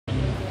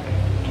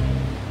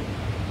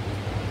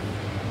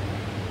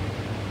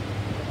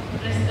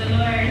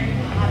Lord.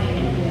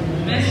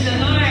 Bless the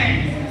Lord.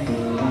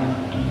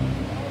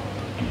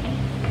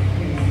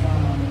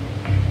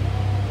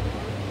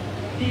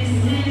 This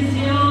is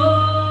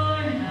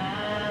your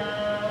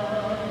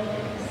house,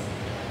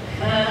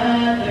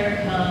 Father,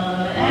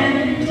 come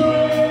and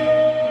dwell.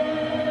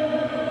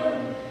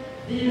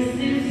 This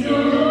is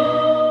your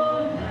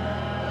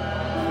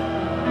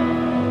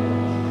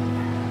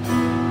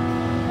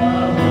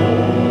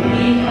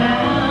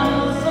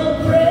house of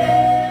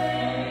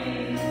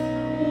praise,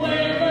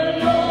 where the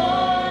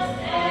lost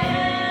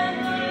and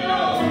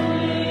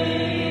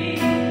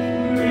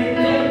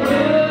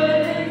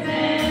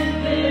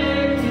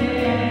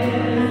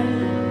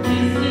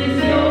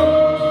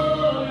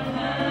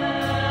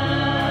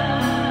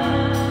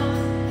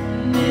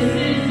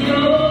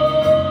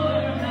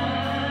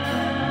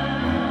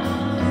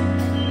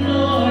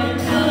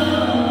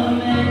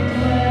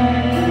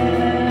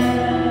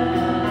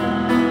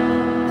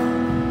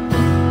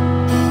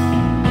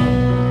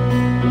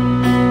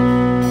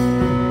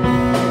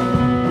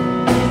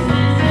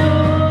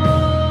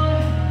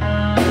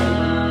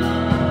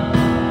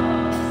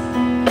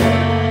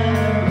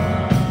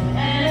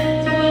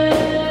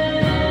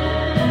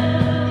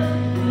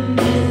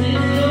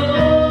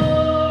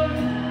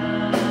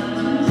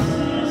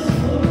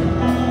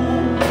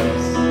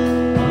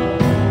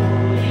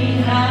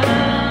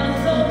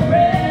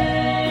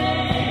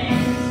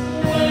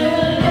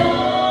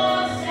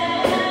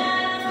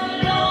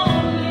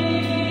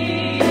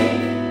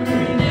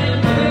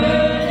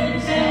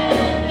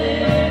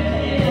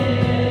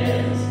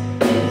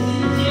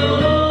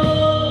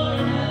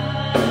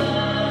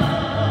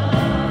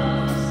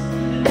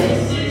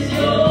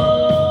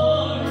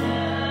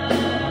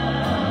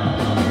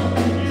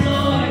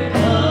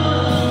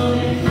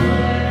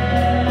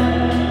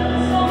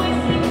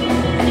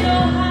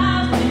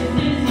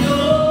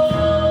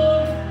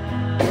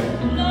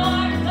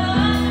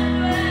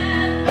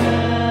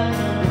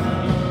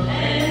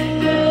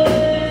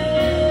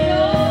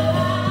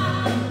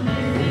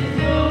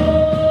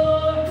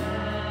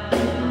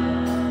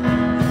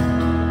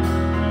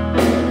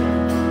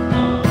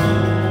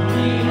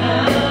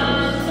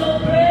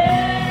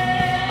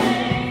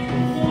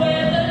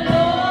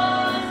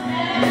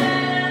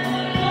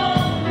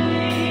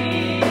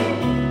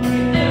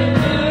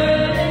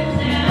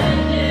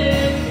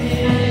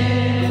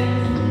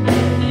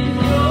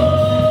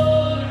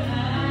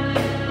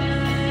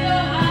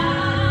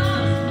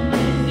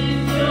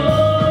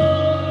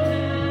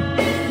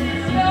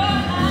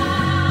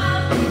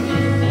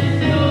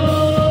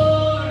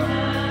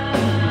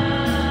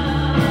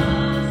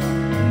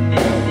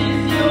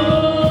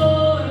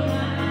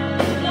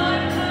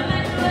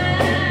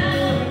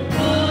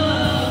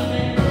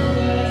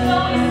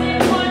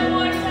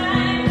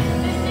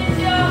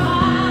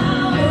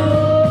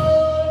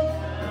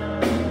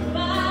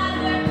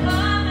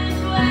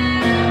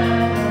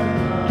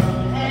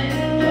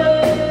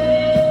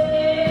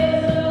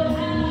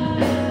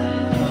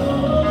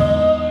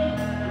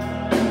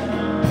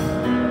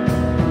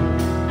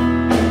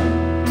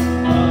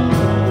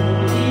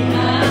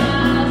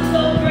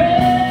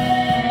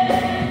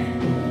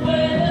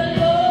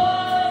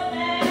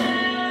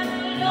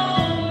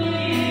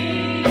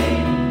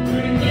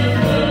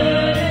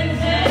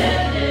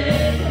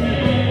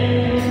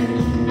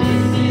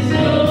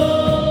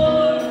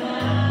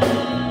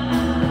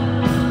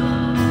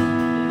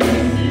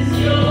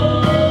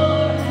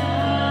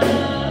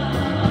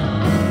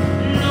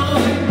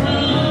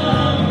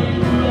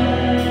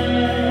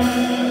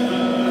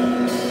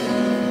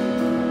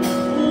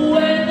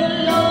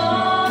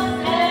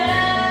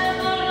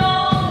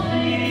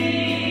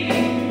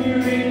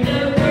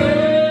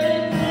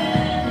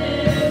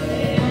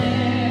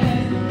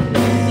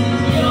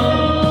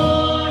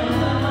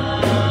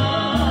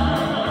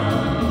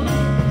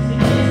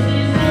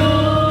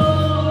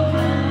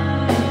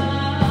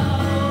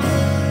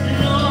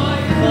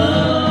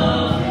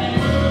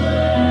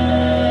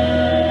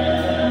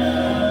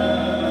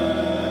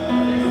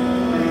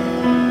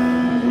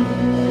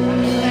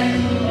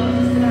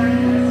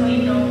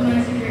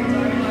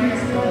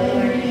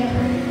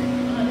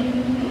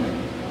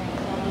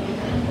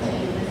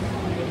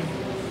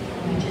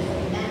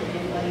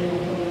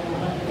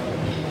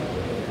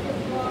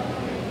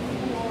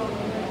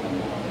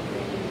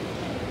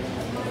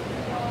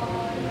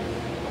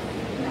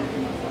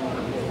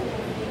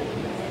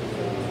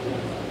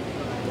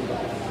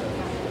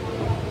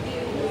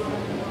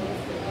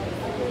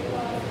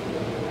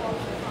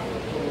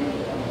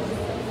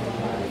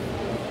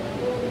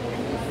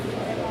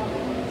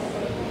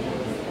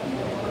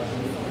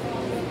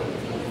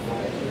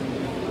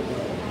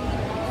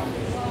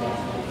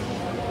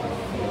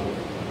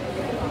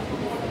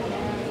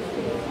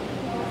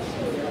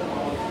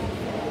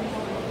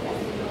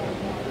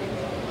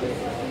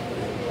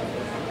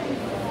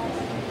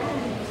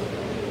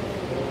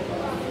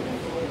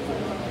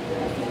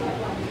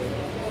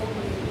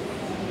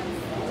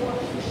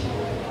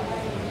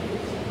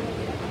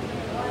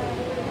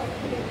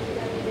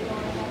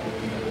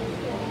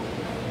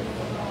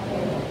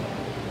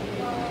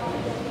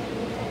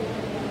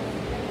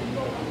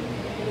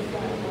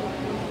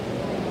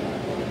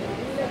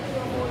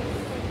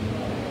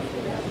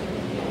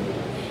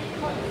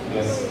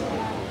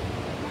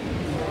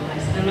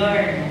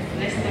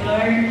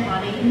Lord.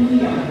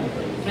 Hallelujah.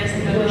 Bless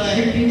the Lord.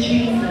 Worship you,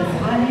 Jesus.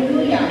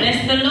 Hallelujah. Bless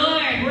the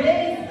Lord.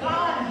 Praise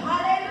God.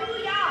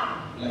 Hallelujah.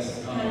 Bless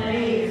God.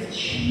 Praise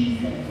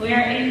Jesus. We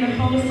are in the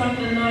house of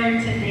the Lord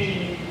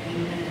today.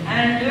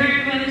 And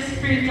wherever the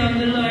Spirit of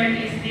the Lord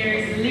is, there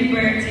is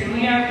liberty.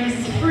 We have this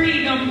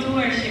freedom to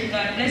worship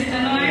God. Bless the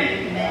Lord.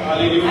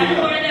 Hallelujah. And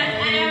for that,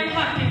 I am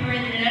happy,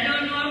 brethren. I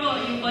don't know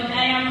about you, but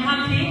I am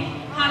happy,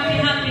 happy,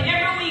 happy.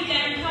 Every week I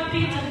am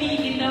happy to be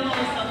in the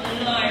house of the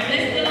Lord.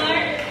 Bless the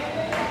Lord.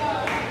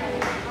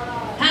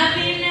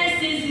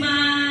 Happiness is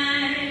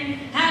mine.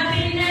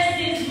 Happiness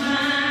is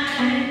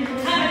mine.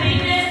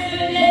 Happiness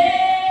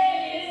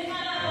today is mine.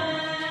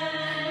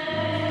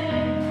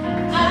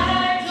 I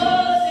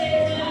told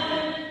Satan,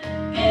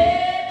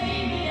 get me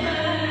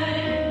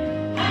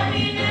behind.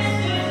 Happiness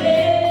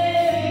today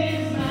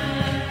is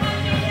mine.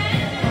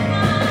 Happiness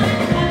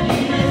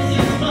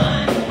is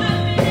mine.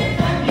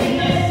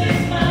 Happiness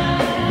is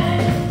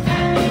mine.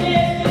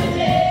 Happiness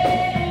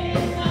today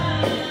is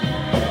mine.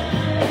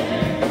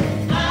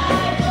 I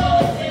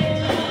told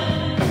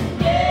Satan,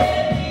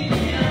 get me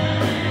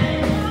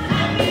behind.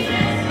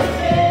 Happiness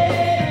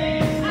today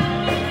is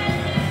happiness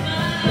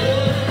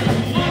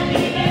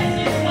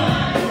is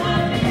mine.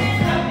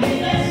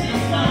 Happiness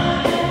is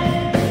mine.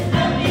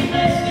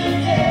 Happiness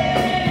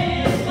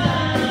today is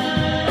mine.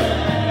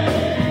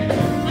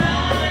 I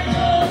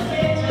told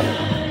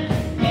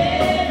Satan,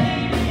 get me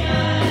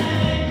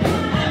behind.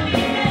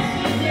 Happiness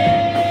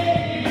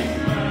today is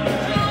mine.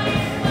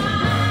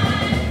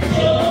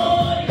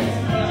 Joy is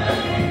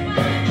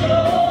mine.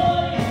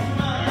 Joy is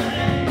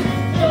mine.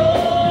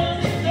 Joy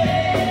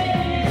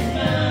today is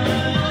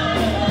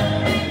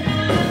mine.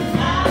 I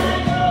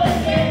told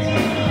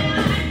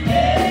Satan,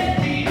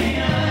 get me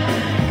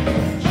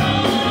behind.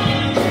 Joy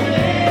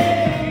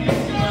today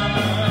is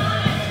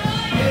mine.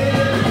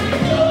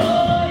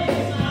 Joy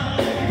is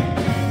mine.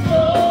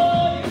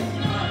 Joy is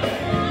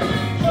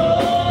mine.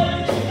 Joy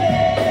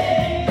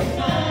today is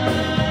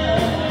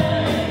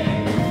mine.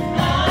 I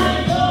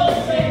told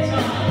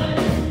Satan,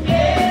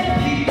 get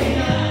me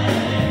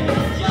behind.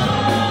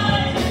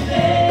 Joy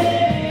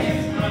today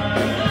is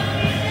mine.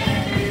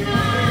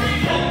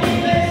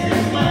 Happiness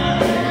is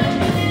mine.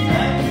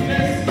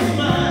 Happiness is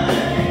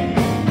mine.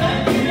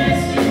 Happiness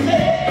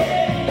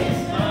today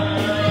is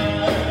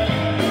mine.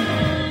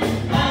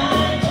 I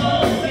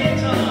told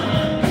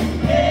Satan,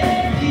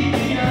 get me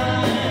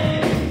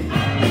behind.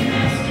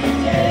 Happiness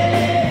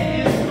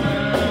today is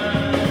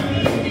mine.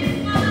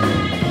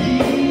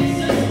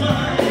 Peace is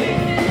mine.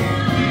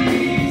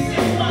 Peace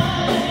is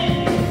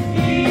mine.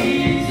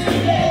 Peace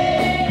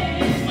today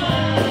is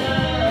mine.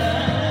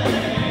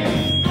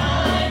 I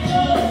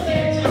told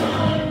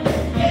Satan,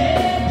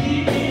 get me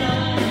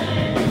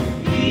behind.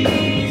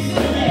 Peace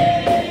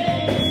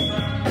today is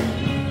mine.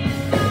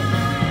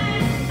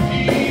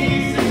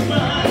 Peace is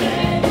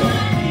mine.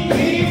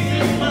 Peace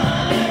is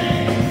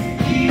mine.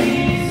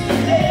 Peace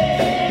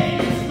today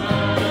is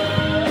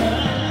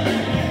mine.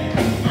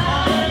 I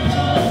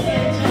told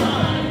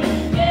Satan,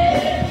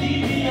 get me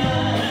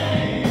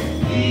behind.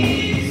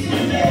 Peace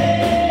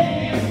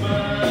today is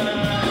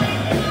mine.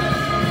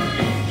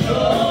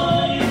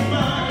 Joy is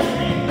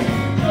mine.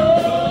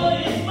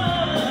 Joy is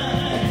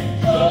mine.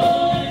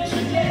 Joy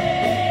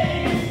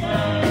today is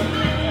mine.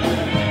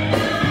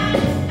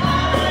 I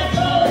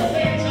told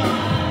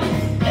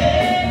Satan,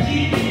 get me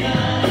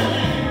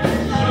behind.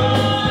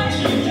 Joy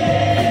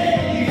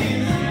today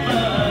is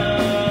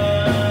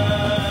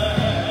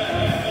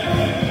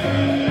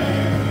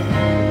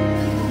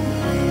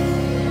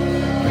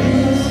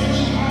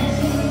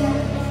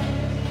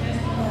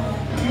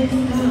Praise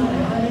God.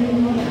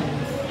 Hallelujah.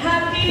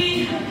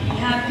 Happy, happy,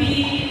 happy,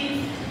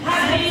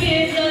 happy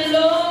is the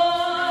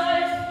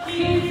Lord.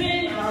 He's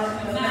been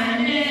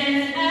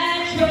commanded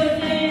and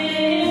chosen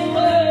His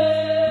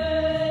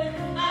word.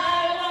 I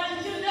want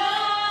to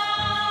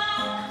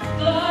know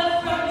God's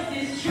promise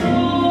is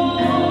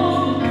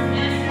true.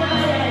 That's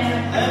why I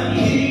am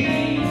happy,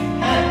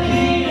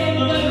 happy in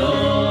the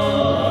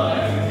Lord.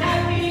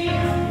 Happy,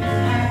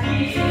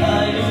 happy, I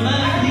am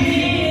happy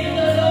in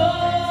the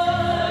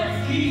Lord.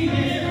 Keep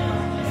Him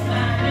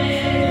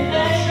commanded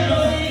and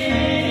chosen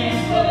His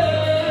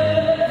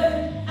word.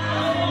 I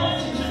want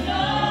to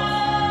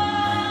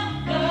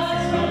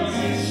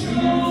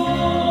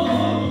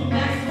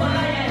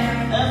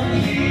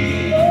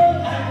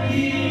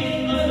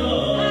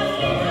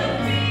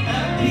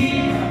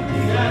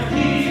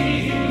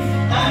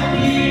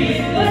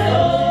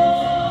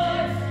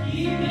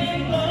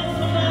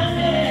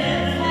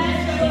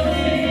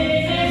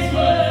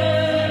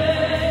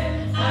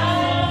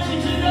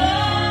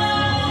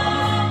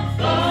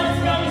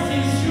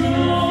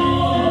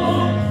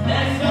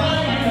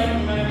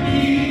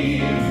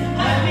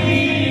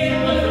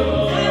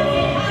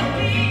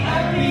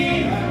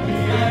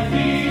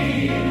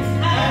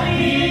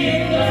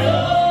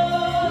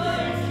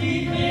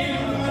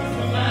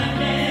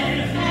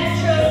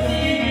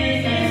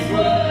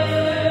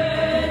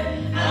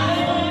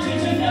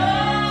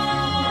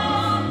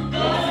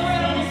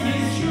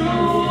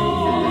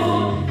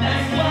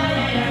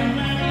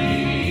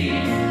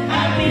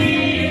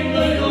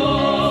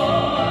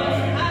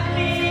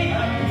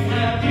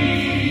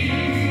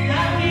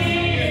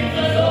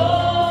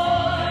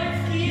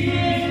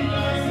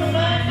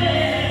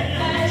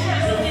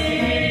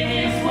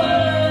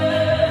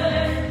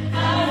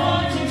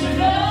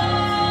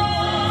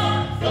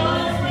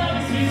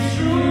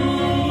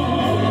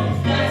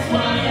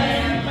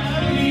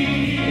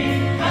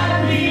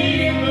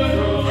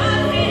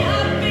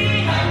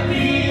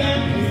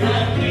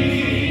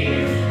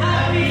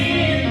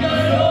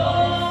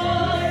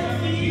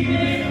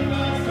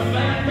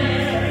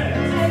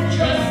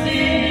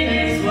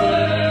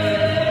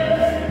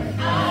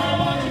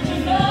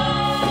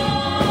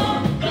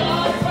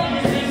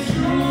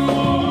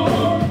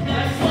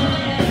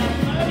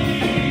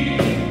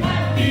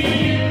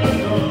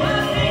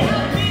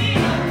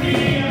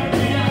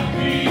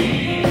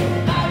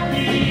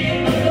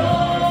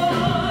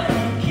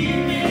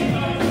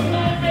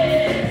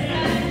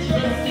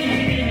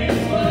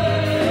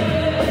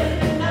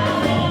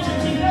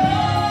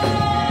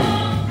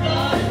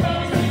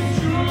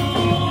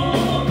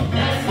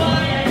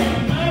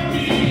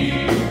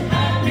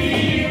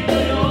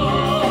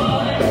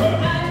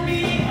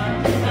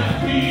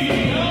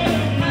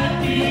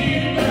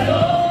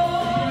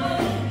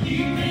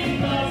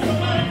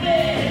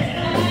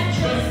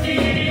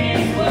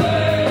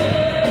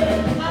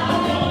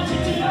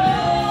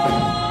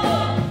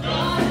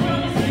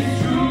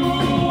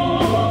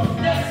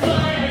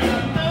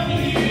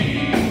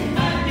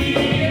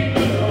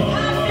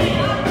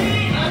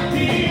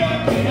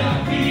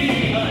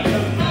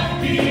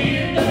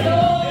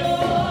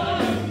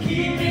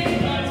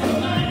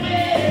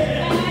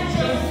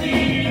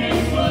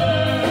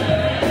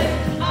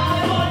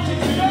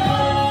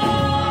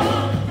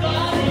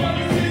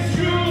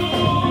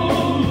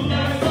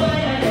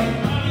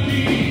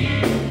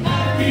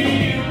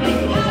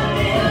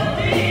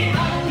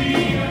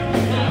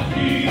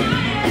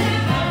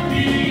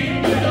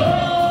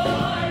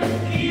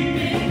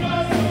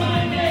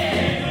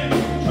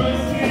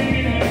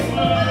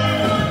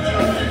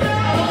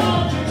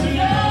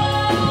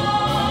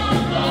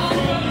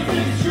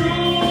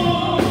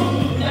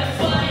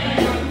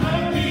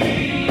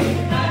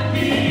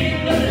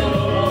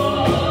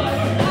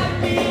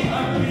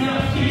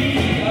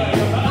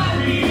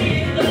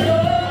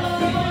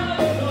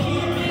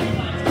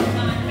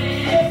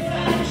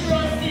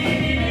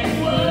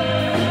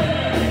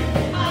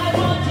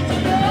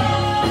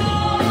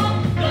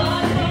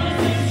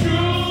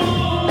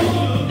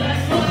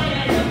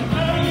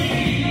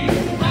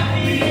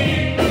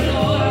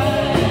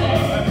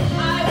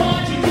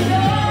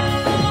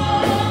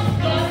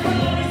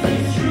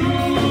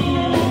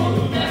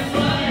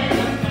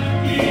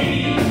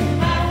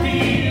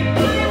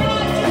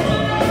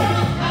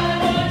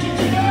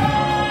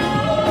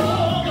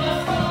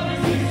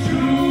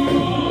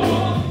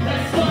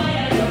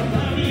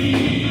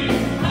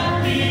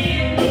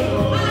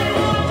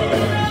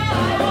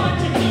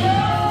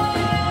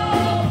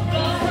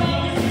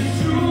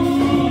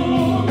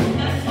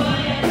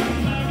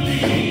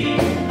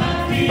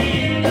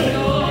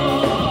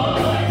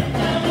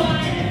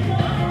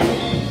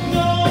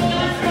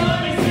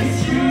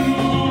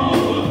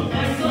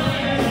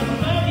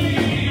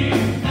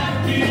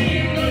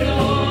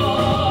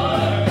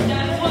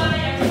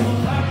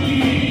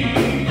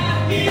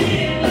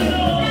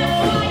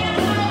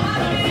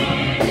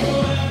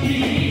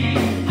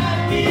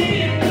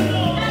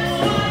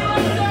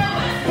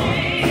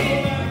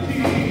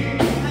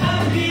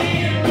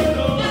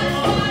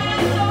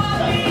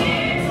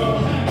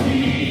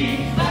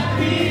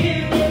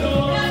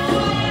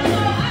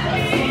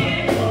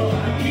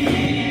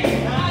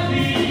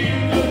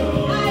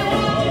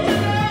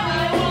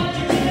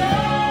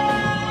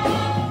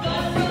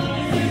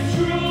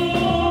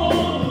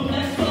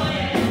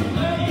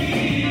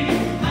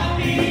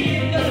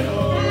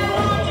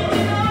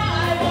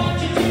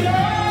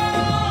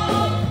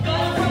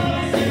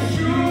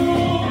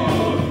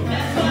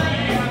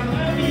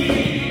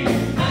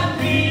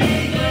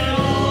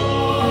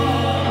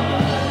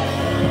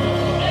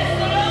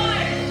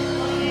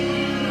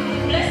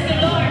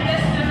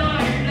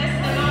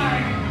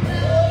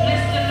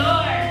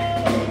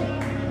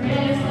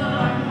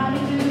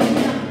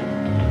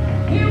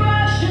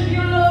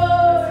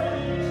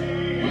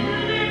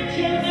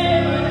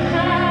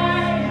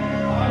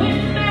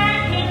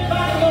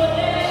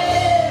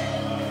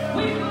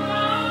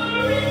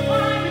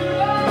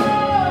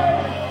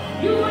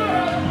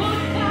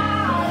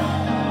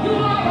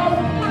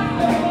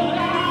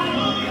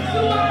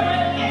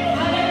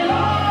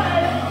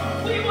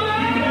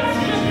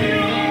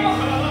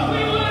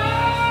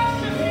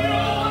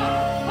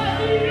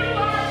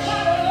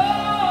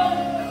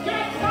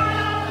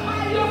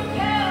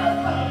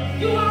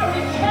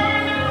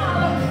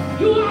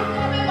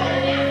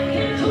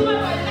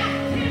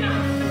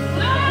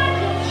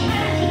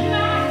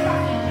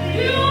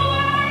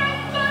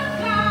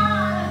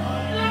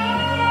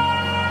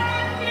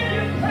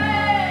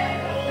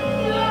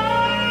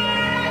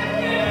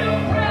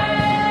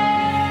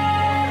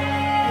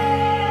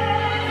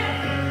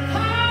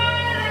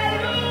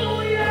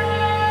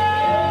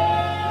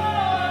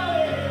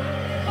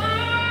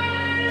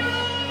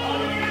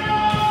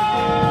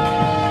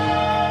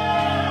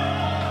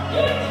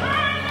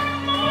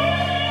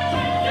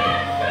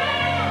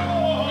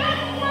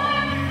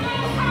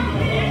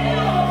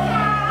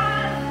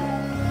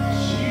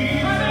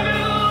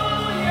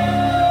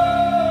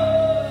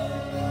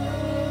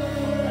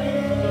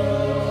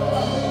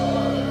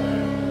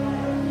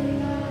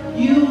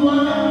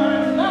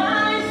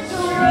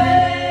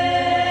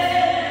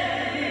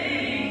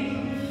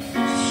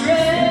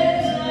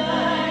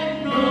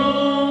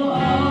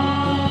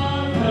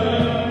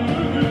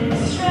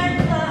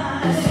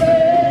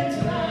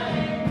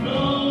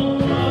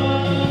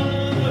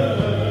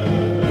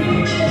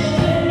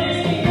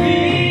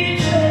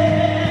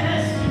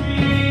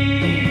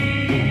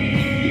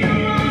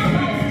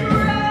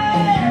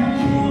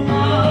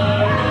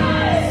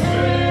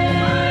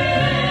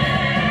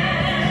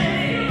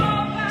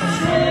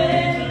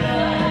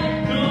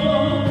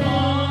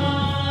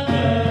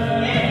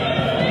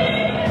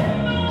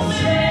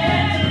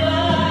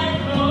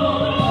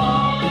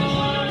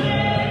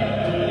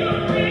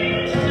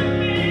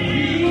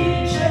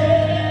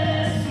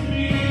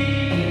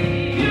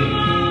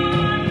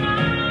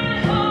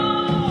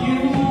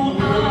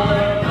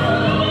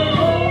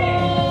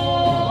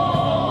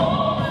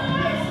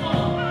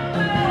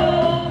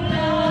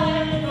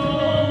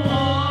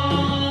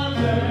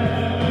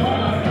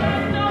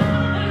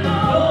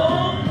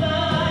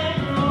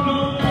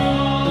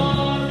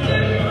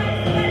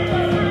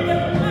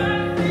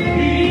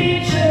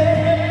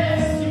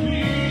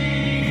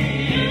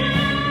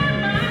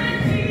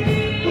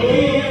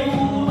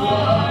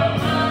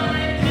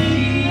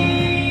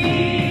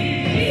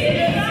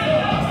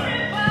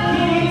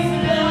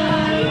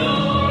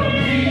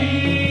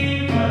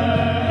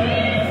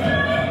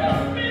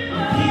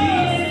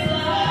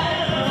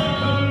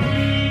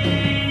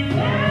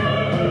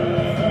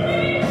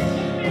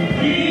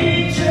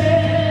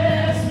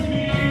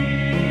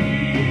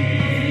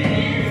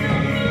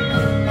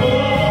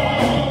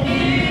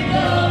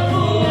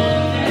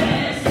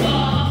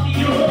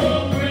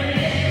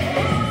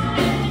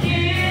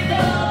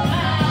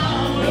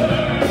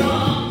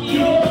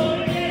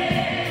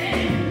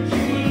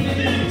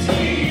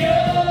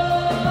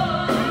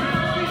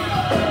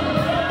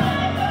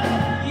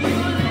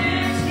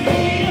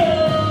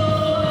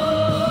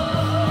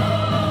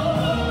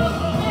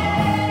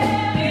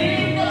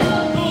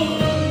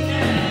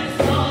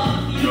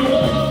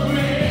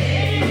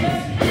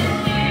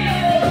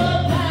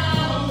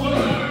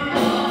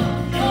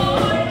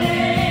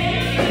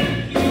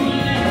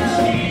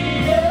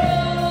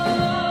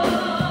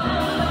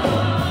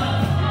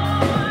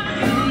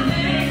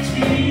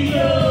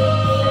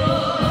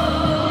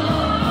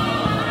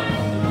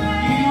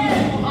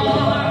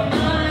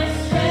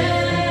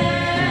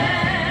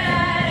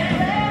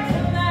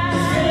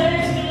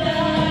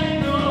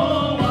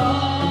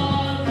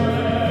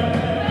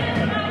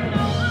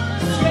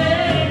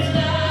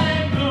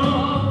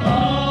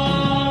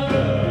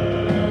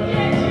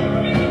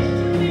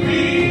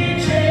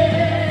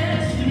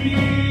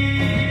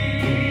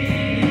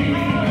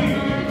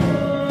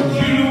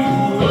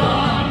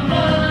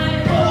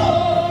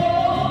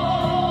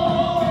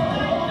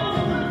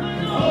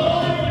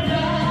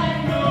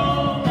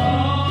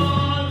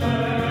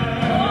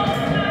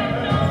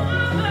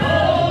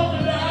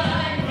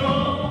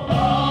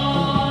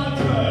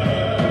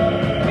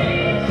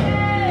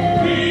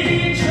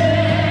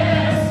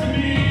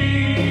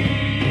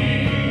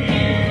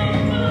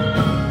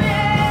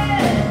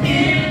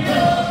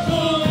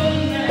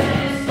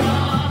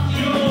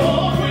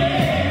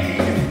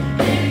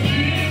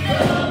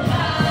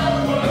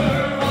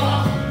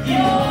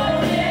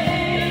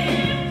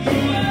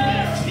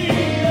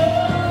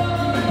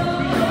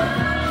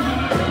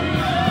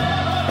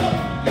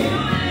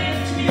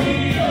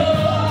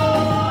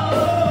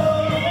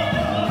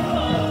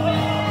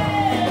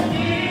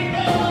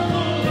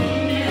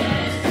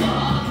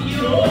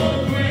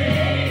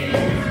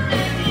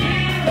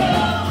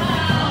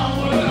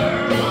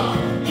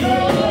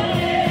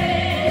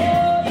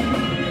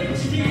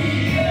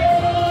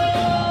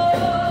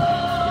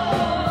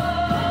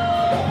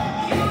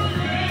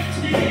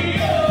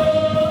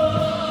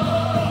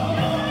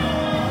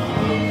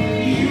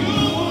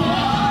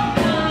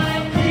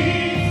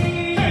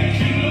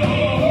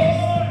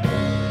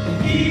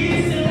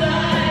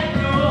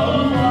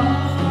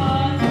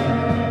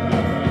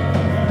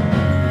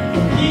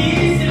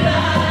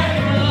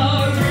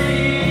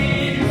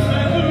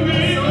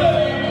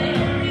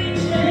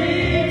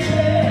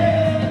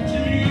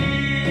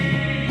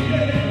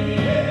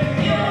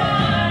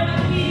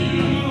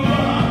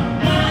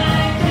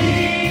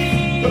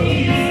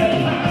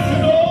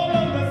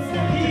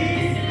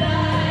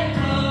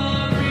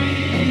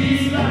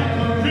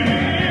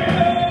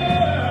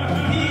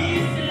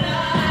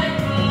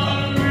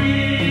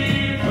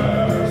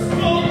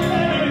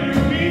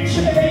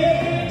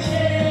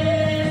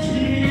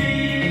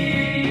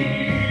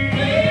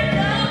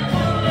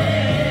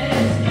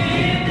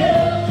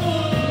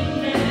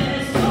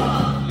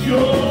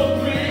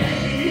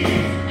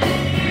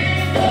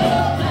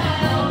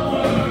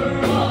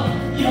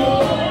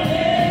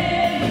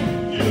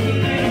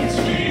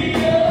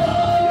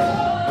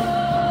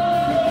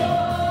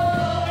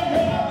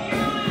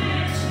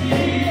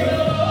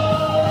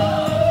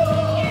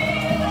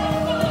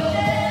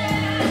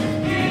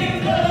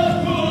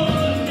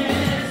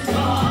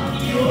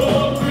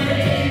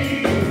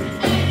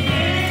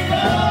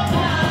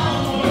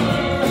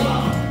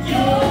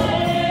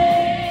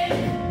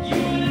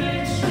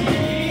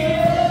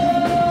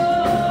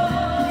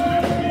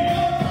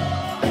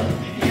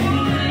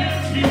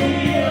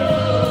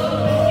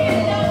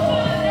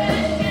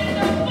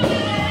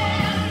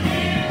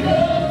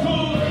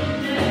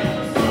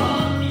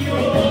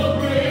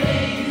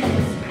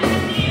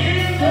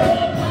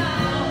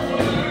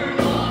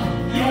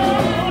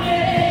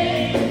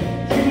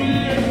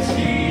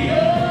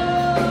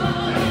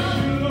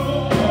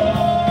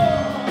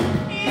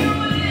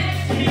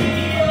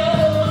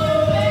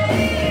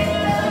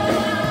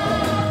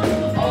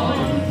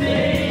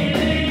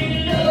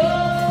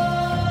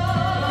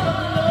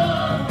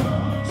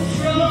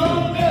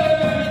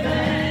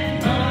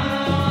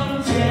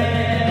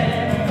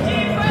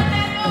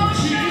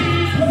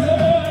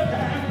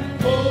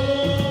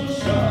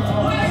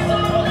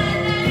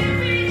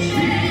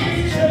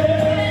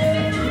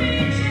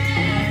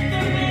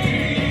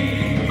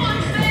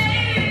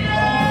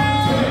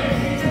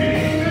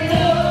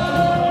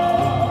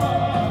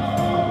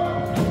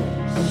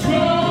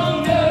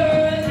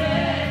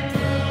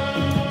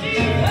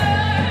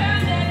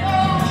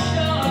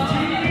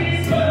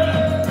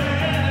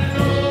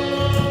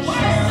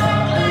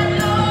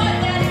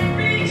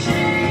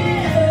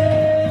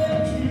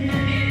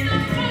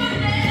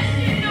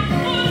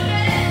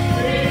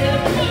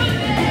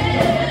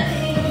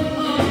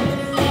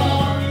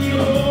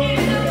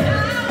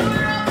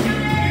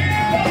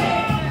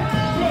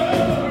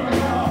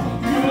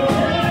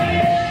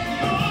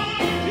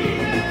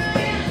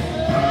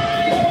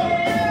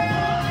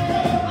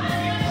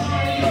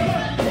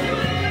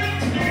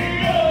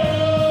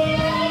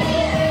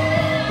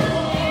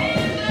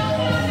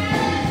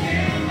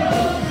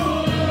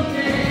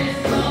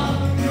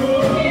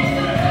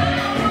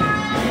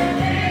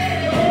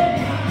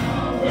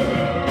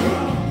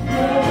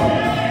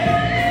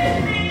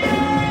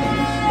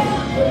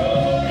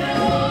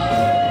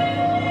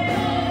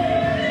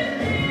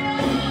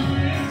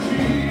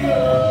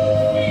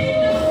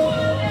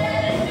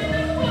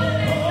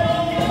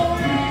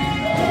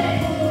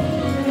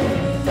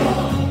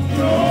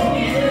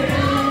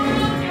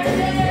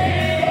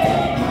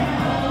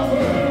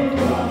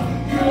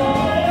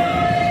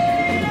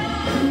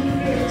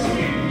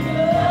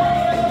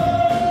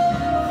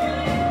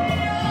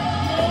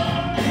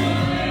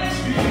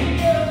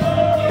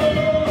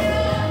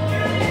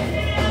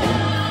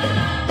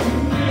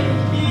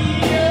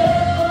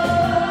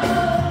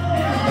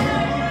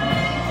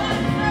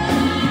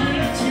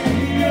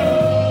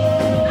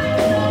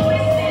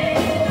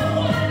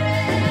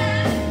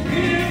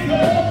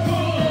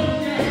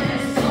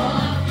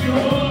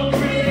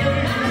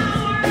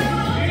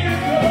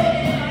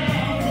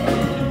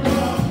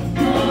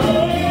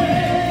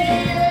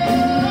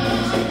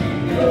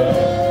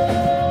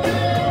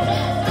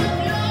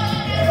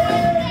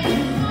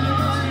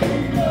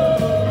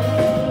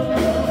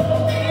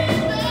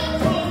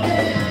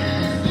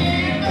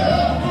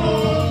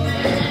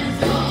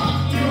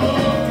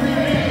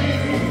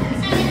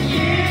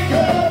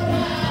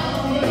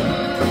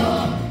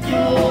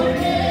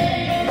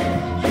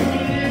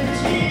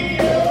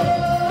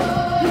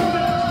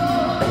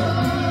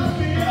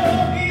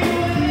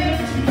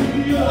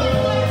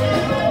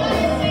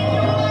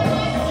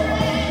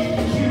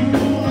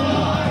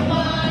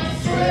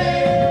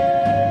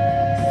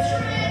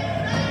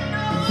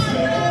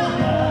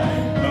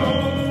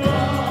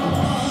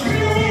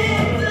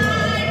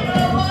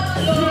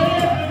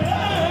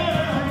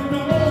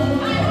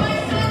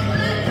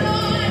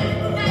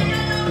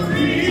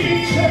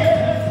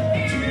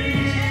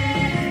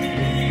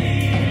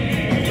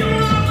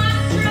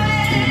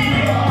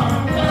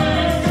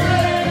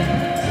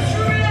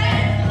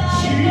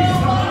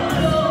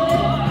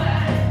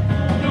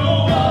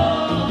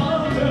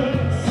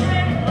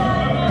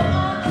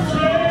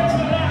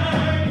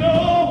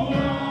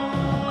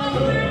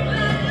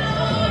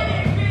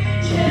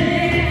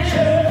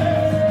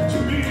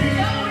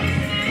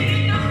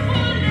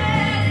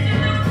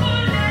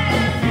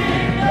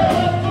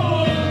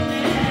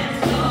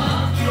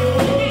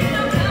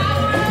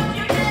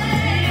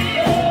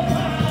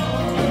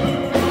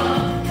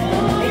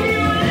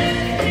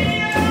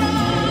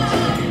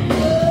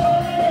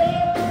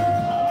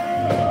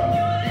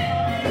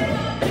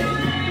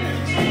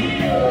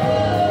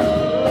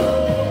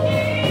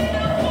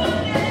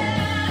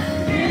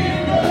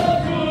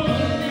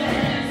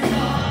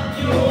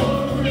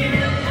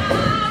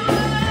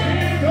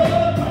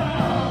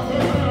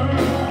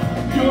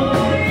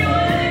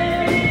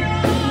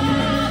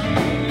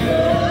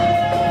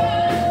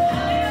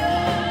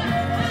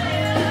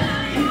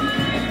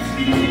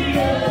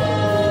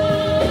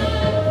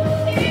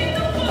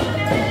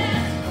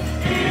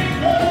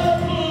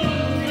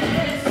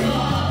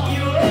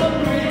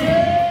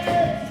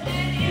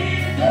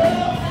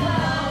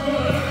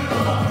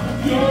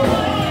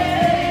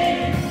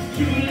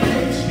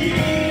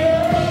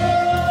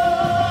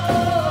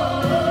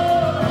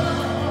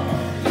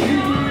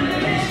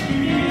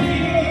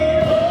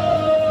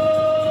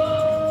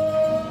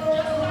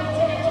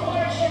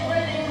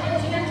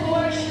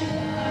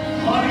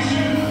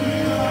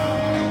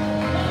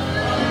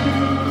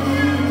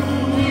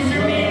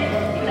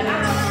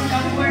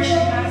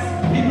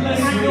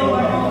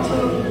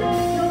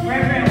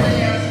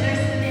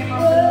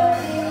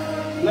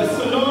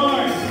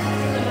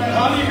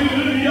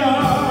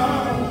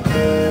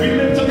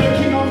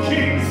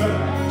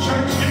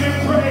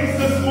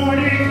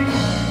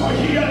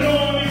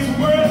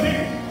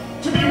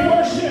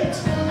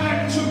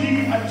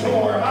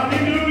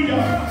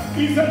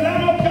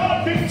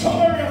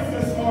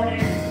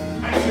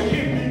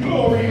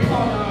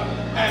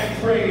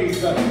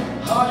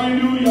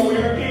Hallelujah. We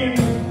are in,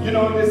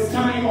 this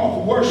time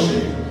of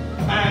worship.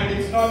 And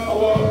it's not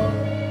our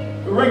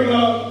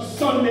regular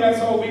Sunday as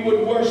how we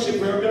would worship.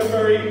 We're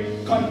very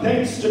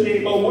condensed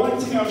today. But one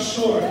thing I'm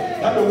sure,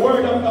 that the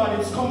word of God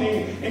is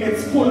coming in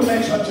its full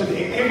measure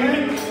today.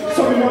 Amen?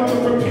 So we want to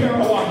prepare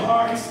our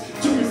hearts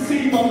to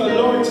receive of the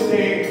Lord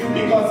today,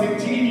 because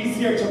indeed He's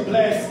here to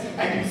bless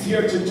and He's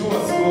here to do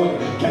us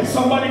good. Can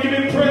somebody give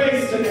Him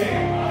praise today?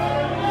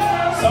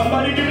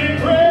 Somebody give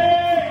Him praise.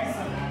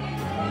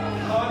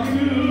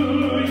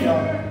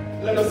 Hallelujah.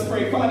 Let us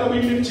pray. Father,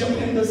 we lift you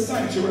up in the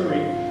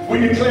sanctuary. We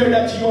declare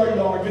that you are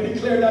Lord. We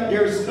declare that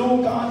there is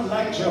no God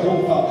like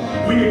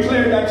Jehovah. We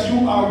declare that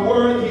you are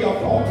worthy of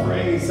all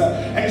praise.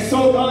 And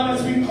so, God,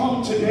 as we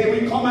come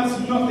today, we come as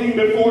nothing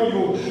before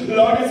you.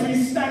 Lord, as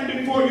we stand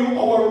before you,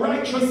 our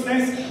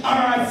righteousness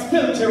are as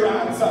filthy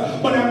rags.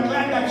 But I'm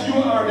glad that you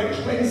are the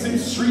cleansing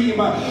stream.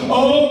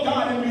 Oh,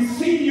 God, and we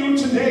see you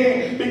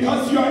today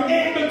because you are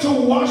able to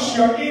wash,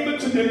 you are able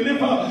to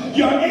deliver,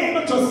 you are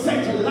able to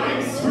set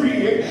lives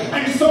free.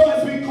 And so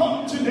as we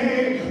come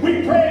today,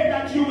 we pray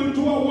that you will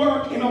do a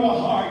work in our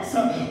hearts.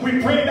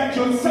 We pray that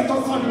you'll set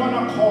us on one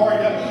accord.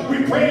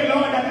 We pray,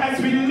 Lord, that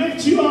as we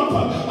lift you up,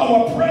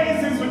 our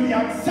praises will be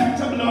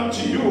acceptable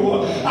unto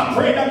you. I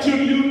pray that you'll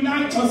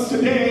unite us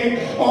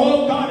today,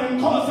 oh God, and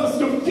cause us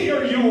to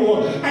fear you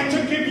and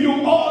to give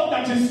you all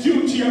that is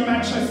due to your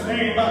matchless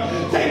name.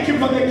 Thank you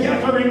for the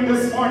gathering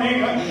this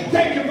morning.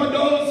 Thank you for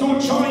those who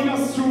join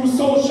us through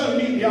social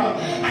media.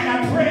 And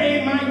I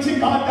pray, mighty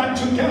God, that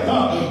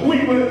together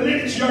we will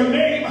lift your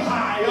name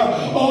high.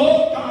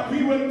 Oh God,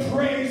 we will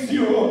praise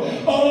you.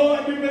 Oh,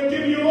 and we will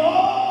give you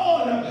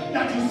all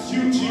that is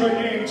due to your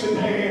name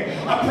today.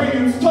 I pray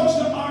you touch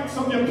the hearts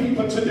of your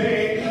people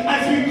today.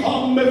 As we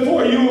come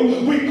before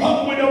you, we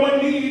come with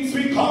our needs,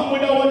 we come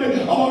with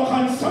our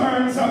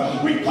concerns,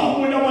 we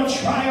come with our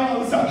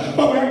trials.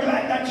 But we're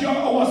glad that you are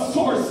our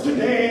source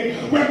today.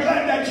 We're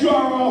glad that you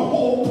are our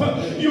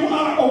hope. You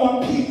are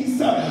our peace.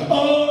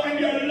 Oh, and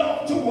your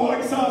love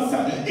towards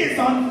us is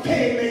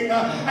unfailing.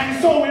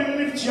 And so we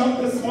lift you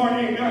up this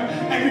morning,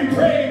 and we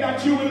pray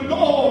that you will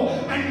go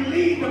and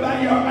lead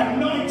by your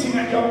anointing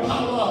and your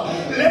power.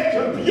 Let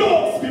your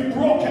yokes be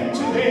broken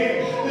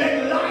today.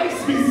 Let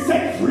lives be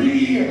set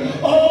free.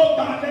 Oh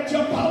God, let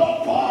your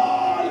power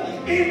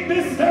fall in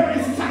this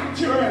very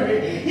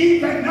sanctuary.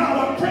 Even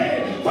now I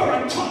pray for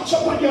a touch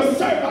upon your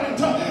servant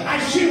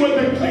as she will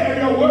declare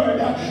your word.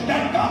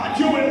 That God,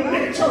 you will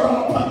lift her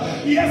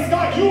up. Yes,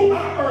 God, you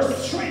are her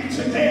strength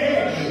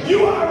today.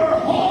 You are her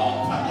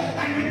hope.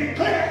 And we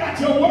declare that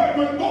your word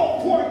will go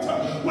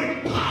forth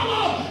with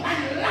power,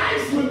 and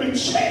lives will be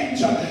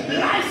changed.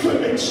 Lives will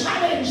be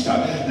challenged.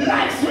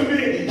 Lives will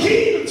be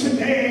healed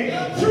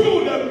today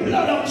through the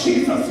blood of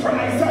Jesus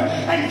Christ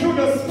and through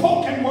the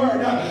spoken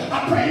word.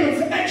 I pray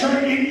you enter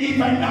in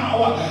even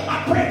now.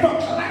 I pray for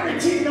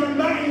clarity in your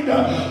mind.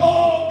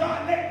 Oh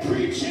God, let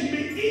preaching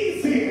be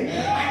easy,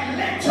 and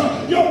let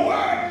your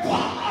word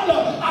fall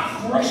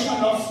afresh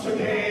on us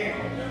today.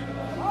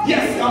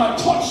 Yes, God,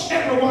 touch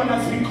everyone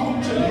as we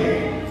come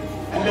today,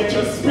 and let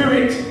your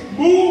spirit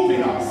move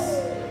in us.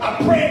 I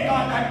pray,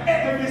 God, that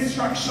every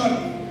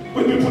distraction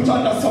will be put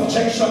under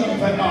subjection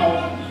even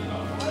now.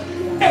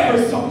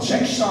 Every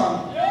subjection,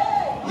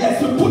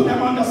 yes, we put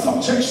them under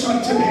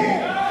subjection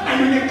today.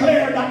 And we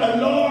declare that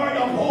the Lord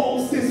of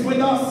hosts is with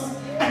us,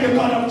 and the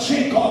God of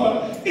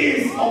Jacob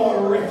is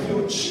our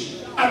refuge.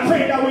 I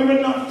pray that we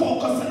will not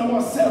focus on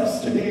ourselves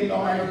today,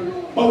 Lord,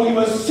 but we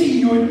will see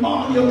you in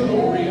all your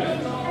glory.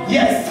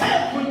 Yes,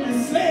 self will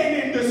be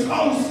slain in this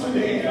house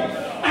today,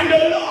 and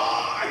the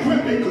Lord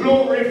will be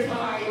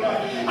glorified.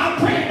 I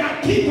pray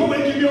that people will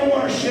give you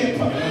worship.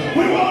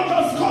 We won't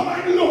just come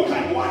and look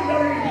and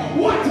wondering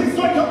what is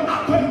going to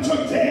happen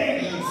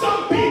today.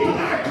 Some people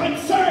are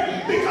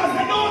concerned because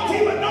they don't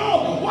even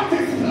know what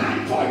is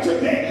planned for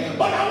today.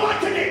 But I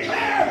want to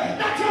declare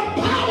that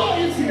your power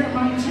is here,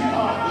 mighty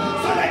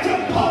God. So let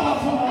your power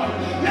fall.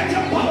 Let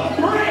your power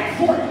break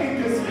forth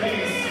in this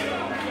place.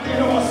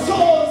 Let our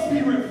souls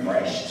be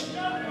refreshed.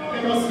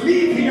 Let us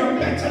leave here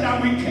better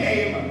than we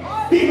came,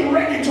 being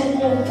ready to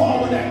go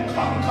forward and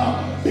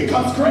conquer,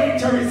 because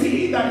greater is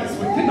he that is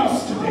within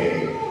us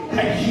today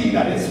than he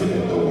that is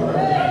within the world.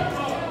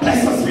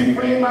 Bless us, we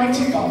pray,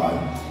 mighty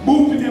God.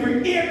 Move in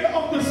every area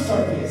of the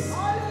service,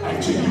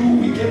 and to you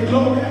we give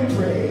glory and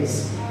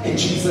praise. In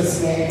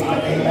Jesus' name,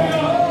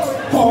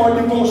 amen. For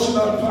our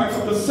devotional part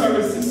of the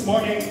service this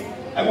morning,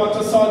 I want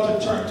us all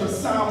to turn to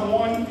Psalm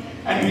 1,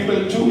 and we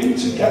will do it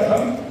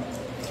together.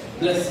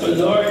 Bless the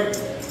Lord.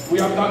 We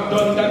have not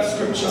done that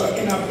scripture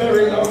in a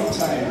very long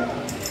time.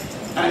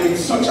 And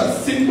it's such a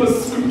simple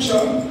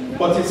scripture,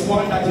 but it's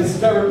one that is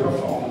very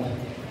profound.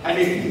 And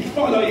if we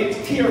follow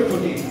it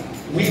carefully,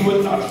 we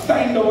will not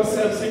find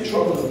ourselves in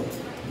trouble.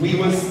 We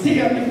will stay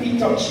at the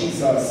feet of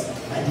Jesus,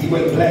 and he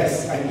will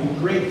bless and do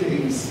great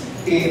things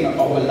in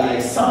our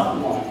lives.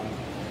 Psalm 1.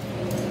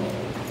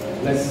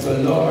 Bless the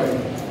Lord.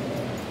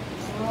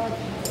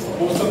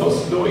 Most of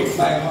us know it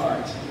by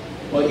heart.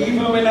 But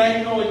even when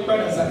I know it,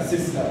 brothers and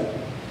sisters,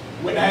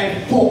 when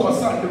I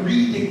focus on the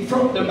reading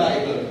from the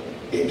Bible,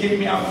 it gives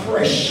me a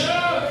fresh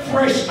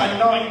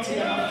anointing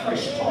and a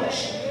fresh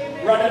touch,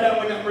 rather than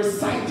when I'm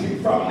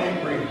reciting from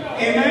memory.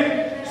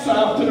 Amen? So I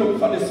have to look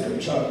for the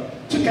scripture.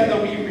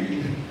 Together we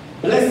read,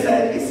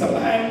 blessed is the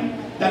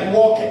man that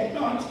walketh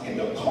not in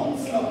the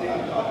counsel of the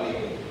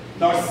ungodly,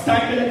 nor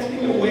standeth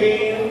in the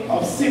way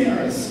of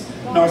sinners,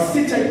 nor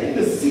sitteth in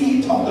the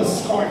seat of the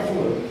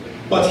scornful.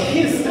 But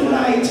his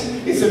delight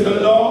is in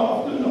the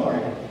law of the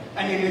Lord,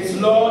 and in his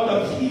law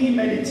doth he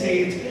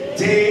meditate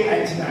day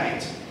and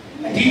night.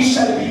 And he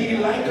shall be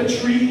like a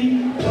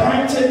tree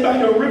planted by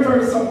the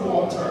rivers of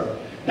water,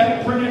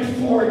 that bringeth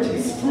forth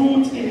his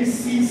fruit in his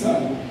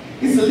season.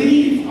 His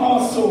leaf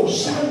also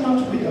shall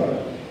not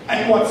wither,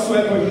 and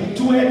whatsoever he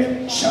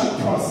doeth shall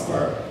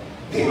prosper.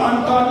 The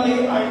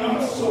ungodly are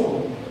not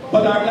so,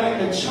 but are like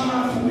the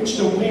chaff which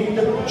the wind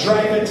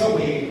driveth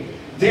away.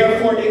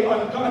 Therefore the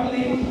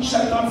ungodly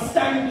shall not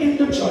stand in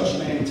the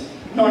judgment,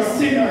 nor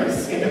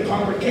sinners in the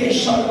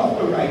congregation of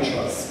the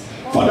righteous.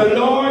 For the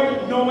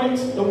Lord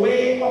knoweth the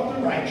way of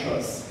the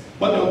righteous,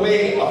 but the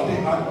way of the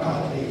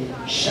ungodly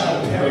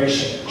shall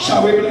perish.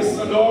 Shall we bless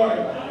the Lord?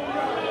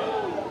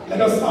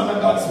 Let us honor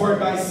God's word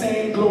by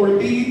saying, glory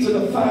be to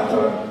the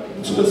Father,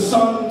 to the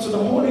Son, to the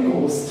Holy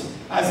Ghost,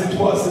 as it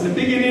was in the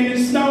beginning,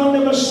 is now,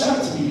 never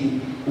shall be,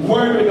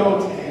 word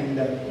without end.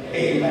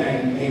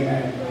 Amen.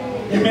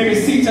 Amen. You may be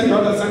seated,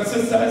 brothers and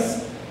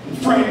sisters,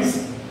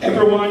 friends,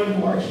 everyone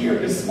who are here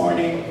this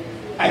morning.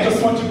 I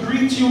just want to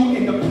greet you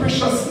in the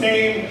precious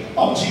name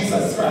of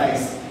Jesus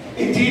Christ.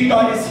 Indeed,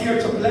 God is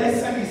here to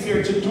bless and He's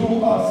here to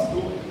do us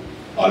good.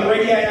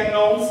 Already I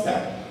announced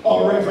that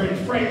our Reverend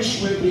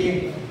Ffrench will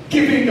be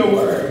giving the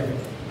word,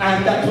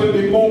 and that will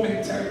be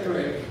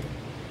momentarily.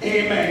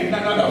 Amen. In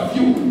another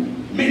few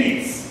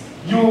minutes,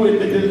 you will be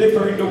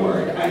delivering the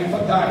word, and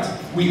for that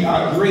we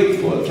are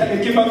grateful. Can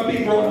you give a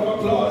big round of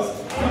applause?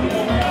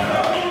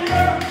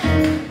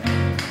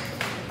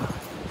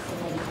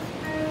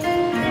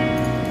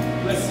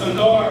 Bless the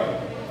Lord.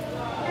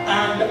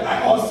 And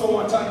I also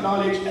want to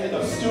acknowledge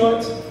Elder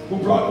Stewart, who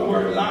brought the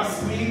word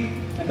last week,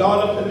 and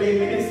all of the lay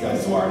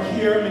ministers who are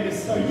here,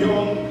 Minister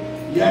Young,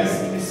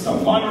 yes, Minister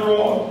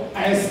Manroe.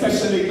 I'm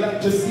especially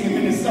glad to see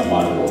Minister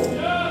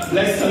Manroe.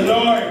 Bless the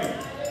Lord.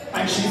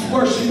 And she's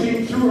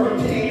worshiping through her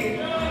pain.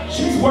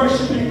 She's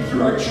worshiping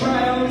through her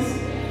trials.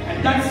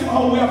 And that's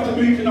how we have to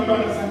do it, you know,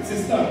 brothers and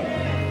sisters.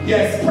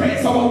 Yes,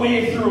 praise our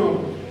way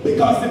through.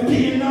 Because the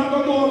pain not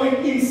going to go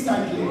away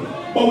instantly.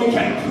 But we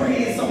can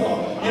praise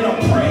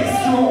praise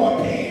through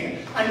our pain.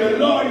 And the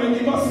Lord will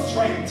give us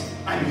strength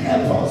and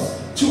help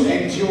us to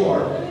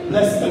endure.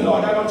 Bless the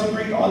Lord. I want to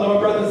greet all our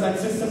brothers and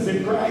sisters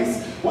in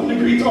Christ. I want to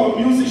greet our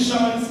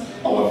musicians,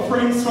 our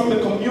friends from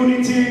the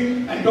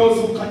community, and those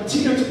who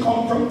continue to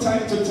come from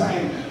time to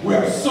time. We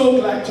are so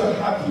glad to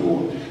have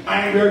you.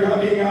 And we're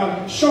having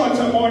a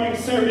shorter morning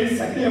service,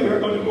 and then we're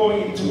going to go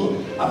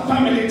into a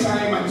family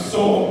time, and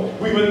so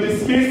we will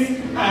dismiss,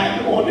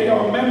 and only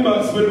our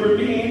members will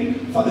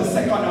remain for the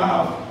second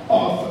half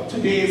of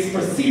today's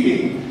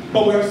proceeding.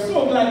 But we're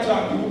so glad to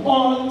have you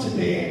all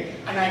today,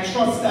 and I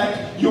trust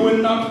that you will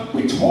not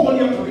withhold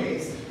your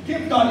praise.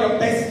 Give God your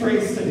best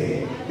praise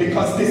today,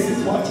 because this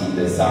is what He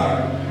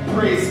desires.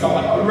 Praise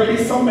God. Already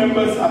some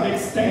members have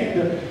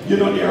extended,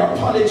 their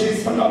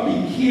apologies for not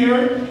being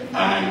here,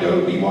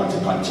 and we want to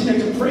continue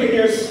to pray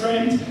their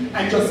strength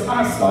and just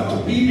ask God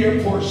to be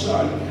their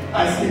portion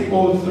as they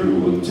go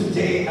through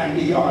today and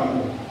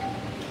beyond.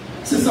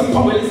 Sister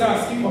Powell is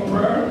asking for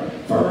prayer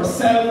for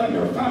herself and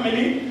her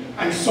family,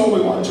 and so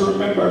we want to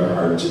remember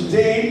her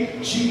today.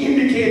 She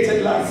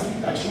indicated last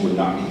week that she would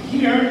not be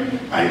here,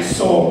 and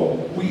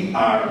so we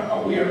are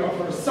aware of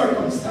her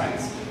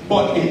circumstance.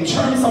 But in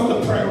terms of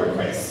the prayer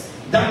requests,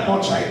 that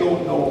much I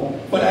don't know.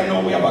 But I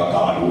know we have a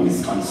God who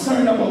is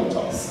concerned about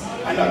us,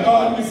 and a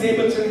God who is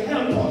able to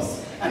help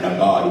us, and a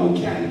God who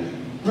can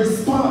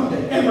respond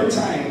every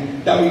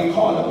time that we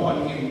call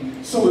upon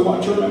Him. So we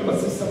want to remember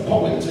Sister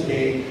Powell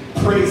today.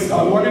 Praise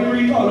God. We want to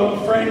greet all our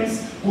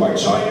friends who are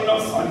joining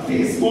us on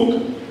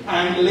Facebook,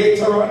 and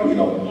later on we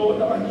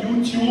upload on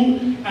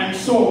YouTube. And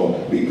so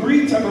we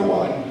greet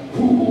everyone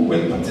who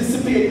will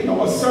participate in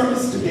our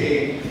service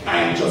today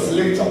and just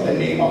lift up the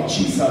name of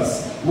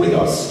Jesus with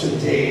us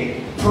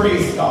today.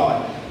 Praise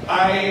God.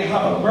 I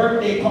have a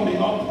birthday coming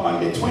up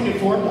on the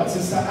 24th. That's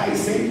Sister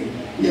Icy.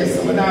 Yes,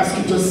 I'm going to ask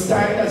you to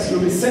stand as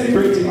you'll be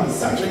celebrating on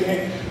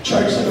Saturday.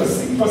 Church, let us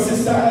sing for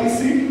Sister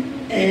Icy.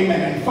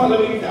 Amen. And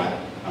following that,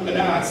 I'm going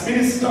to ask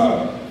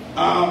Minister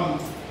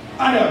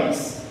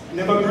Adams.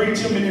 Never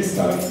greet you,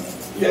 Minister.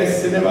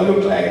 Yes, you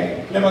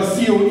never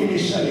see you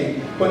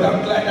initially, but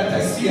I'm glad that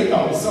I see you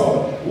now.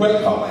 So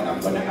welcome, and I'm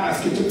going to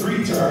ask you to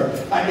greet her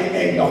at the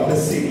end of the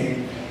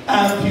singing.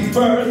 Happy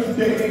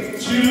birthday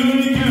to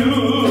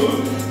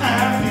you.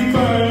 Happy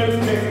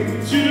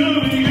birthday to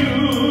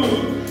you.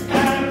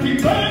 Happy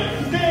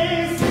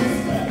birthday,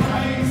 Sister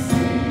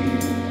Icy.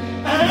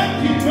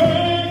 Happy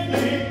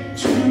birthday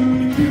to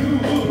you.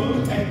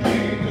 And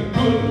may the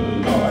good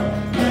Lord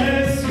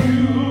bless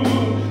you.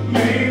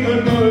 May the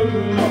good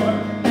Lord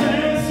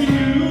bless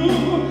you.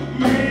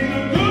 May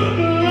the good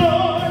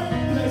Lord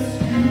bless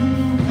you.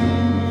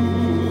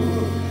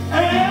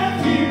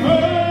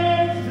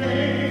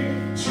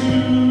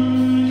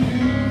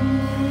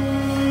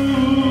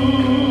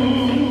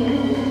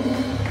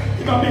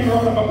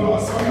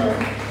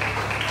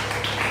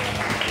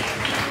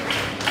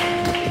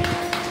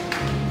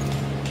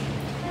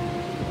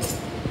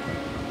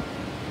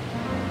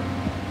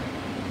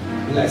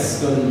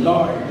 Bless the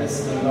Lord,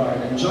 bless the Lord.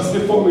 And just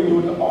before we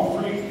do the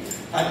offering,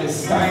 at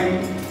this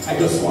time, I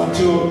just want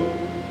to,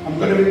 I'm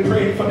going to be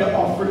praying for the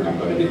offering. I'm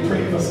going to be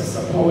praying for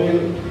Sister Powell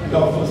and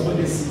offers for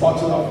this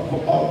bottle of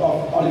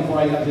olive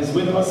oil that is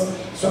with us.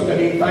 So I'm going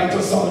to invite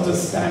us all to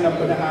stand. I'm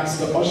going to ask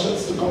the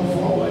ushers to come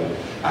forward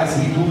as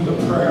we do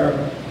the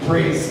prayer.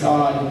 Praise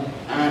God.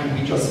 And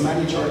we just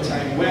manage our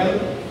time well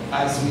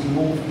as we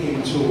move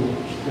into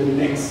the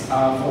next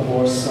half of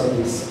our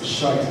service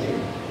shortly.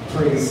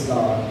 Praise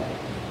God.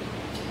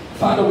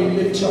 Father, we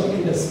lift you up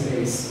in this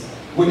place.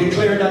 We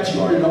declare that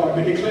you are Lord.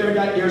 We declare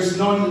that there's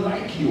none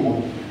like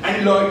you.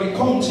 And Lord, we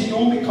come to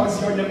you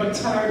because you're never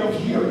tired of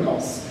hearing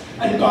us.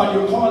 And God,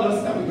 you call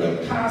us that we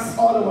will cast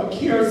all our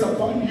cares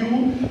upon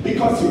you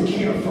because you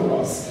care for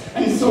us.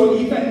 And so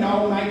even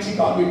now, mighty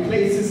God, we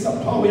place Sister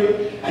Powell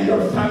and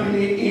your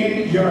family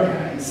in your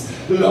hands.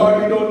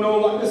 Lord, we don't know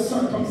what the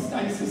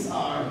circumstances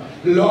are.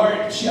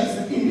 Lord, she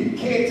has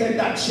indicated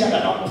that she had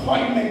an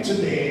appointment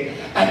today.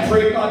 I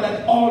pray, God,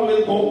 that all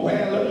will go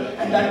well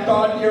and that,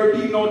 God, there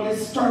will be no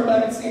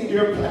disturbance in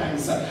their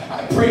plans.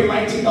 I pray,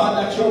 mighty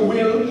God, that your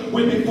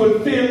will be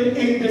fulfilled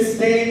in this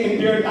day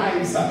in their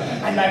lives.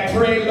 And I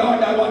pray, Lord,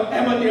 that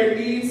whatever their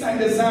needs and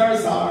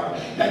desires are,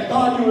 that,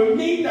 God, you will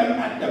meet them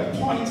at the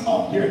point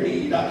of their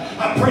need.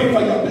 I pray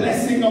for your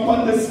blessing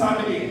upon this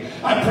family.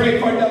 I pray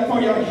for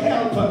your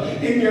help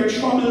in their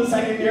troubles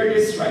and in their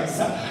distress.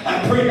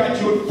 I pray that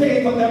you will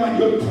favor them and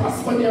you will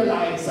prosper their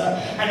lives.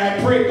 And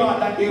I pray,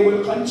 God, that they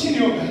will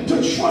continue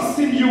to trust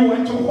in you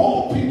and to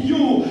hope in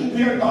you,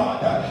 dear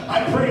God.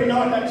 I pray,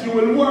 Lord, that you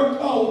will work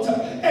out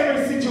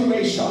every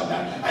situation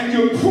and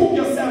you'll prove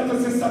yourself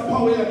to Sister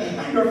Powell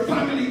and her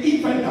family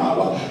even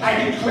now.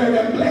 I declare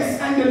them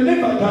blessed and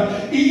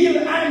delivered,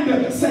 healed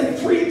and set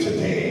free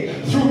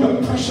today through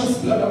the precious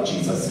blood of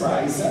Jesus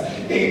Christ.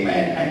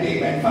 Amen and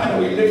amen. Father,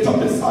 we lift up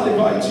this olive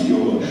oil to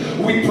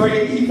you. We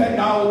pray even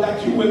now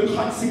that you will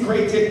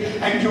consecrate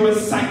it and you will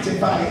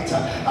sanctify it.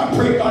 I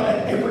pray, God,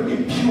 that every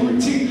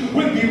impurity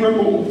will be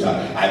removed.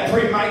 I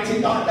pray,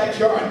 mighty God, that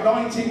your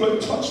anointing will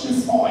touch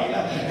this oil.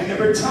 And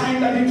every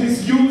time that it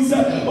is used,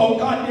 oh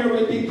God, there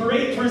will be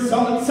great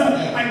results.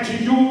 And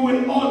to you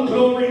will all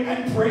glory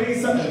and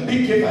praise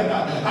be given.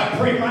 I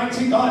pray,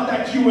 mighty God,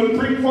 that you will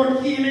bring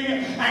forth healing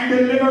and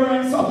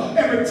deliverance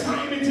every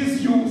time it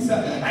is used.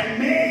 And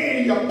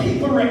may your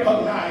people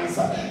recognize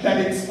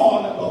that it's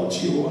all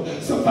about you.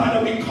 So,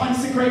 Father, we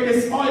consecrate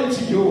this oil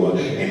to you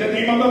in the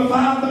name of the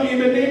Father, in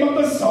the name of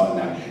the Son,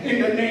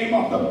 in the name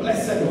of the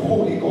blessed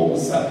Holy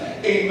Ghost.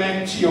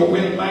 Amen to your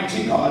will,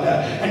 mighty God.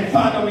 And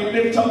Father, we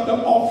lift up the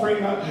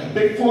offering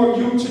before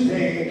you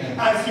today.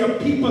 As your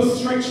people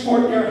stretch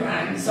forth their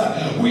hands,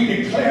 we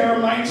declare,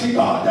 mighty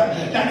God,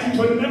 that it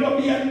will never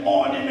be an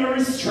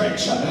ordinary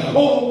stretch.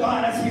 Oh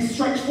God, as we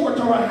stretch forth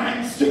our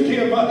hands to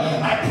give,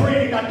 I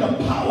pray that the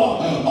power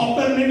of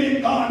the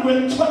living God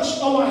will touch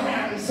our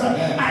hands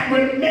and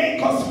will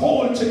make us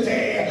whole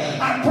today.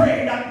 I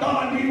pray that,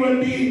 God, we will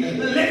be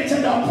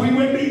lifted up, we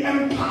will be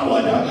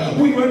empowered,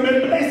 we will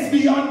be blessed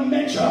beyond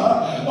measure.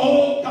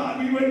 Oh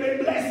God, we will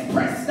be blessed,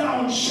 pressed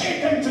down,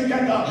 shaken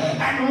together,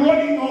 and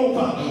running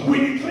over.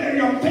 We declare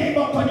your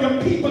favor upon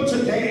your people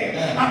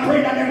today. I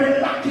pray that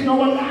every lack in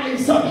our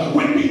lives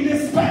will be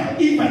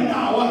dispelled even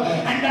now,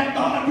 and that,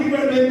 God, we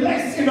will be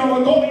blessed in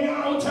our going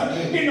out,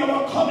 in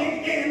our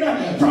coming in,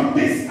 from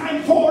this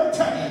and forth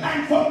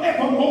and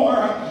forevermore.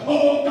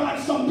 Oh God,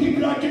 some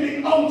people are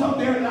giving out of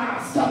their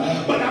last,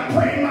 but I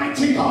pray,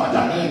 mighty God,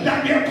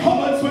 that their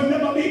cupboards will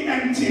never be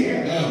empty.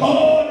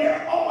 Oh,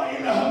 their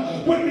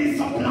oil will be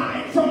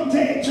supplied from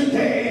day to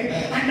day,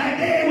 and that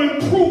they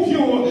will prove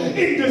you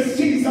in the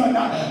season.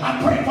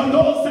 I pray for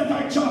those that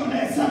are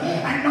jobless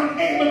and not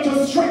able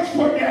to stretch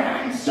forth their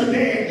hands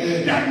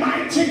today, that,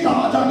 mighty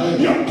God,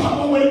 your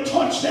power will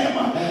touch them,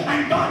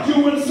 and God,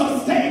 you will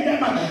sustain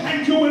them,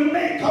 and you will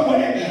make a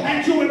way,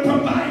 and you will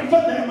provide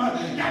for them,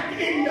 that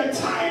in the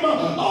time,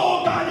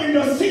 oh God, in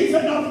the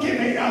season of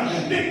giving,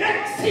 the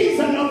next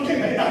season of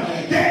giving,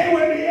 they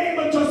will be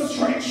able to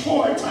stretch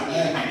forth,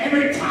 and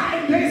every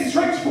time they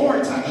stretch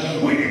forth,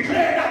 we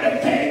declare that the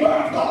favor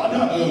of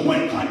God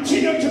will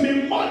continue to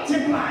be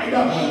multiplied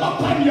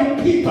upon your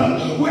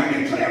people. We are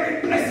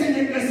declaring blessing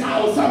in this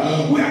house.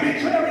 We are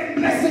declaring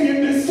blessing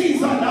in this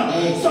season.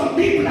 Some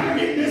people are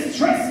in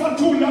distress for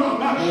too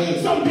long.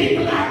 Some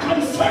people are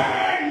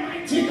concerned,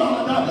 mighty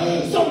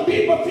God. Some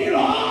people feel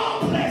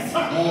hopeless.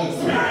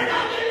 Spirit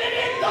of the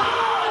living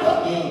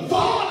God,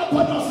 fall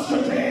upon us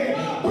today.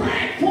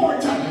 Break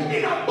forth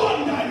in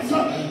abundance.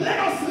 Let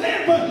us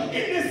live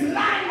in this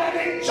land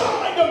and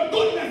enjoy the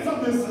goodness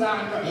of this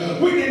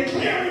land. We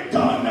declare it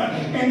done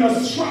in the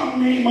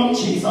strong name of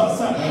Jesus.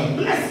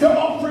 Bless the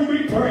offering,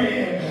 we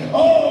pray.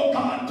 Oh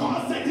God,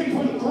 cause that it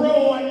will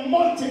grow and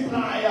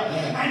multiply,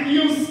 and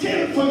use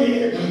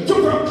skillfully to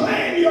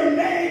proclaim your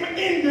name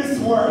in this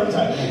world.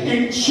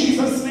 In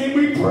Jesus' name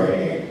we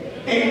pray.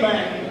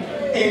 Amen.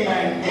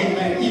 Amen.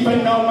 Amen.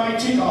 Even now,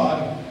 mighty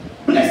God,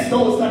 bless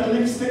those that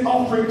lift the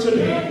offering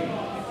today.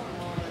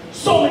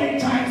 So many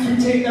times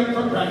we take them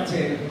for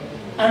granted.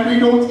 and we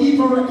don't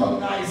even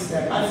recognize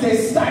them as they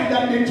stand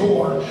at the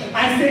door,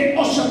 as they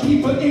usher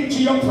people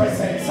into your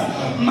presence.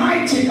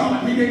 Mighty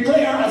God, we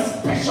declare a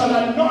special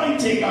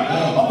anointing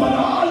upon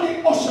all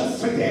the ushers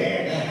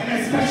today,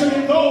 and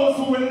especially those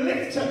who will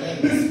lift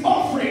this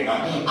offering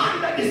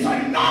under this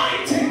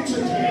anointing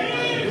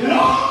today.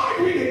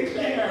 Lord, we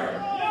declare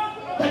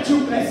that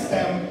you bless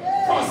them,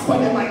 prosper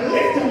them, and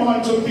lift them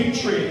on to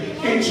victory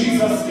in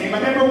Jesus' name.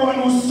 And everyone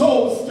who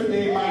sows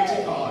today,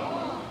 mighty God,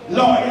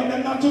 Lord, help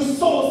them not to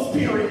sow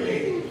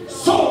sparingly,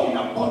 sow in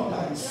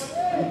abundance,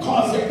 and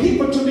cause the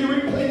people to be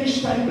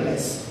replenished and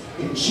blessed.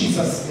 In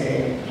Jesus'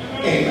 name,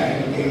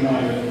 amen,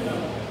 amen.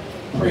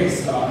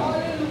 Praise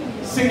God.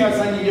 Singers,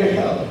 I need your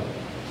help.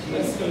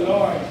 Bless the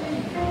Lord.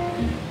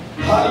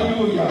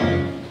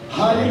 Hallelujah.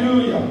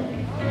 Hallelujah.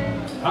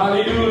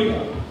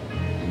 Hallelujah.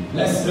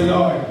 Bless the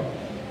Lord.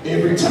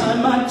 Every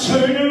time I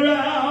turn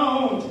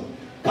around,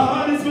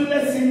 God is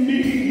blessing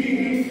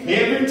me.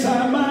 Every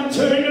time I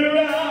turn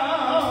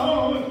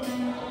around,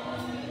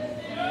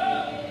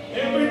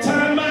 every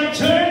time I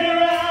turn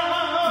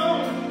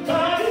around,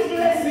 God is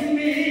blessing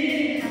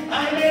me.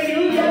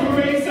 Hallelujah,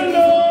 praise the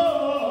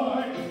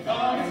Lord.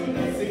 God is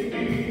blessing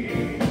me.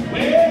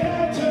 When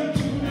I turn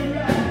to the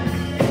right,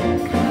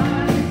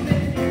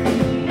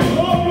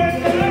 oh, when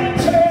I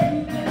turn,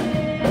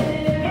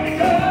 my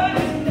God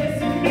is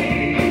blessing me.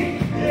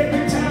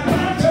 Every time I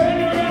turn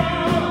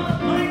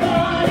around, my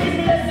God is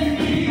blessing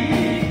me.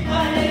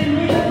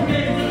 Hallelujah,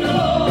 praise the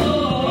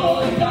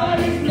Lord. God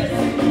is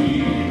blessing me.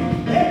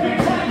 Every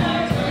time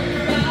I turn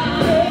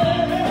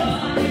around,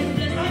 God is blessing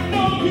me. I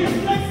know He's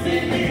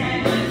blessing me.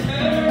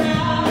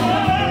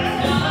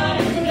 God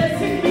is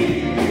blessing me.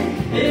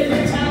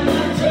 Every time I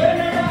turn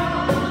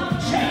around,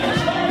 church,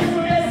 God is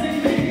blessing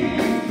me.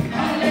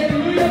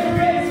 Hallelujah,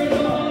 praise the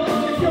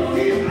Lord. If you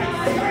feel like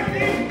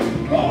standing,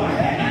 go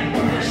ahead and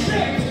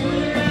worship.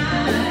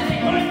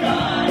 My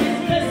God is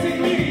blessing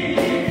me.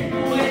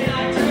 When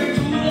I turn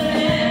to the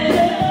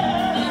left,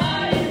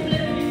 God is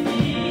blessing me.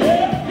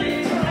 Every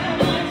time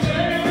I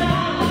turn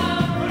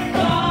around, my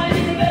God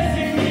is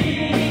blessing me.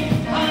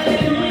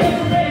 Hallelujah,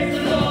 praise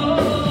the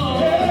Lord.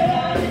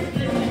 God is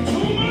blessing me.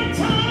 Two more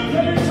times.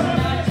 Every time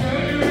I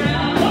turn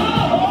around,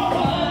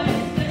 God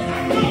is blessing me.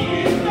 I know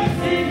He's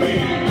blessing me.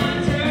 When I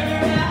turn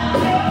around,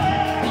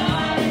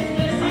 God is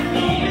blessing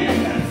me.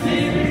 Every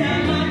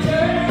time I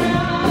turn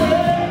around,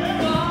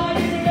 God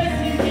is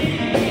blessing me.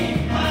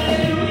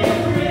 Hallelujah,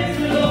 praise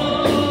the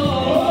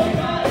Lord.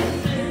 God is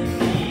blessing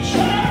me.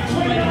 Church,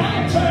 when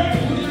I turn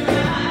to the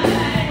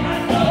right, my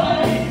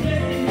God is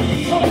blessing me.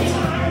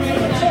 Sometimes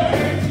when I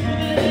turn to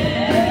the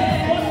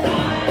left,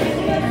 God is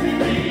blessing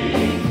me.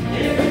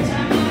 Every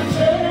time I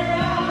turn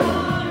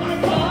around, my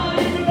God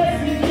is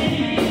blessing me.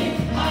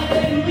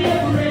 Hallelujah,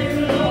 praise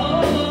the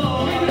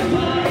Lord. Let me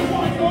do it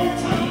one more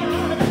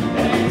time.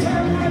 Every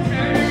time I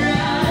turn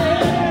around,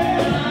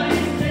 God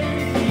is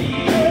blessing me.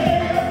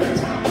 Every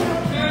time I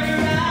turn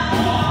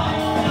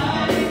around,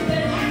 God is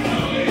blessing me.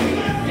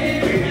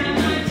 Every time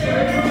I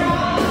turn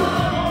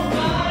around,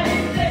 God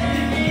is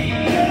blessing me.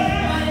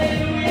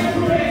 Hallelujah,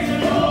 praise the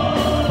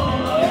Lord.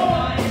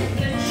 God is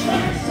blessing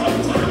me.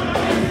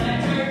 Sometimes I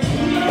turn to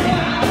the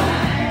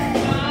right,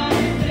 God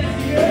is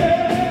blessing me.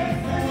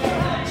 When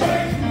I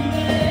turn to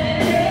the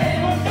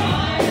left,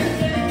 God is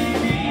blessing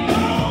me.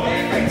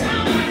 Every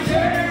time I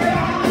turn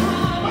around,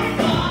 my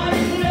God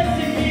is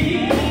blessing me.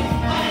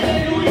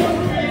 Hallelujah,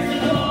 praise the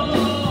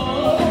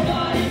Lord.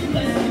 God is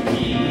blessing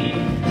me.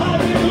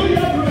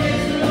 Hallelujah,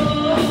 praise the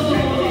Lord.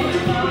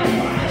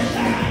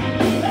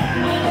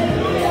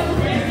 Hallelujah,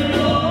 praise the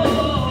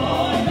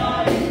Lord.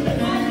 God is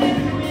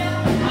blessing me.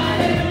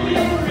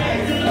 Hallelujah,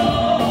 praise the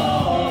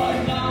Lord.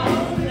 God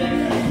is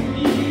blessing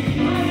me.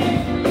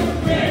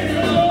 Praise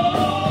the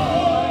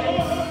Lord.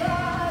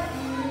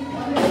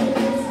 God is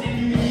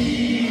blessing me.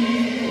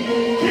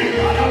 Give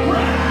God a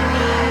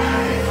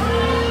praise.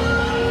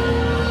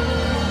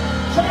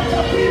 Church,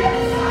 I feel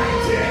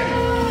excited.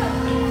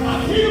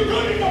 I feel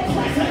good in the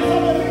presence of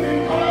the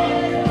living God.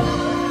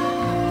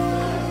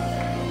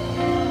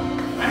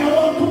 And I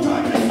won't put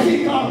on the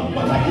speaker,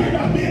 but I hear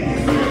that baby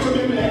is here to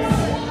be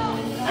blessed.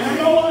 And I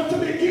don't want to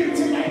be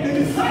guilty like the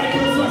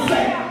disciples were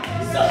saying.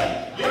 So,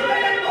 you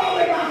better go,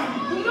 man.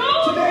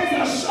 Today's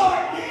a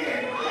short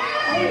day.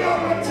 And we don't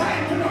have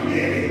time for no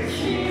babies.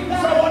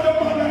 So I want the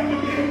mother and the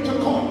baby to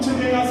come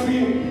today as we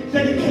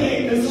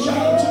dedicate this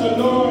child to the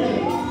Lord.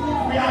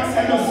 We ask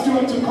Elder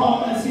Stewart to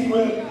come as he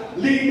will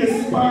lead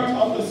this part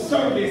of the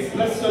service.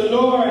 Bless the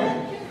Lord.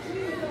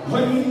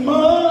 When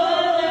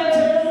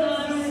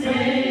mothers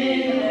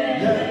say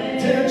that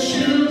their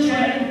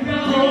children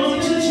grow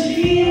to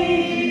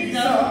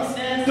Jesus,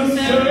 the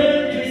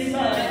third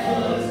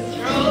disciples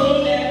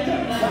throw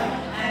them back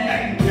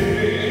and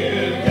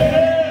bid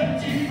them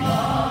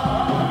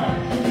depart.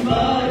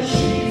 But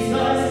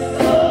Jesus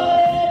saw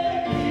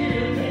them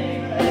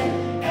healing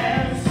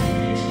and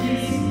sweetly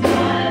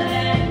smiled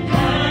and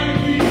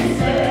kindly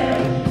said,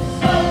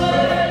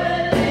 "Suffer the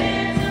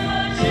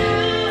little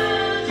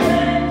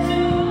children to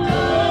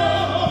go."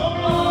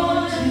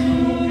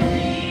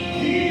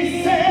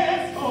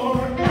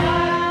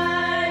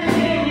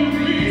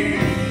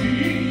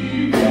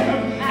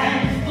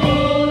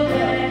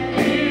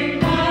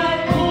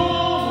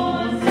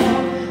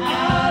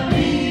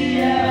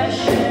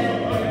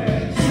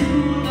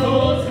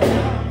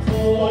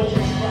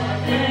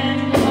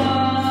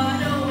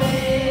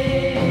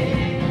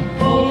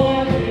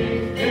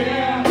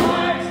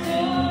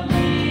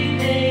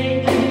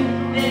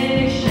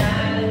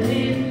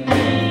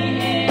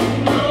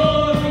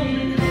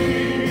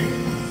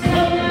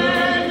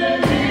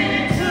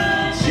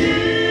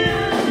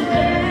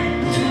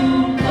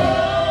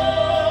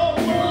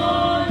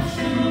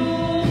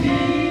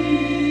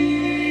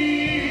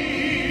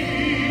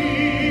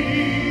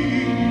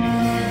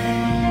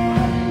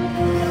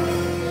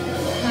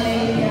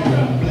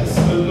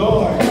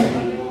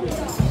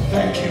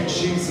 Thank you,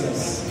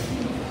 Jesus.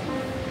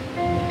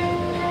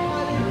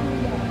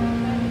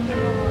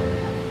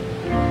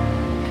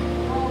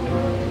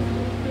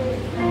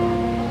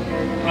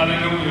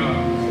 Hallelujah.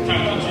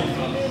 Thank you,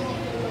 Jesus.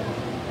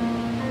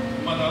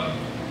 Mother,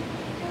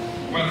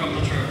 welcome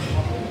to church.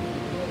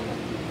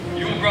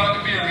 You brought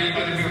the baby,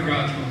 and the baby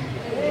brought you.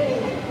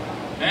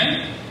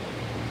 Eh?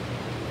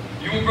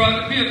 You brought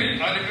the baby,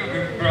 and the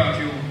baby brought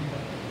you.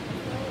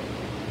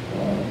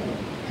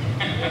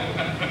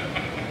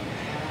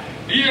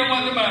 Hear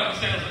what the Bible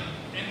says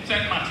in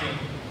St. Matthew.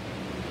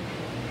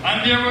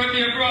 And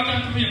they brought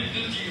unto him,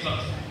 this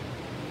Jesus,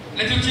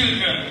 little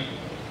children,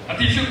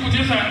 that he should put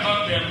his hands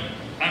on them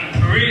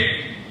and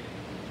pray.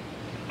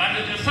 And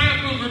the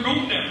disciples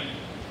rebuked them.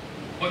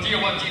 But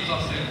hear what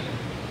Jesus said.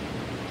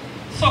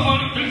 Suffer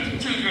the little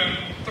children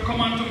to come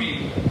unto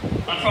me,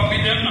 and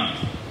forbid them not.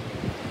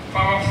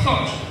 For of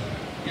such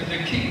is the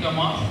kingdom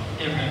of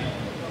heaven.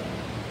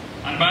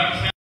 And Bible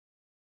says,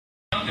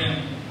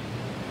 them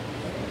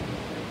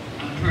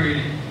and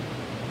pray,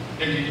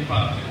 then he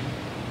departed.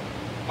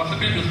 What's the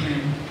baby's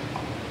name?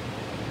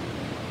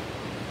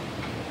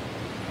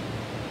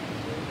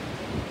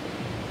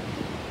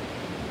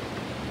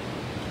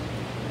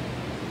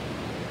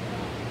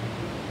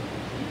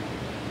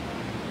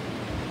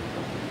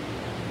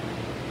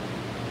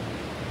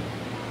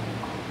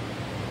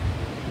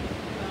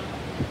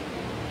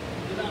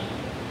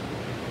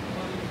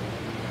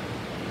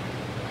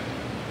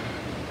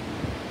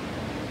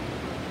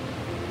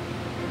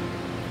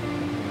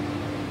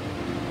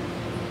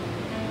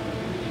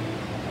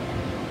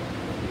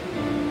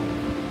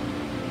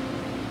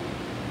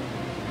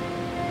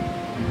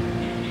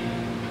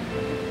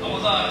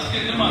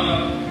 Asking the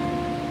mother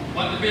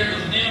what the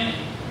baby's name.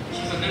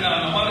 She said, "They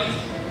don't know what it is."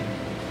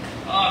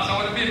 So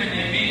what the baby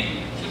name mean?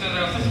 She said,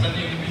 "Her sister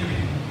named the baby."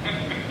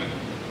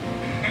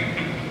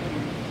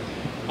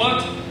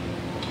 But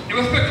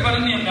irrespective of the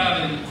name,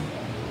 darling,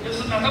 this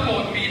is not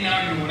about me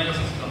and you and your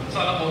sister. It's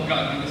all about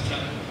God and this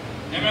child.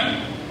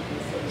 Amen?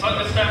 So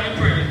at this time we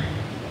pray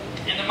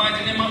in the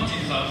mighty name of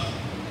Jesus.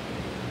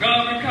 God,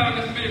 we call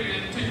this baby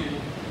to you.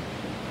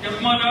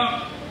 His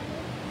mother,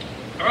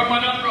 her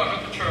mother brought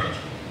her to church.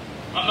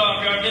 And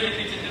Lord, we are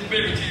dedicating this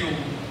baby to you.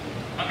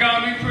 And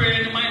God, we pray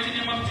in the mighty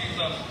name of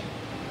Jesus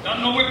that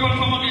no weapon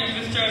come against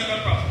this child shall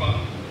prosper.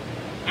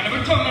 And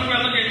every tongue that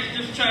rise against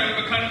this child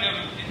will be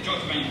condemned in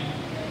judgment.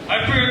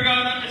 I pray,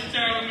 God, that this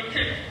child will be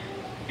kept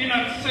in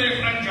a safe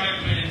and dry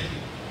place.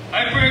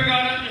 I pray,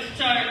 God, that this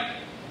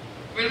child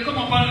will come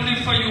up and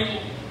live for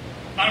you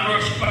and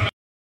worship. I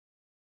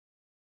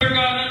pray,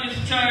 God, that this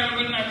child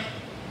will not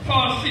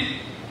fall sick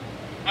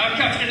or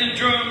catch any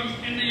germs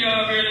in the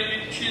yard where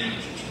it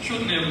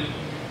should live.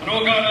 And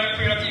oh God, I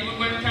pray that even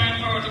when time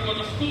for her to go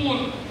to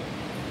school,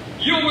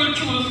 you will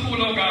choose the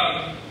school, oh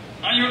God,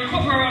 and you'll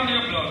cover her under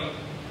your blood.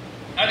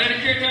 I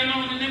dedicate her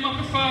now in the name of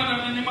the Father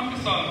and the name of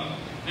the Son,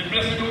 the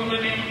blessed holy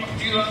name of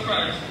Jesus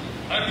Christ.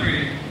 I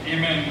pray.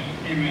 Amen.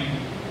 Amen.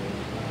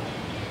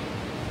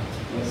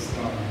 Yes,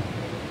 God.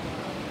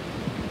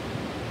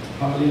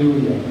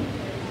 Hallelujah.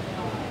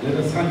 Let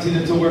us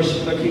continue to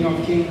worship the King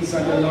of Kings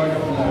and the Lord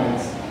of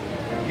Lords.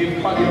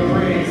 Give God your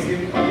praise.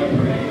 Give God your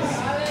praise.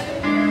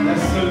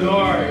 Bless the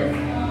Lord.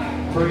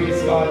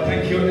 Praise God.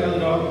 Thank you,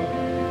 Elder,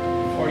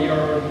 for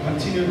your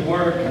continued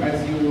work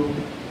as you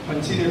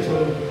continue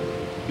to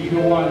be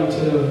the one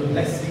to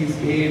bless these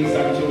games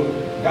and to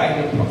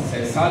guide the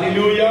process.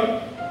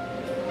 Hallelujah.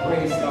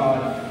 Praise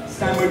God.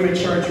 Stand with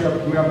me, church.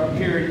 We are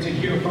prepared to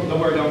hear from the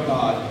word of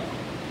God.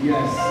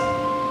 Yes.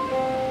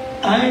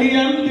 I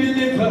am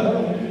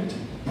delivered.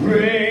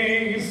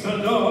 Praise the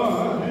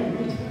Lord.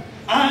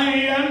 I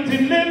am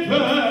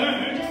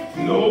delivered.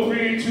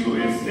 Glory to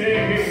his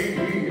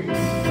name.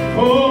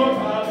 For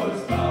I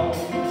was bound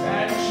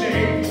and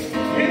chained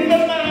in the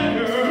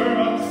matter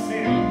of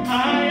sin.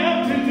 I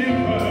am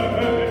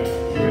delivered.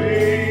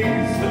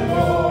 Praise the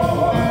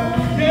Lord.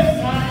 Yes,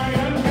 I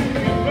am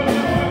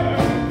delivered.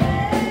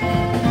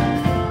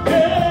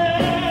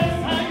 Yes,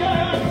 I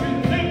am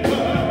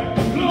delivered.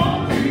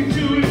 Glory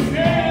to his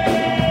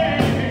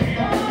name.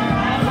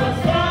 I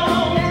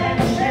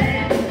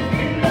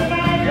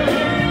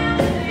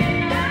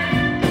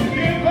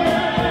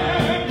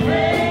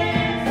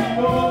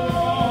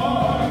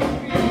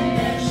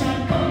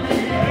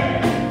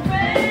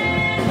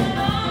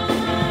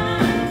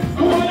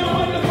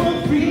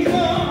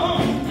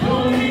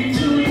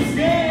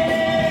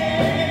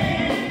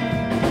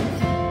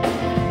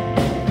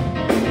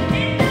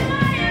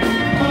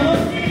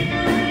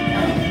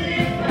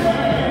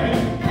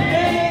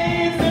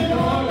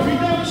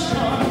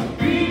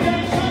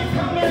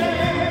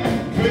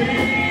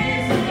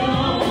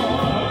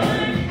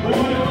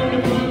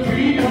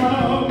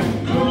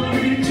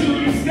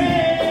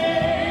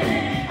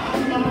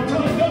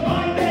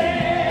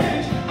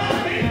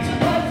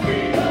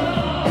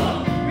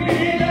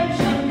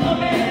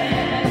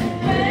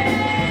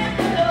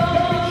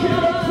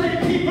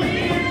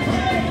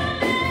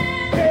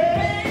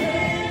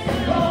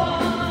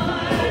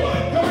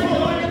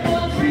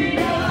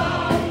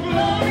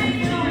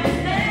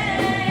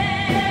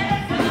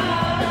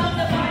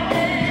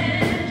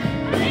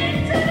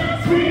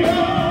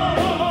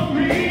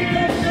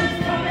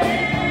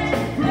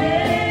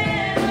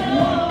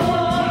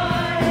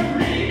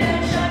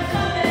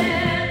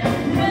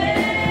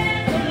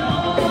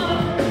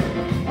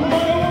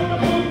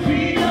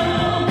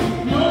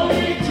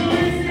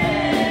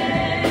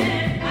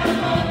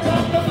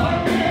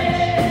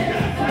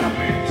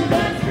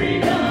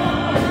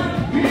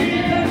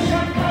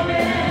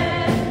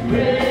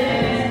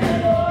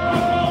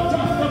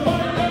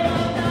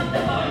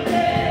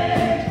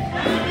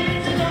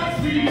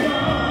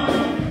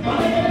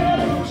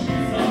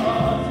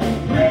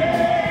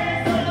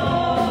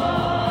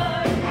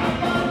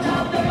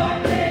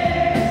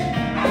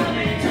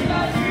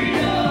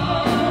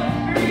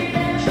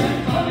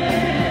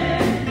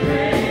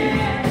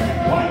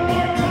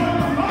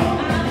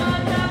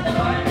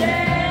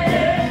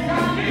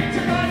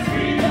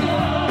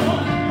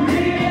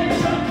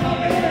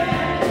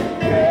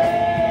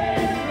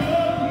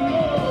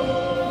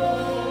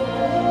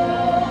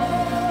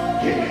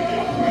Give you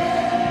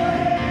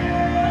praise.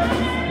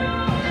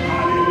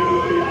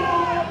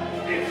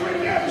 Hallelujah. It's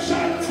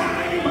redemption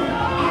time.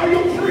 Are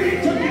you free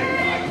to give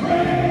God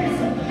praise?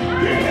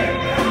 Give him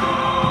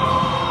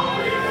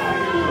glory.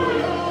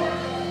 Hallelujah.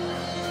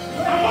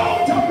 I'm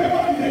out of the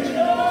bondage.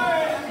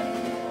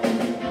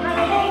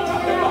 I'm out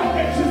of the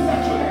bondage, Sister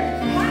Julie.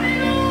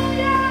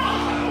 Hallelujah.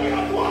 We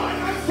have one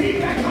and see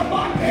like a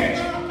bondage.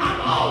 I'm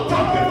out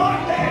of the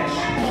bondage.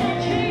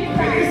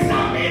 Please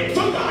I'm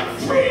into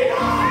God's freedom.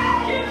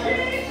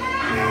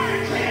 And I'm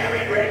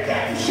declaring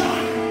redemption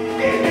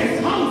in this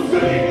house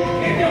today.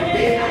 If you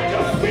feel like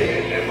you're still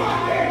in the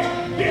bondage,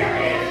 there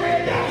is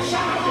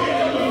redemption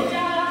available.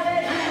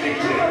 And I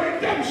declare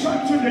redemption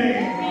today.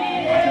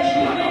 By the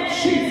blood of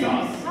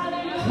Jesus.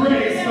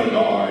 Praise the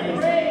Lord.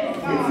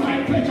 It's my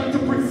pleasure to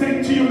present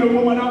to you the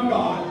woman of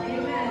God.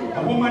 A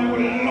woman who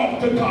loves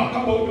to talk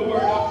about the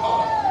word of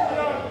God.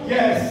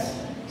 Yes.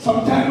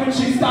 Sometimes when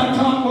she starts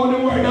talking about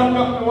the word of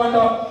God, I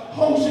wonder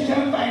how she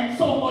can find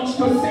so much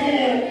to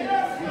say.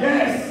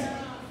 Yes.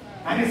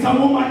 And it's a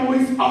woman who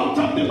is out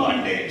of the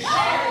bondage.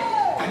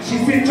 And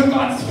she's into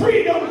God's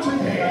freedom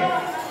today.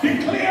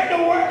 Declare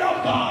the word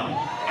of God.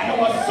 And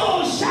our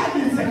soul shall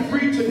be set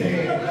free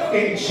today.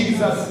 In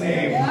Jesus'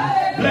 name.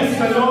 Bless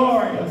the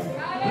Lord.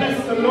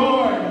 Bless the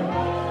Lord.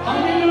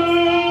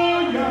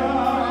 Hallelujah.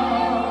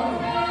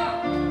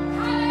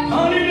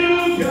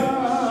 Hallelujah.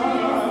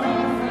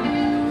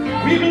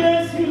 We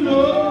bless you,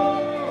 Lord.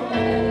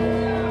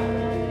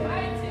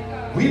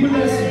 We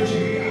bless you,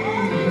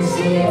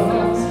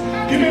 Jesus.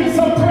 Give him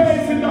some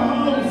praise in the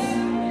house.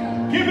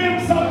 Give him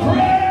some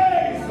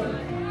praise.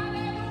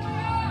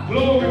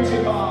 Glory to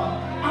God.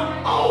 I'm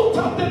out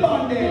of the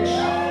bondage.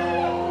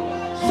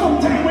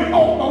 Sometimes we're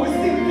out, but we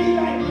still feel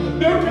like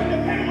the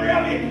memory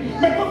of it.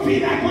 Make me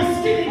feel like we're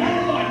still in the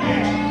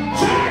bondage.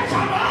 Church,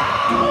 I'm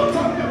out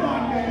of the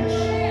bondage.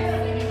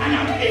 And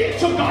I'm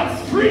into God's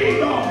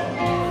freedom.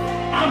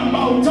 I'm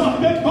out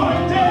of the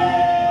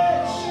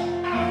bondage.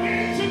 I'm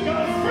into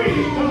God's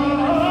freedom.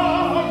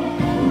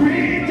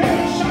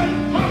 Redemption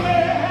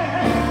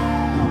coming.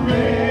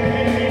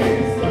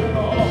 Praise the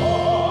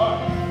Lord.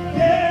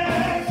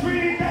 Yes,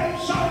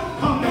 redemption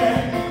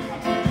coming.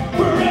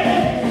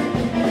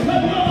 Praise the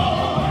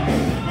Lord.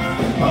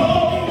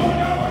 Oh, what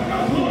a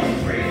wonderful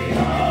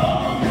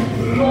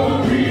freedom.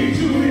 Glory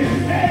to his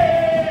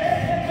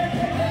name.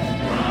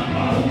 I'm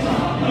out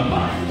of the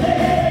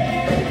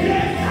bondage.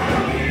 Yes,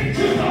 I'm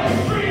into God's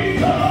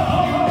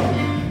freedom.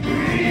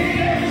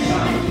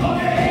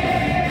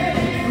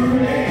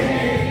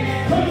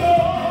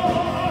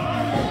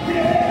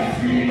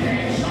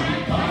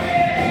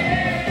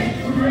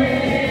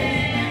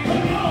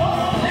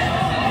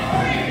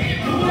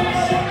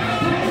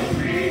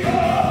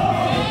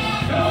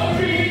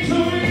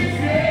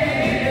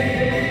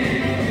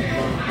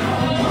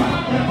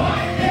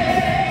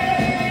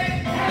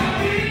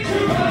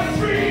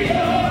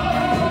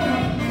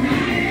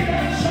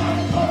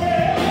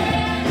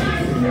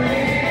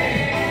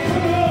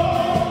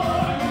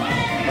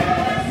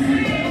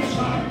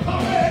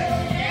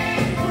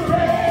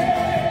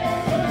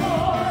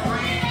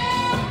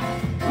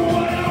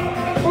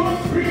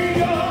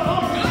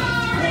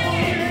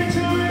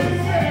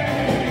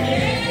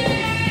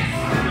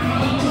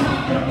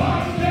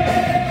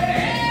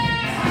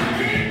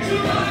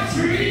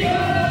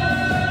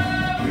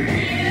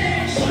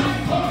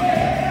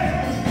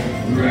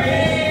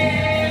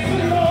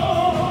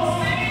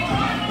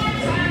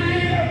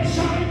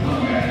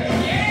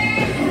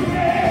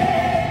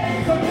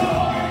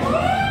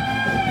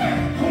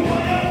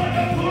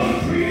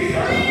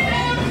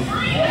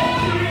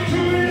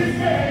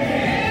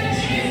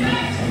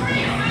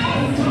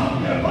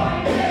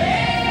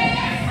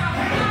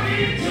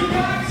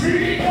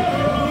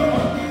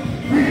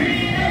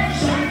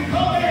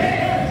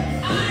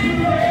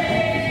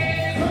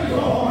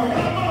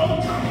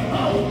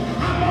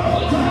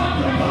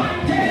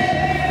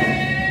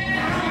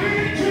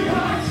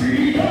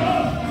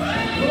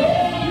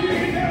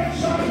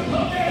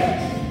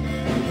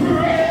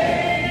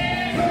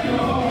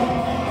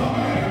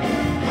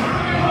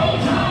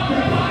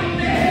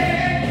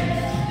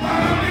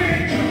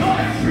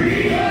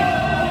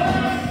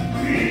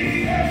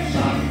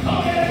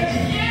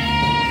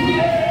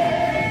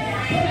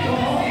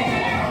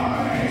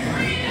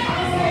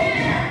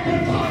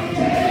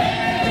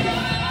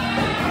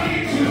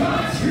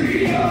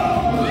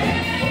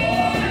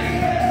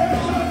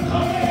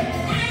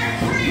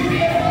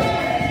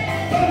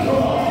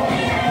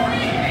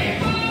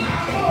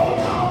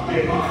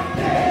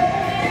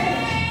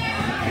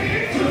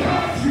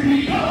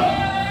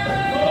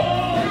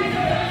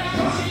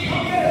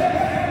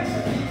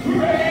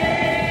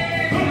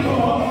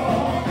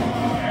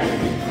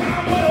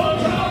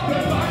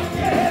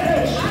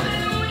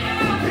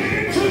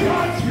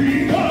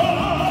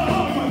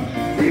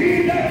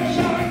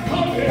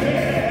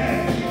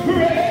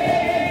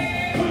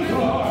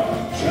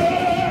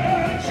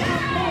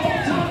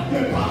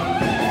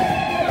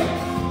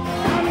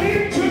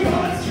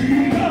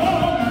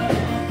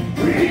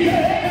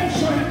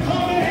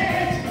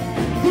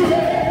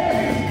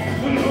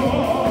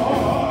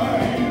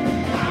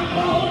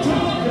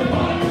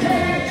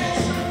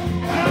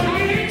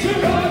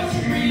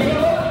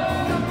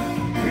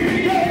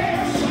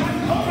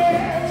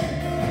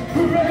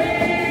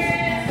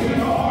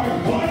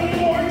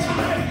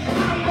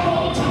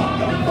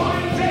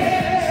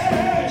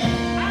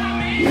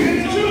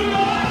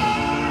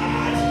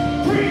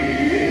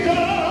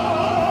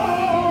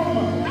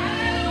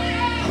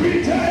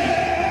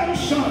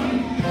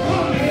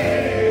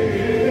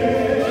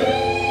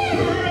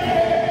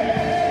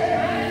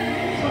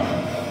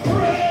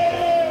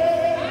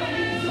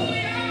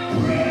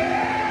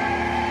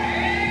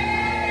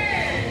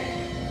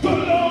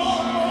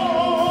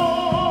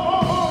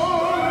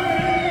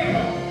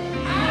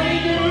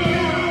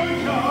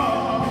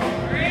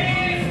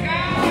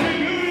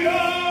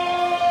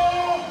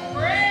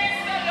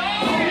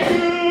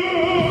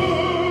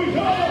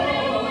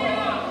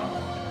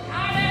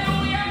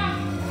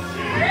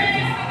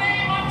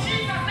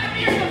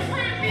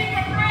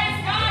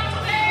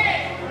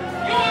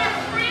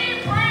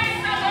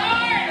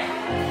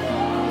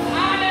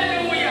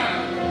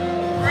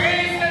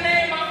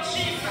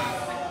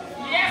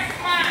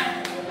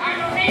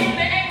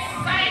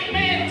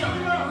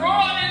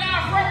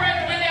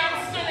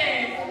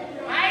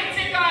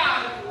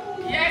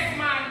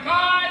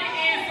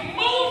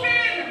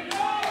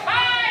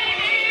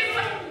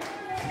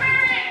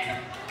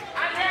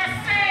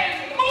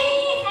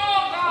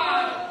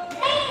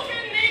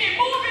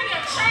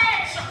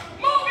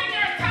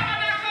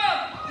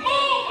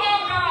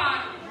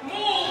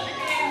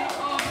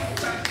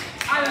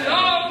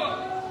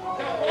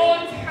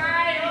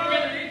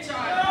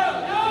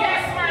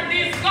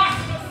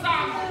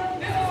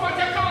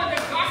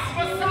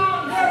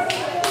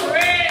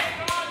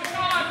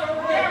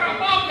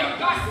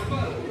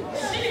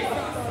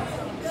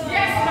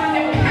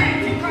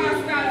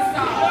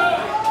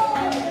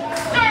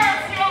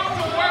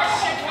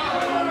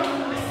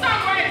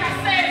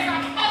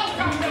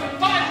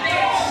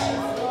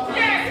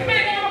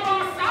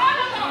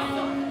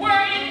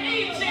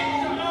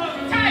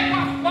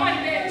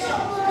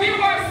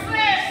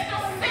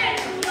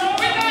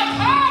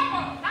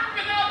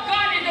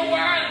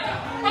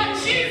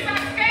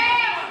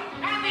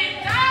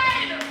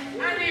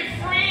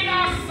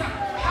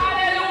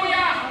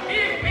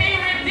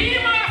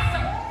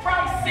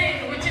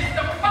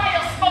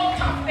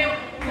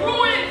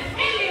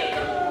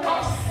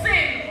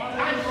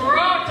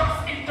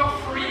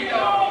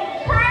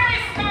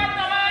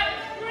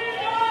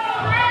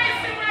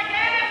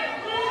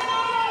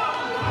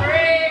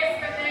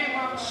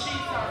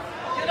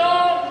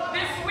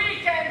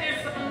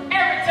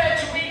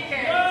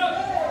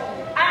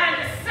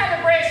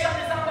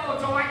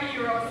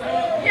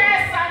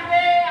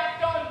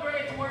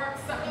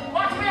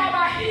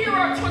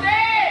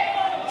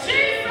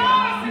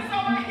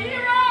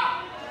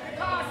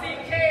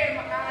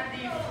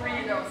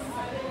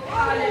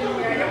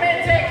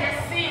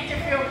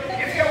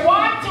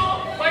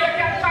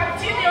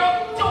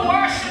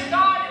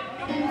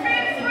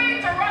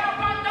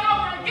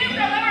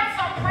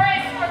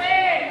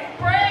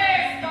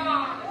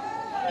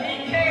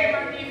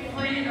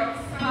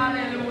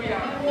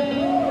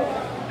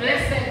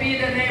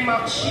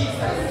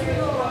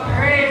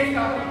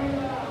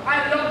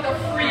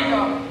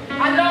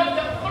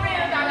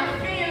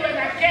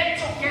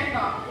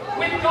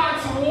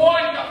 us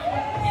wonderful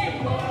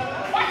people.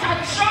 What a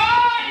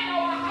joy in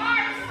our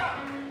hearts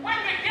when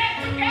we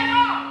get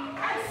together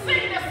and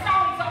sing the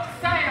songs of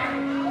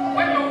Zion.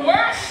 When we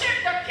worship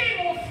the King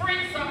who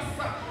frees us,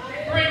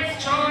 it brings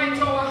joy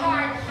to our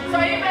heart. So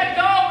even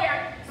though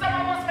some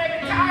of us may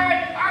be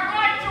tired, are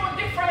going through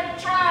different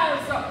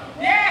trials,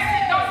 yes,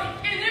 it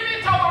doesn't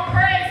limit our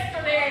praise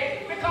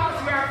today because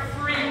we are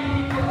free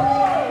people.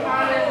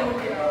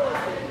 Hallelujah.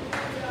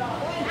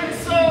 And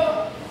so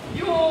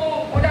you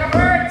would have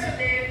heard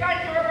today,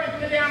 thank you,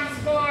 Williams,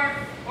 for,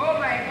 oh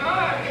my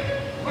God,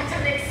 what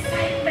an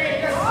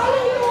excitement.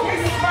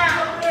 Yes, man.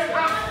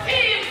 I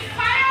feel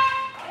fire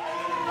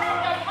from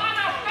the man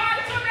of God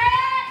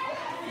today.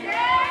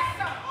 Yes,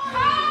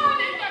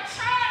 calling the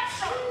church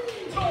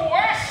to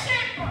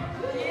worship.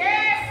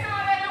 Yes,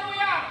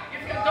 hallelujah.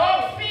 If you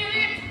don't feel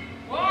it,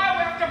 boy,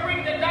 we have to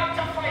bring the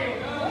doctor for you.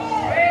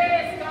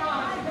 Praise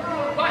God.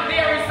 But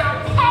there is a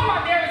power,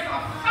 there is a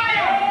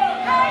fire.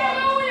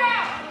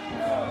 Hallelujah.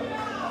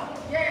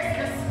 Yes,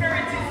 the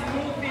Spirit is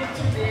moving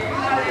today.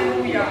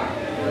 Hallelujah.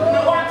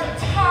 I want to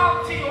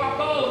talk to you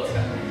about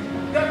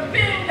the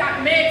thing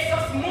that makes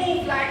us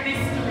move like this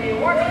today. We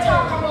want to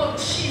talk about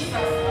Jesus.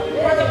 We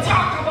want to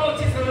talk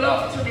about His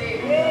love today.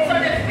 So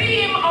the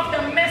theme of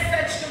the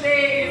message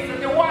today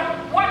is the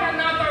one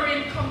another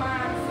in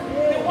commands.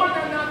 The one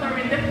another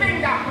in the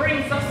thing that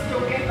brings us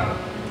together.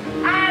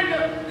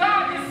 And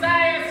God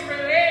desires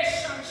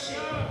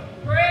relationship.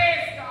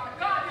 Praise God.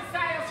 God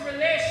desires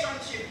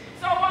relationship.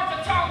 So I want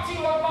to talk to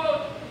you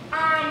about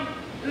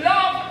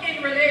love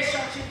in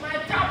relationship. My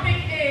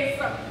topic is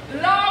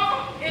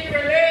love in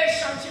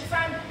relationships,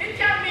 and it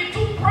can be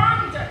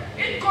two-pronged.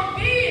 It could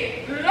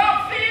be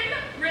loving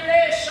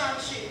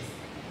relationships.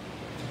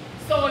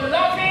 So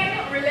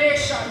loving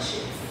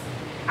relationships.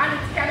 And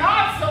it can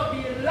also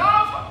be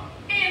love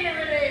in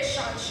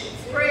relationships.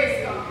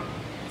 Praise God.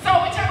 So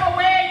whichever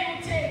way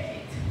you take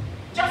it,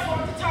 just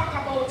want to talk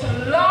about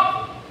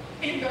love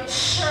in the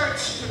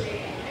church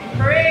today.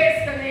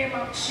 Praise the name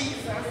of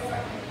Jesus.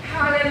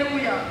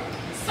 Hallelujah.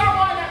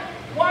 Someone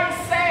once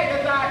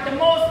said that the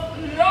most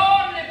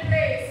lonely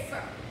place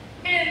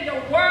in the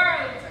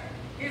world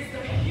is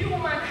the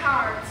human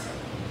heart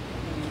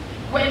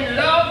when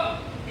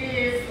love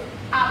is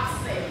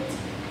absent.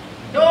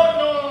 Don't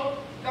know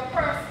the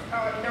person,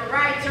 the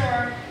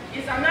writer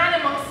is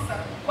anonymous,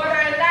 but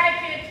I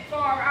like it for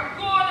a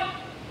good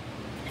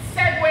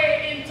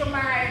segue into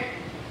my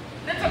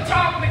little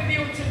talk with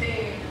you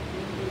today.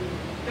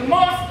 The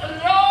most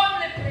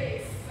lonely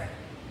place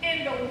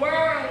in the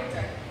world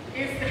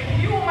is the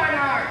human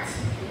heart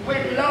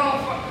when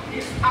love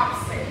is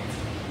absent.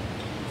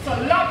 So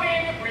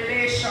loving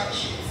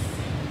relationships.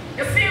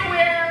 You see,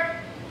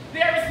 where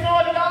there is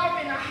no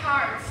love in a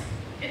heart,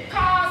 it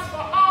calls for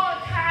all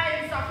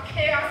kinds of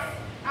chaos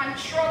and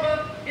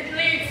trouble. It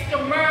leads to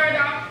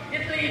murder,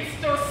 it leads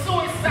to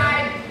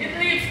suicide, it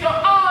leads to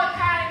all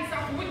kinds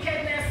of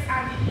wickedness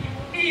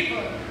and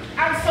evil.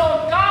 And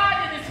so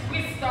God in His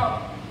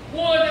wisdom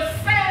would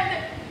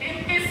send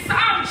His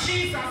Son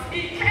Jesus.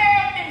 He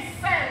came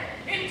Himself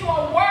into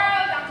a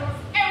world that was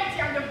empty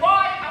and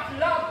devoid of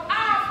love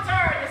after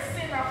the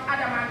sin of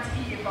Adam and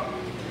Eve.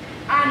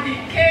 And He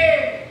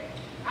came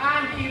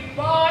and He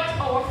bought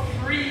our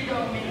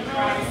freedom in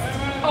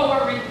Christ,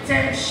 our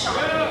redemption.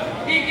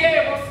 He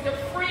gave us the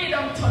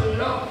freedom to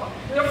love,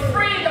 the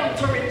freedom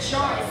to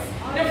rejoice,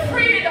 the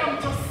freedom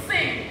to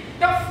sing,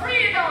 the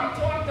freedom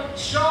to have the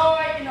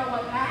joy in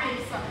our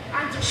lives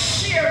and to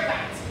share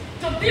that,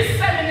 to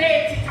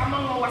disseminate it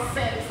among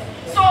ourselves,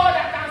 so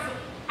that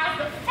as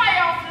the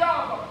fire of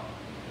love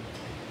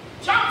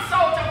jumps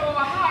out of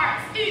our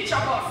hearts, each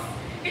of us,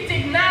 it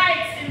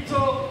ignites into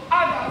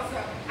others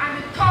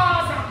and it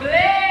causes a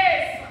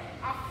blaze,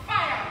 a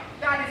fire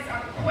that is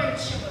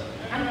unquenchable.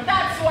 And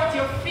that's what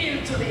you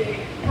feel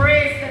today.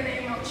 Praise the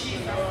name of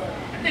Jesus.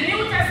 The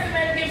New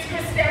Testament gives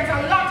Christians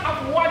a lot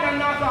of one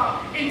another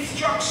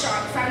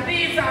instructions, and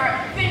these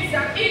are things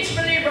that each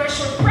believer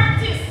should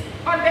practice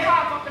on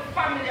behalf of the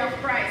family of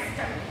Christ.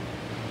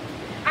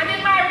 And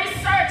in my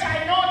research,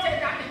 I noted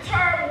that the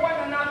term one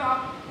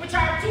another, which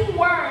are two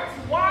words,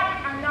 one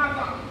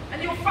another,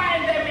 and you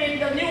find them in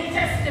the New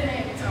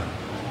Testament.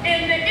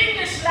 In the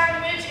English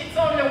language, it's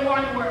only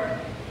one word.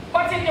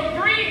 But in the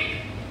Greek,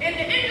 in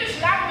the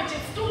English language,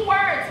 it's two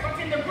words, but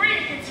in the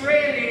Greek, it's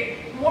really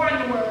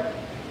one word.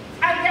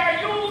 And they are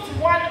used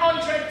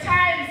 100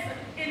 times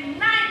in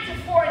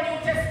 94 New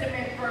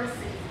Testament verses.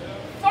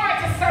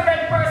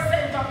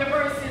 47% of the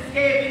verses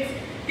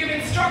give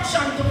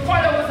instruction to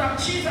followers of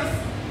Jesus,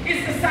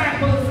 His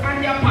disciples,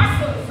 and the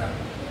apostles,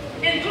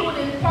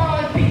 including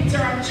Paul,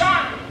 Peter, and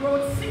John,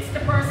 wrote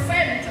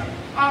 60%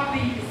 of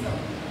these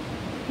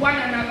one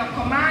another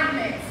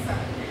commandments.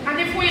 And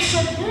if we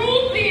should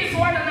group these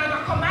one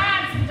another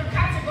commands into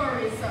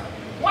categories,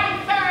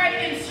 1/3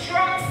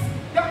 instructs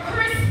the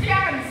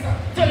Christians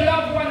to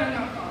love one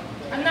another.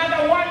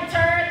 Another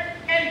 1/3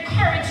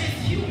 encourages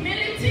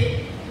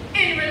humility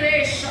in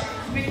relations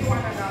with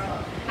one another.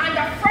 And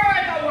a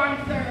further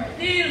 1/3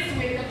 deals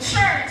with the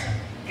church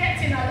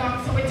getting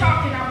along. So we're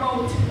talking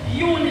about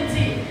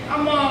unity. And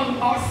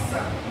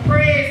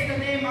Praise the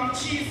name of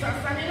Jesus.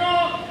 And you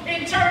know,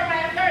 in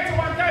Jeremiah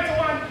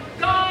 31:31,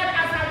 God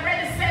has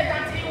already said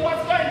that he was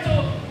going to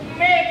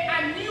make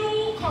a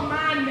new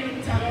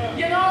commandment.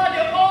 You know,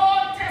 the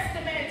Old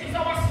Testament is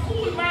our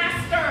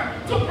schoolmaster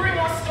to bring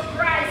us to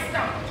Christ.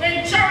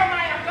 In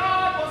Jeremiah,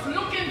 God was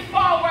looking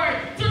forward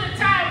to the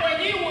time when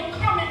he would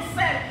come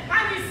himself,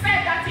 and he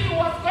said that he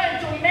was going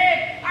to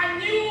make a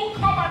new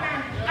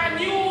covenant, a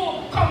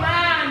new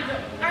command,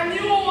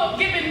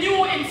 giving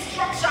new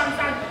instructions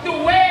and the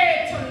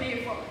way to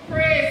live.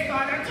 Praise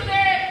God. And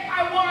today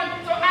I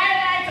want to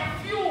highlight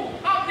a few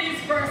of these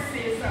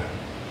verses.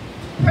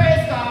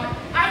 Praise God.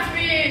 As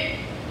we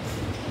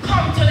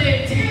come to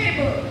the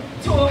table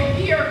to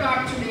hear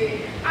God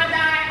today, and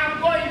I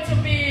am going to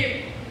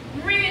be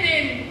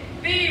reading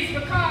these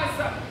because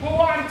we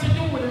want to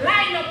do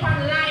line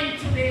upon line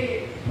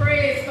today.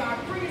 Praise God.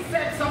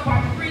 Precepts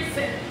upon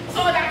precept,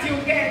 so that you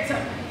get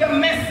the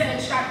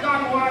message that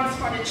God wants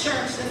for the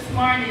church this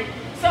morning.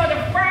 So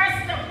the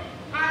first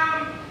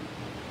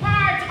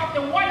part of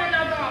the one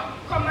another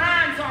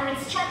commands or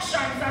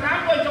instructions that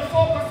I'm going to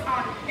focus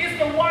on is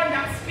the one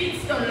that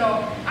speaks the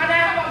law. And I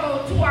have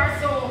about 2 or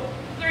so,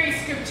 3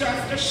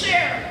 scriptures to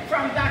share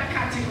from that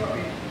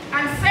category.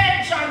 And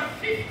St. John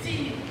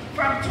 15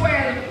 from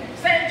 12,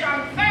 St.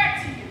 John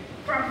 13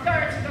 from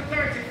 30 to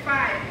 35.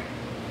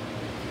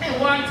 I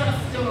want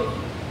us to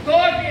go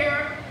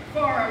there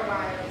for a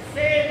while.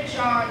 St.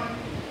 John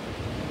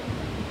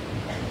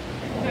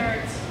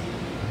 13.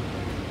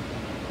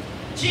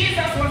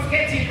 Jesus was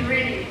getting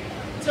ready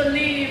to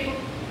leave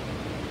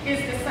his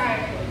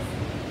disciples.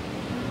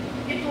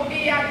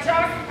 He had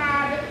just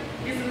had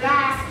his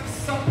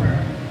last supper.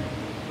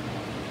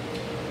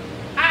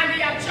 And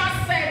he had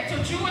just said to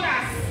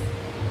Judas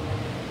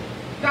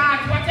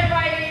that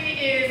whatever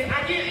he is,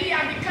 and he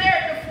had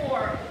declared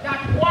before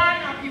that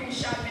one of you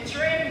shall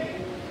betray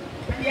me.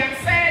 And he had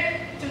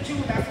said to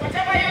Judas,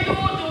 whatever you do,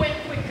 do it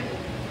quickly.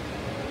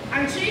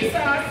 And Jesus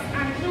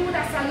and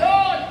Judas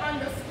alone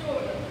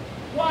understood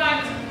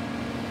what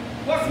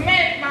was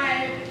meant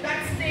by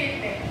that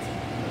statement.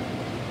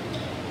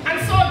 And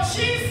so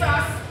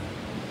Jesus,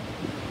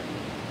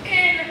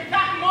 in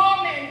that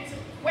moment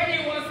when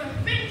he was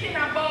thinking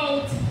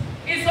about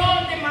his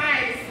own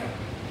demise,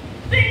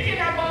 thinking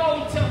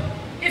about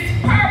his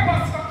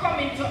purpose for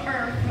coming to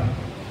earth,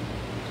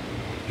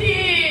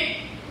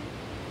 he,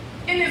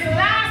 in his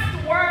last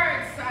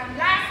words, and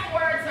last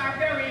words are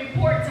very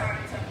important,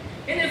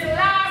 in his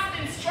last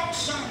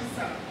instructions,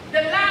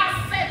 the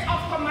last set of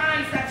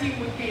commands that he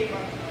would give,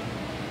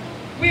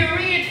 we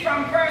read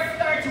from verse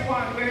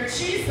 31 where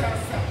Jesus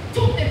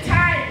took the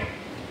time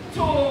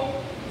to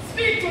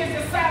speak to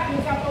his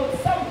disciples about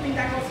something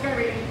that was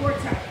very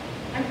important.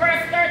 And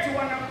verse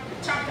 31 of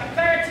chapter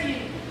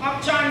 13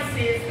 of John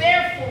says,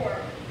 therefore,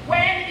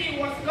 when he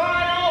was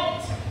gone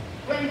out,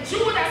 when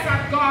Judas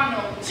had gone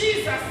out,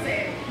 Jesus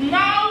said,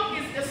 now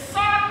is the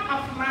Son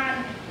of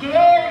Man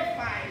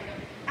glorified,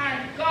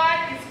 and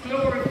God is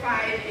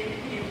glorified in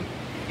him.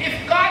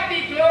 If God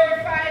be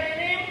glorified in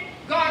him,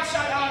 God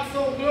shall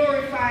also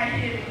glorify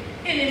him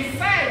in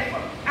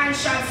himself, and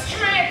shall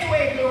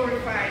straightway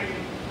glorify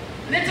him.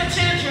 Little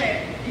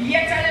children,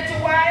 yet a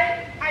little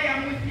while I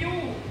am with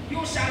you.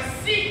 You shall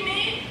seek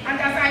me, and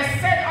as I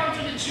said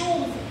unto the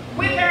Jews,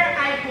 whither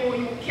I go,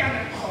 you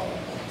cannot come.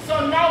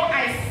 So now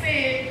I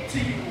say to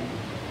you,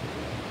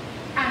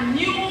 a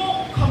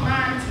new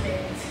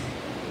commandment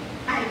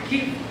I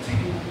give to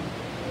you.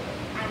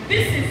 And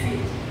this is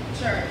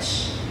it,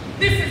 church.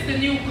 This is the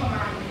new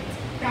commandment,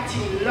 that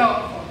you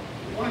love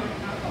one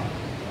another.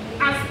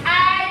 As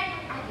I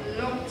have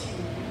loved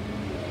you,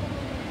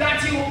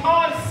 that you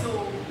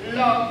also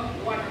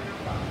love one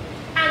another.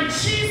 And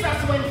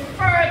Jesus went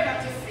further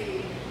to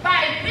say,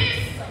 by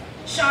this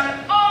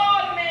shall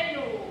all men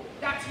know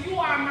that you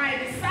are my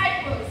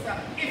disciples,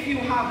 if you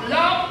have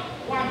love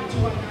one to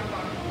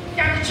another.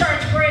 Can the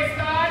church praise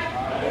God?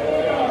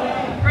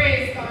 Hallelujah.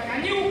 Praise God.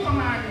 A new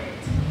commandment.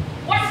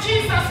 Was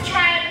Jesus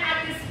trying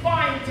at this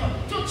point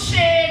to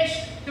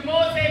change the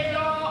Mosaic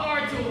law,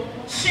 or to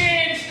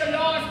change the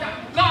laws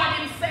that God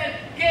himself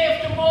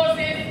gave to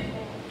Moses?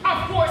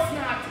 Of course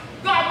not.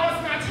 God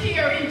was not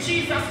here in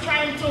Jesus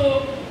trying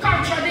to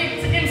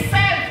contradict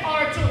himself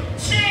or to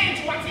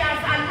change what he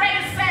has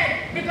already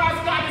said, because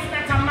God is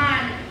not a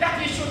man that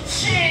he should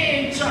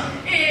change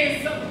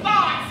his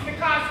thoughts,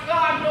 because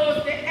God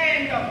knows the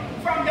end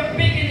from the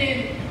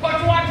beginning.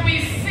 But what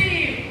we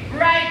see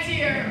right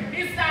here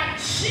is that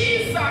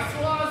Jesus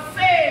was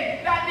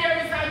saying that there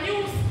is a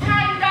new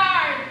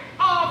standard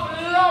of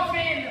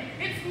loving.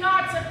 It's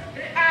not,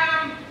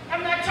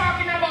 I'm not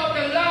talking about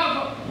the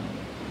love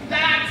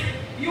that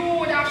you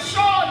would have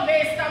shown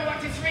based on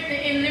what is written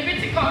in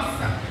Leviticus.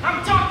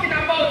 I'm talking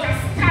about a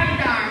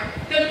standard,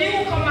 the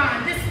new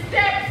command. This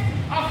depth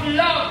of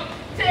love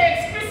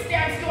takes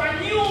Christians to a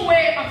new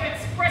way of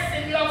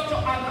expressing love to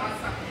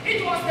others.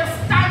 It was the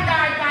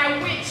standard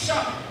by which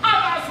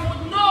others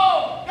would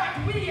know that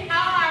we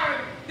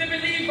are the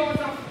believers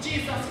of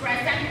Jesus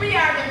Christ, that we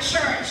are the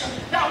church,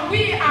 that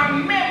we are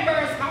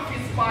members of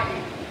his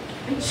body.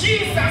 And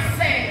Jesus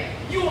said,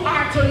 you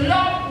are to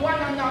love one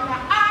another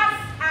as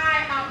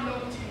I have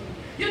loved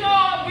you. You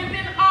know,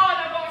 within all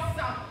of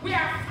us, we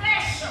are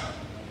flesh.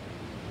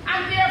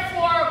 And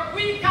therefore,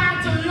 we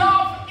can't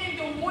love in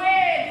the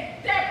way,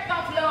 the depth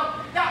of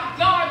love that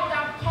God would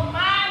have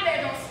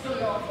commanded us to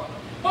love.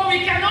 But we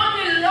can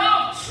only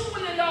love,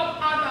 truly love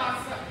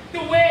others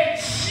the way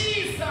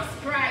Jesus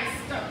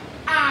Christ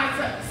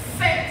has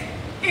said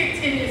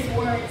it in his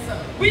words.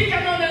 We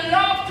can only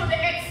love to the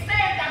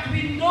extent that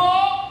we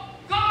know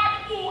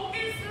God who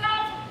is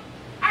love.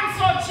 And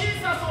so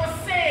Jesus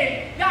was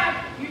saying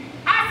that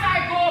as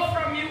I go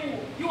from you,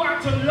 you are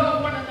to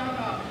love one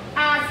another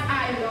as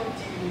I loved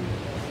you.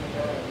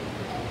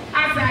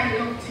 As I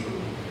loved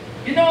you.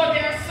 You know,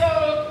 there are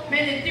so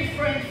many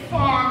different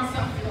forms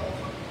of love.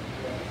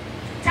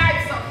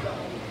 Types of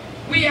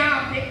love. We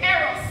have the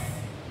eros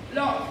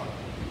love,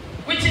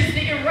 which is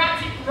the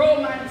erotic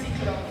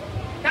romantic love.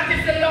 That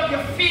is the love you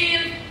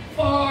feel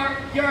for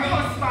your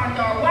husband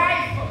or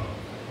wife.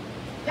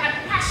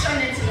 That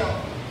passionate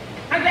love.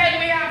 And then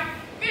we have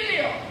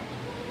filial.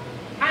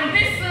 And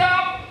this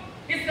love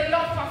is the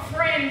love for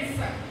friends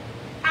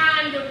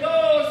and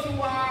those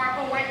who are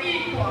our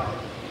equal.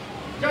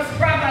 Just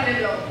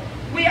brotherly love.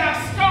 We have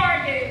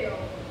storge love.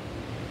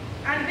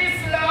 And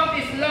this love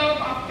is love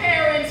of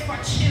parents for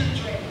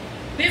children.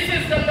 This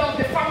is the love,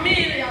 the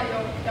familial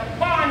love, the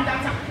bond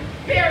that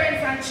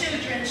parents and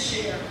children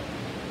share.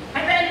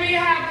 And then we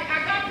have the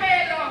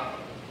agape love.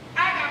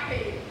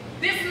 Agape.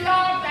 This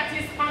love that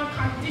is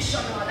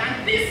unconditional.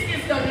 And this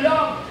is the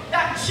love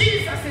that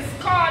Jesus is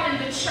calling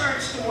the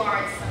church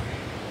towards.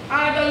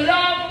 The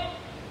love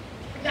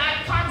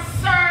that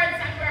concerns,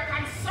 and we're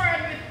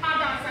concerned with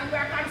others, and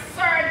we're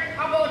concerned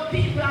about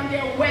people and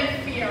their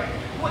welfare.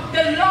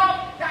 The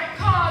love that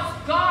caused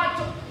God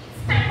to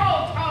step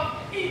out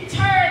of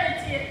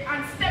eternity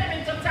and step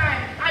into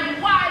time.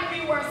 And while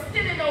we were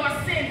still in our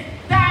sins,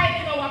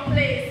 died in our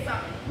place.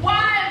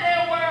 While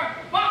they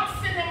were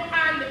boxing him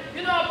and,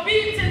 you know,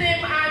 beating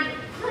him and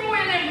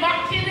cruelly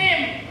mocking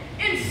him,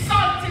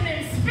 insulting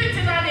him,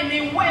 spitting on him,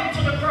 he went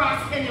to the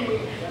cross anyway.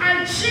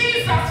 And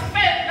Jesus felt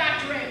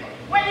that dread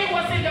when he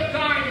was in the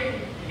garden.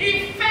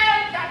 He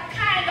felt that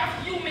kind of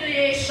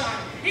humiliation.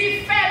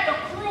 He felt the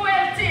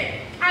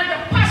cruelty and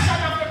the passion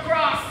of the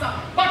cross.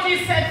 But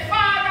he said,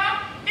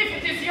 Father, if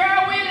it is your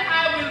will,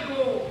 I will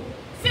go.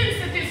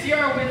 Since it is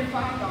your will,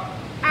 Father,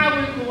 I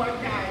will go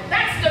and die.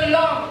 That's the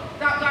love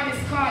that God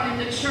is calling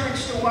the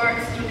church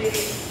towards today.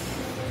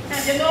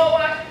 And you know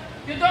what?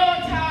 You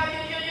don't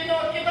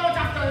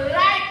have to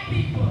like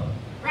people,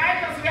 right?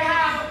 Because we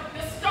have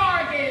the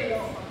storge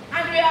love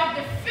and we have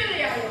the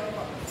filial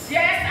love.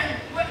 Yes, and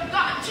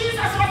God,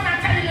 Jesus was not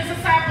telling his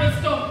disciples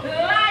to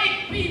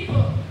like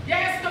people.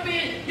 Yes, to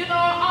be, you know,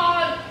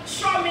 all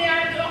chummy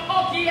and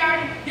huggy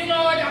and, you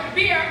know, the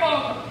beer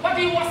hug. But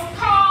he was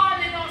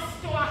calling us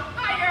to a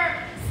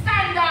higher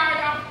standard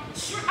of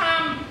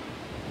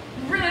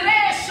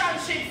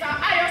relationships, a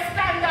higher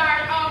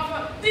standard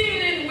of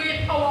dealing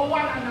with our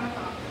one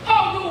another.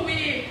 How do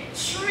we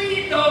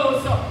treat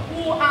those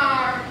who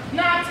are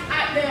not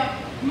at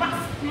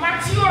the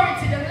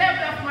maturity, the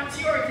level of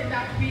maturity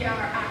that we are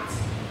at?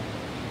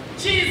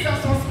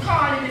 Jesus was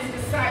calling his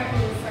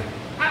disciples.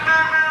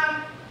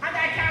 And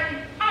I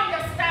can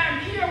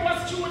understand, here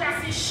was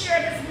Judas, he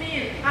shared his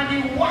meal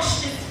and he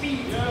washed his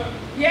feet. Yeah.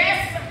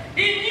 Yes,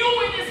 he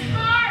knew in his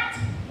heart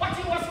what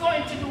he was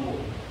going to do.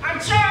 And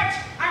church,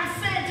 I'm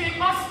saying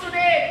to us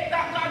today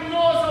that God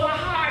knows our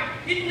heart.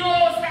 He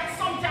knows that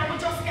sometimes we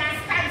just can't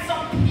stand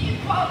some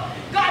people.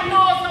 God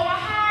knows our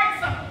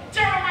hearts.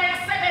 Jeremiah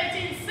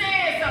 17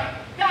 says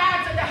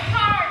that the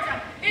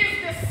heart is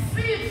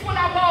deceitful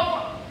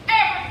above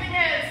everything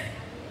else.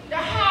 The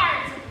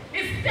heart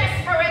is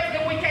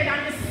desperately wicked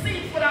and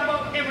deceitful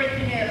above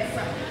everything else.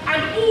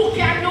 And who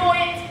can know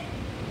it?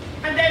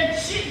 And then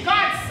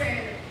God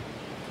said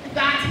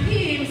that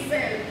he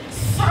himself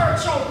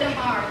search out the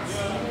heart.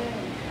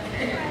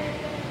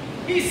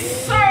 He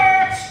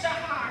searched the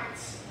heart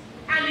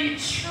and he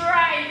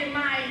tried the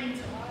mind.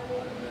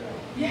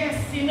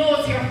 Yes, he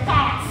knows your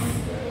thoughts.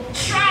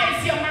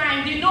 Tries your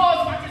mind. He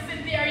knows what is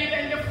in there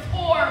even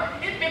before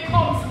it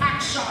becomes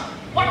action.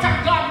 What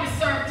a God we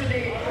serve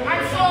today.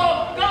 And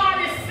so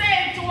God is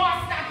saying to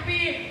us that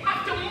we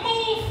have to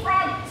move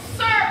from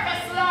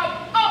surface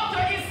love up to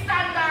his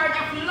standard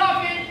of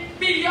loving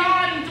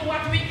beyond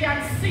what we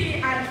can see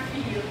and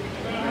feel.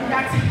 And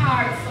that's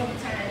hard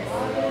sometimes.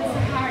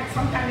 It's hard.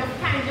 Sometimes you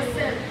find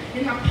yourself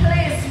in a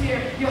place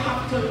where you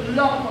have to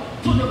love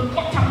to the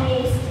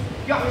uttermost.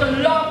 You have to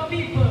love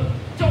people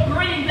to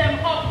bring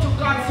them up to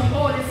God's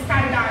holy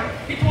standard.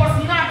 It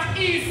was not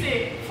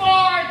easy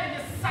for the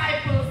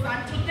disciples,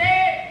 and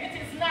today it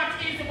is not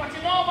easy. But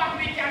you know what?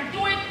 We can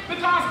do it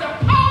because the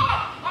power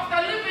of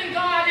the living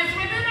God is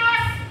within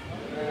us.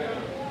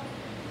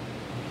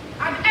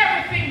 And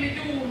everything we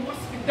do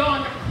must be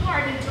done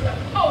according to the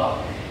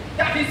power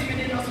that is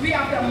within us. We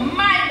have the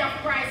mind of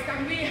Christ,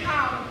 and we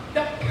have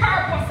the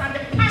purpose and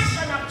the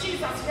passion of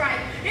Jesus Christ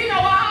in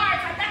our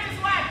hearts. And that is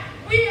why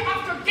we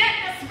have to get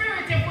the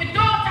Spirit. If we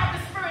don't have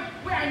the Spirit,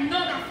 we are not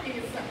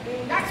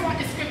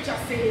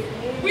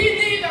says. We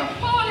need the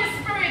Holy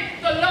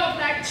Spirit to love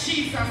like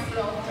Jesus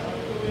loved.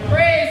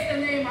 Praise the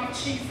name of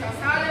Jesus.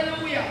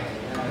 Hallelujah.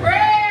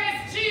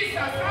 Praise Jesus.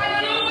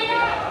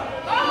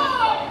 Hallelujah.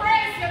 Oh,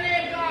 praise the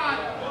name, God.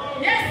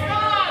 Yes,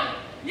 God.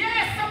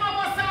 Yes, some of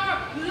us are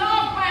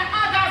loved by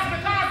others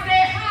because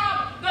they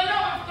have the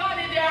love of God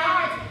in their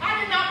hearts.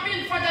 Had it not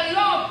been for the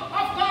love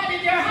of God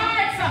in their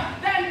hearts,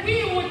 then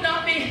we would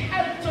not be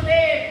helped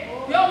today.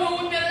 We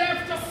would be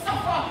left to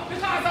suffer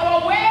because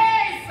our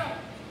ways,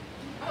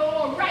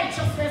 our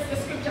righteousness, the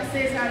scripture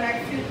says, are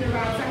like filthy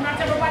rags. And not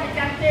everybody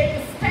can take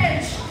the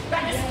stench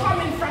that is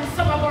coming from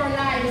some of our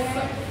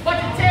lives.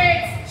 But it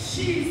takes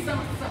Jesus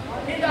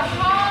in the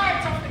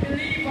heart of the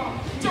believer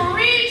to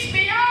reach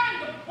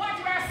beyond what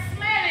we are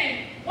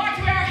smelling, what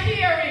we are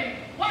hearing,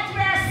 what we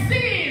are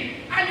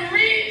seeing, and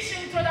reach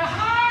into the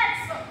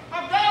hearts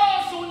of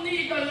those who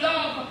need the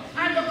love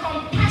and the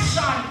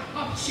compassion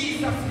of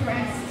Jesus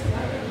Christ.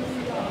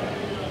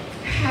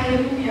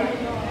 Hallelujah.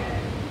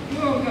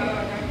 Oh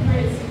God, I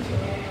praise you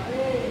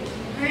today.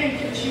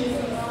 Thank you,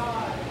 Jesus.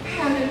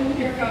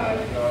 Hallelujah, God.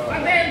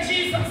 And then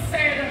Jesus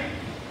said,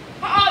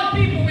 all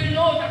people will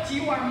know that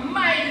you are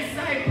my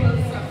disciples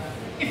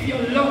if you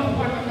love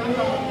one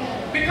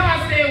another,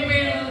 because they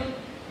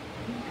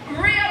will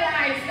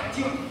realize that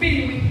you've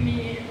been with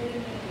me,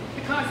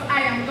 because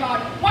I am God.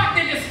 What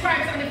did the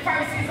scribes and the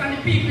Pharisees and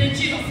the people in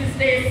Jesus'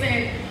 day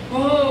said?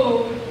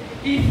 Oh,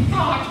 he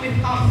thought with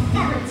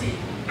authority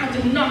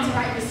and not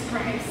like the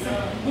scribes.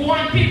 We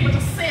want people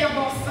to say of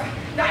us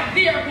that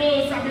there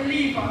goes a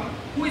believer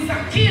who is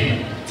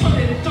akin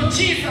to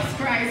Jesus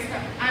Christ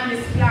and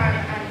his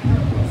plan and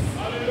purpose.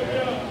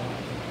 Hallelujah.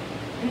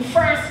 In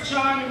 1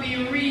 John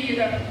we read,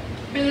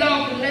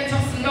 beloved, let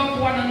us love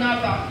one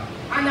another.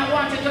 And I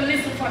want you to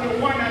listen for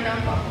the one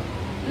another.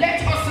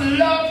 Let us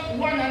love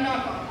one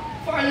another.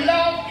 For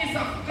love is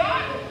of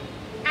God,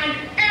 and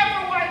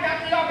everyone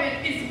that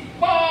loveth is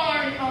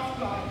born of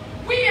God.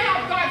 We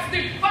have God's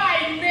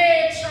divine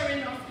nature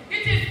in us.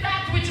 It is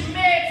that which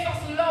makes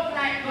us love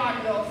like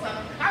God loves.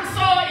 And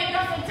so it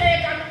doesn't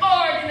take an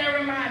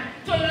ordinary man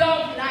to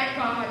love like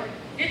God.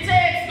 It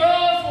takes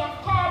those who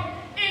have come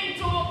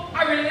into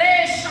a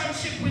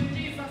relationship with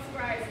Jesus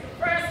Christ,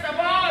 first of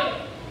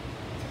all.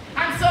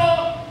 And so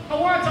I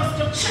want us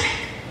to check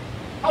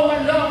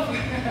our love,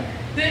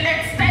 the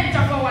extent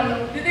of our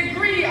love, the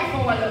degree of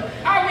our love.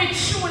 Are we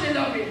truly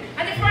loving?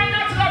 And if we're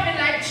not loving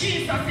like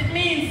Jesus, it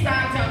means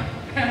that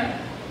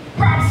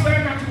perhaps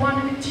we're not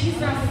one with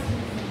Jesus.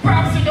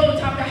 Perhaps we don't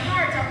have the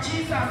heart of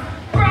Jesus.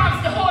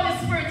 Perhaps the Holy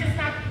Spirit is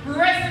not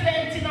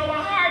resident in our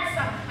hearts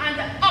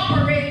and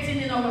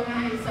operating in our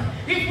lives.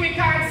 If we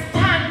can't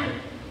stand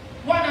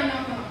one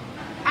another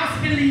as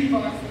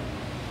believers,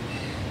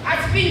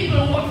 as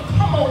people who have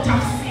come out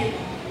of sin,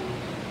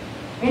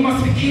 we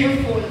must be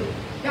careful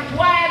that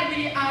while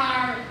we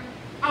are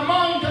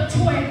among the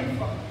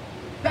 12,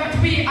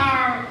 that we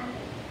are,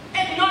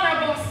 and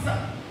none of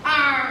us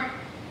are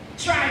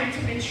trying to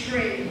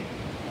betray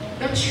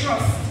the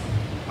trust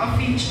of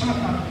each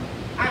other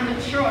and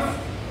the trust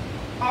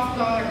of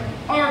God,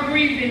 or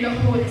grieving the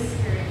Holy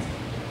Spirit.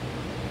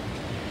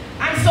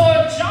 And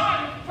so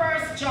John,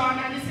 1 John,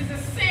 and this is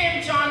the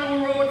same John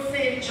who wrote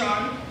St.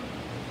 John,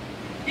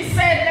 he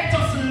said, let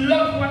us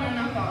love one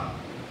another,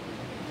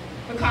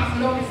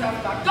 because love is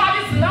of God.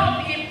 God is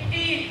love.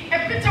 He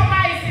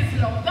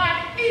epitomizes love.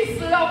 God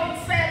is love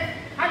itself,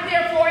 and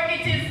therefore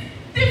it is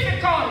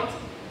difficult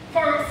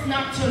for us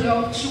not to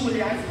love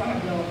truly as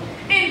God loves.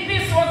 In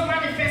this was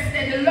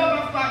manifested the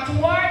love of God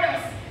toward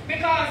us,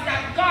 because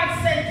that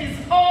God sent his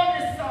only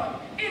Son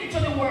into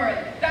the world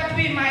that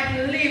we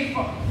might live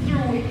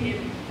through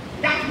him.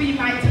 That we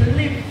might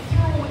live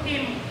through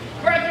him.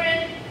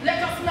 Brethren,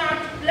 let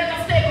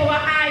us take our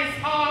eyes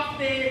off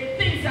the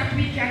things that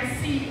we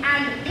can see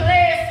and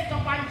place it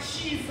upon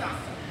Jesus.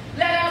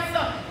 Let us,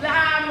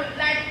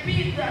 like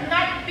Peter,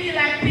 not be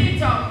like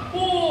Peter,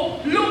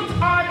 who looked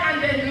on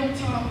and then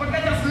looked up, but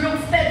let us look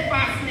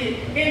steadfastly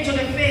into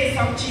the face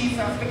of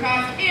Jesus,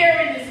 because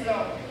herein is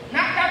love.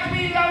 Not that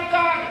we love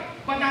God,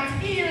 but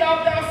that he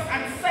loved us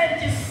and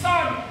sent his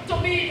Son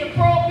to be the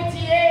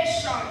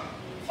propitiation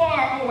for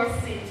our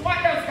sins. What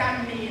does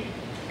that mean?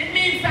 It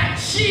means that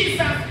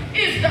Jesus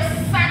is the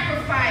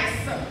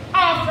sacrifice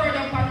offered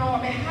upon our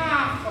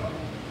behalf.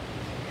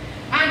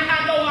 And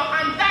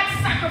that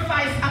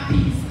sacrifice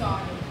appeased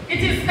God. It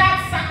is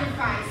that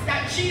sacrifice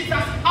that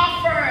Jesus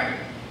offered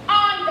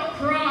on the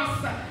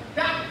cross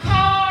that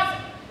caused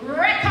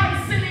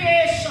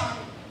reconciliation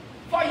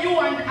for you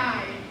and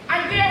I.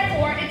 And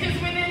therefore, it is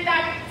within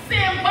that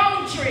same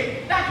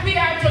boundary that we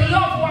are to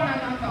love one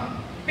another.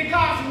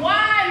 Because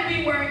while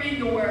we were in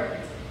the world,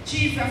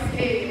 Jesus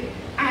came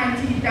and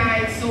he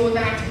died so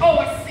that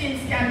our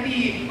sins can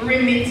be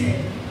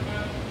remitted.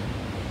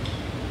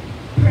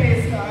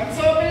 Praise God.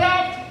 So,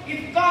 beloved,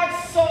 if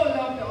God so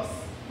loved us,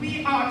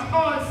 we ought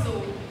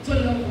also to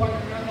love one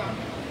another.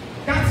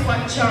 That's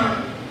what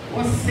John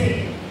was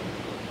saying.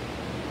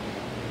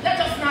 Let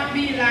us not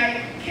be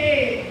like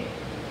Cain.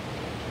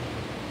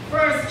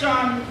 1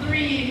 John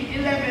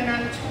 3:11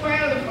 and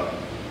 12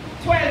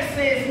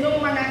 says, no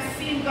man has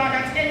seen God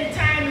at any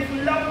time. If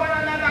we love one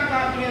another,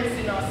 God dwells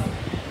in us.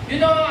 You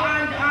know,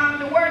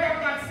 and the word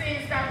of God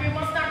says that we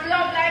must not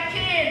love like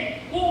Cain,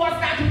 who was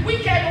that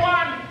wicked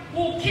one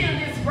who killed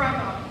his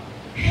brother.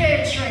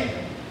 Hatred,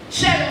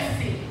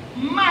 jealousy,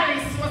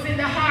 malice was in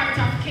the heart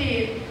of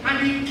Cain,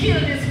 and he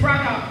killed his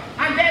brother.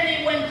 And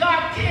then when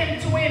God came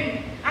to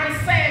him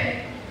and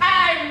said,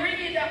 I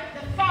read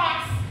the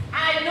thoughts,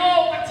 I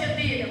know what you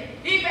did.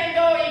 Even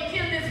though he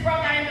killed his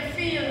brother in the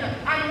field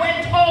and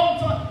went home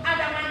to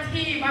Adam and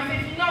Eve as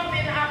if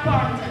nothing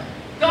happened,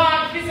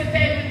 God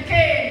visited with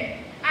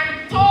Cain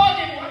and told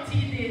him what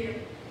he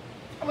did.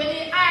 When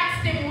he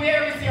asked him,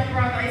 where is your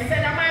brother? He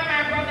said, am I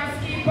my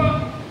brother's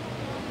keeper?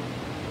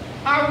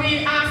 Are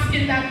we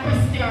asking that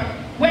question?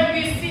 When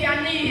we see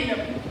a need,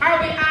 are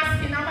we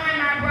asking, am I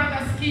my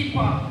brother's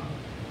keeper?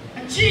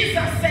 And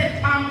Jesus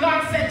said,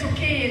 God said to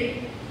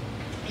Cain,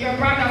 your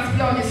brother's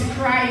blood is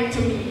crying to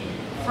me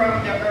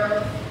from the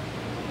earth.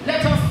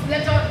 Let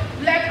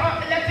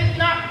it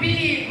not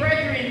be,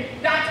 brethren,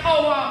 that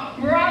our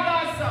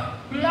brother's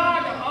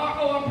blood or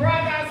our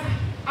brother's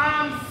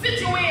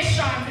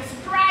situation is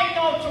crying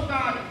out to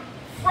God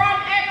from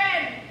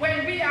heaven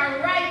when we are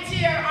right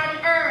here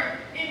on earth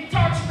in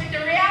touch with the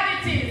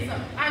realities,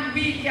 and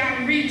we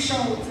can reach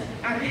out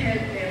and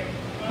help them.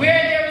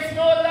 Where there is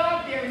no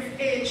love, there is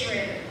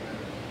hatred.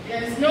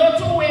 There is no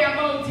two-way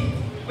about it.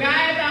 We are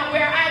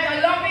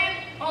either loving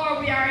or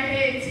we are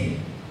hating.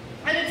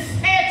 And it's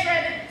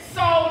hatred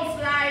sounds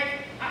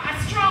like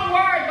a strong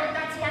word, but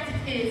that's what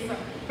it is.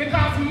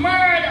 Because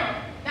murder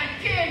that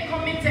Cain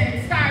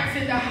committed starts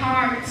in the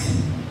heart.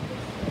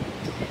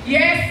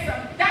 Yes,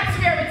 that's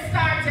where it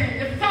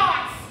started. The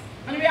thoughts.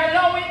 And we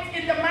allow it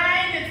in the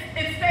mind.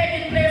 It's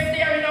taking place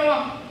there in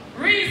our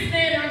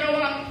reasoning and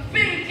our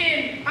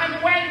thinking.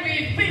 And when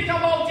we think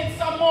about it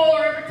some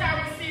more, every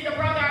time we see the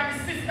brother or the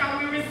sister,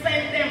 we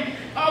resent them.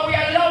 Or we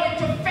allow it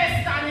to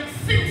fester and it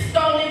sinks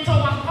down into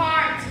our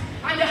heart.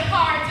 And the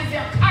heart is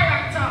your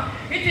character.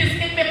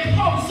 It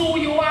becomes who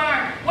you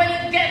are. When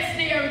it gets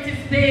there, it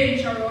is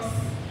dangerous.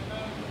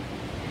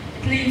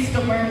 It leads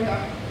to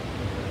murder.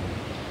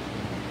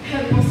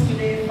 Help us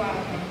today,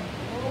 Father.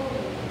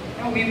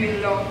 And we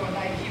will love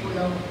like you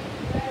love.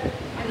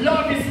 And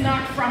love is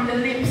not from the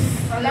lips.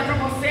 A lot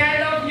of us say, I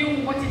love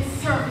you, but it's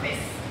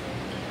surface.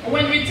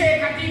 When we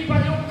take a deeper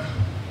look,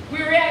 we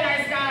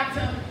realize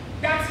that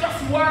that's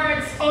just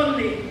words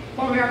only,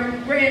 but we are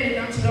really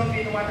not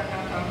loving one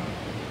another.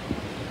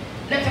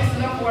 Let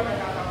us love one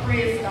another.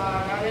 Praise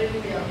God.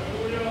 Hallelujah.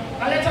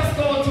 And let us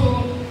go to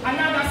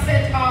another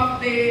set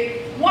of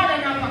the one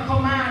another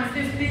commands.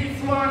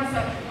 These ones,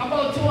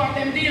 about two of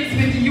them, deals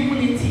with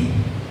unity.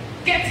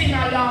 Getting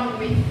along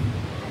with.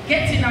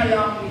 Getting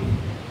along with.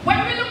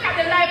 When we look at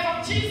the life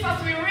of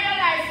Jesus, we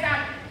realize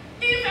that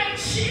even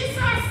Jesus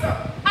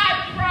had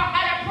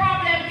a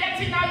problem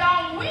getting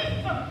along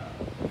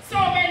with so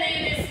many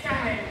in his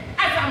time.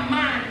 As a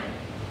man.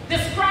 The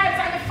scribes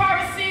and the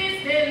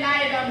Pharisees, they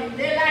lied on him.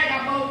 They lied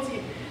about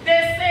him.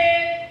 They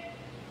said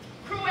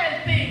cruel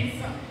things.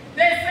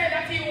 They said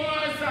that he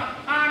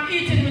was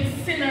eating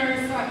with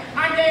sinners.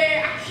 And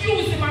they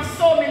accused him of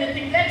so many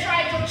things. They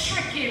tried to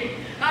trick him.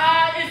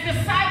 His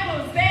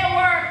disciples, they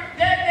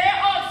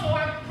also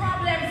had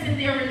problems in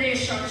their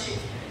relationship.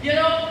 You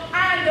know,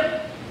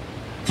 and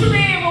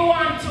today we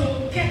want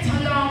to get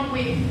along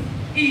with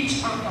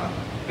each other.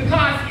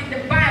 Because in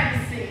the Bible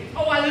says,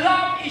 our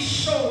love is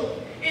shown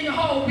in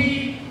how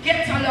we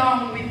get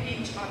along with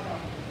each other.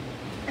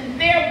 And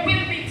there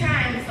will be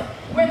times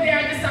when there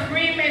are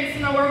disagreements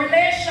in our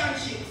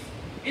relationships,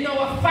 in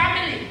our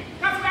family.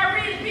 Because we are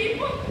real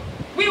people.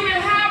 We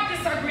will have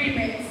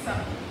disagreements.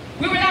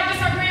 We will have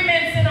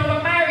disagreements in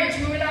our marriage.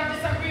 We will have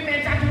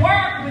disagreements at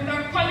work with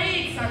our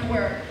colleagues at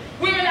work.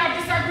 We will have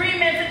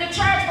disagreements in the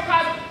church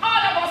because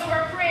all of us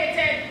were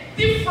created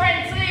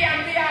differently,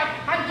 and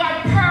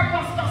God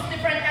purposed us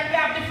different, and we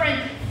have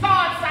different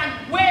thoughts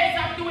and ways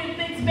of doing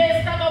things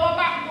based on our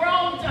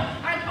background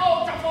and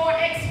out of our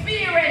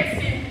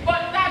experiences.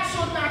 But that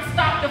should not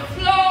stop the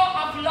flow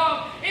of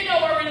love in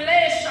our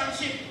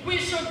relationship. We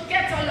should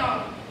get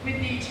along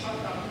with each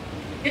other.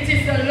 It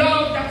is the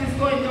love that is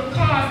going to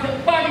cause the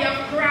body of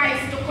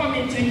Christ to come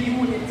into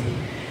unity.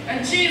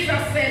 And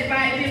Jesus said,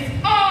 by this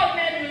all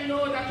men will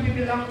know that we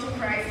belong to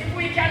Christ. If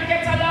we can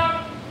get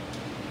along.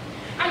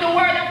 And the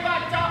word of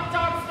God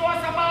talks to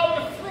us about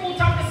the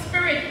fruit of the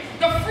Spirit.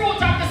 The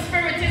fruit of the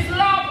Spirit is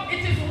love.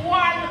 It is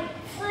one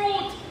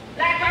fruit,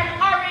 like an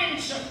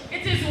orange.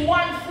 It is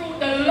one fruit,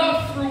 the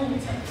love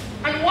fruit.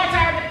 And what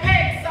are the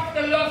pegs of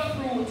the love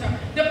fruit?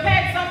 The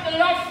pegs of the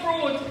love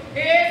fruit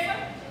is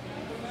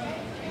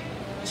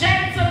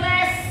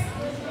gentleness,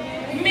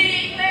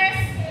 meekness,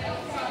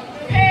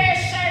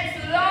 patience,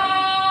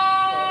 long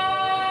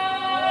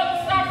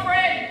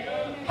suffering.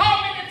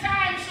 How many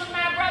times should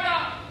my brother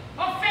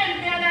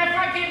offend me and I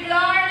forgive,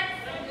 Lord?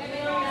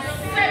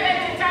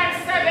 70 times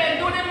 7.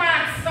 Do the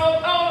math. So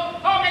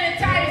how many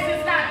times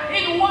is that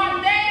in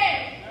one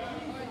day?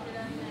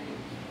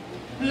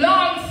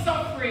 Long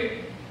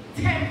suffering,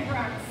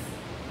 temperance.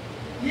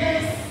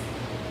 Yes,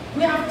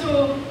 we have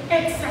to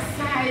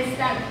exercise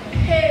that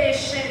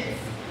patience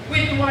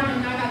with one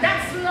another.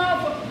 That's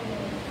love.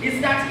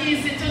 Is that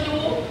easy to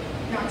do?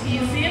 Not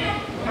easy,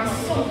 because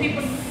some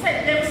people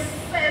set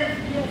themselves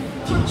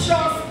to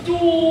just do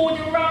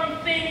the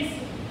wrong things.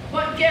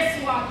 But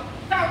guess what?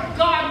 Thank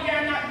God we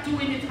are not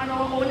doing it on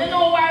our own. You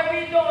know why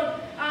we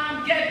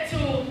don't get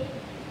to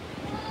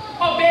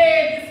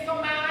obey this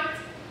command?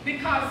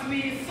 Because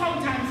we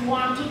sometimes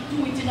want to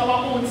do it in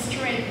our own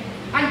strength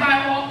and by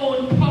our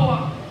own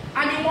power.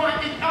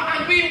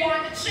 And we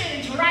want the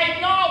change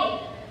right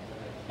now.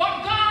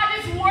 But God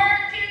is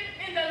working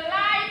in the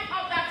life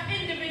of that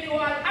individual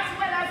as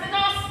well as in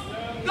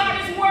us.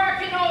 God is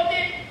working out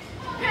the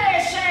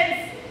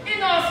patience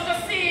in us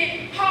to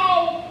see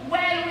how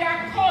well we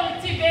are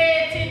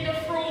cultivating the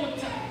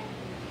fruit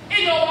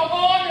in our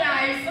own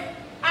lives.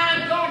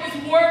 And God is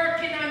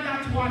working on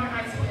that one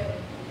as well.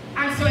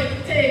 And so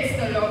it takes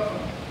the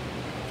love.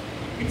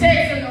 It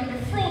takes the love.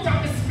 The fruit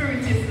of the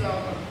Spirit is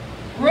love.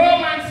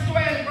 Romans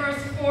 12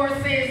 verse 4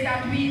 says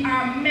that we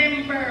are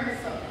members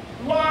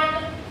one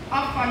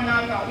of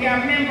another. We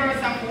are members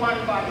of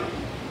one body.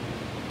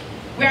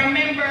 We are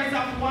members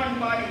of one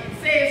body.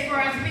 It says, for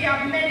as we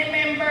have many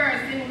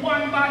members in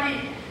one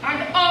body,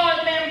 and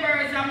all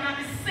members have not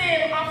the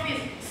same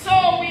office,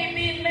 so we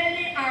being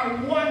many are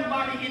one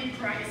body in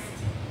Christ.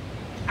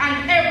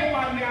 And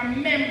everyone, we are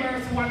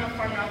members one of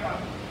another.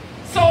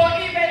 So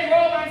even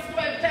Romans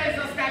 12 tells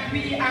us that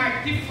we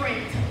are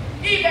different.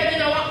 Even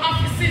in our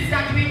offices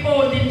that we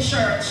hold in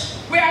church,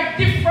 we are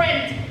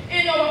different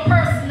in our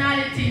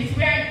personalities.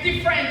 We are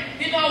different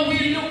in how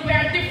we look. We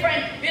are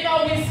different in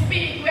how we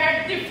speak. We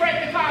are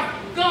different because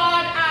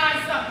God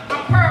has a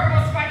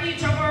purpose for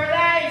each of our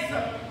lives.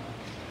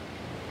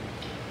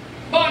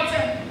 But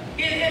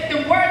the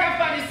Word of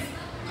God is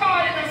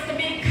calling us to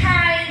be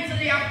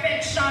kindly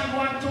affection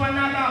one to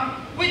another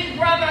with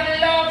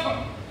brotherly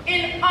love.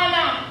 In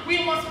honor,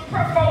 we must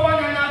prefer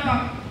one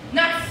another,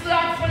 not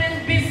slothful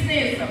in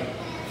business,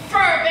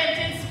 fervent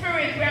in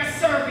spirit. We are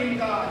serving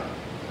God.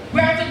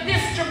 We are to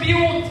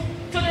distribute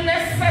to the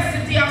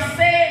necessity of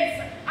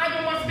saints, and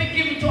we must be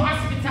given to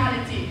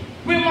hospitality.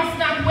 We must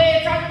not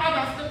wait on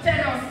others to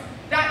tell us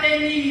that they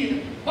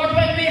need, but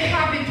when we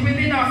have it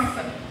within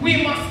us,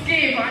 we must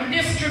give and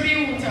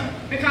distribute,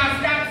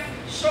 because that's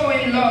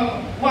showing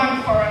love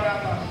one for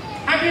another.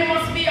 And we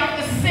must be of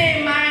the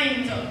same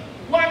mind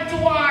one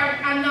toward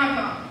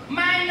another.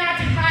 Mind not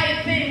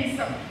high things,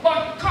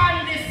 but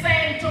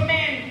condescend to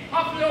men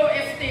of low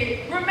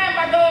estate.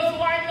 Remember those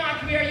who are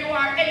not where you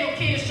are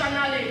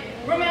educationally.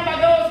 Remember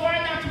those who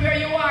are not where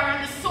you are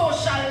on the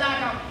social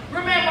ladder.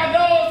 Remember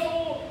those who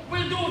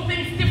will do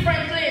things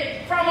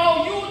differently from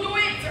how you do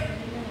it.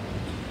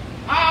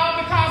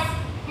 Because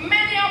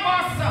many of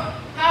us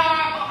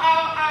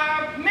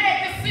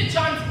make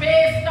decisions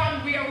based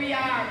on where we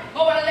are,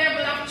 our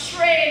level of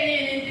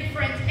training in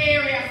different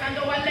areas, and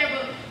our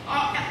level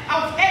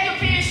of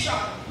education,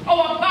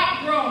 our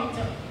background.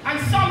 And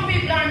some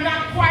people are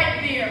not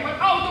quite there. But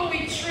how do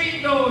we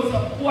treat those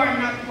who are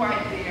not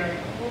quite there?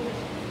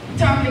 We're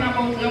talking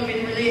about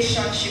loving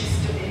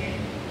relationships today.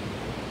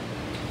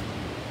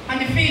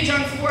 And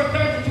Ephesians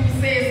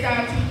 4:32 says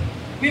that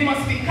we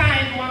must be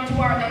kind one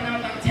toward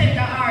another,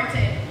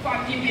 tender-hearted,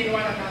 forgiving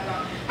one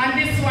another. And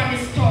this one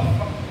is tough.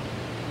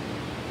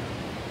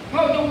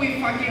 How do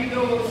we forgive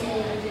those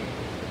who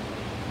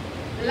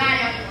lie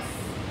at us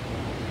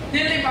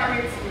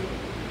deliberately?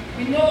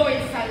 We know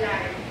it's a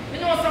lie. We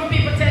know some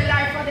people tell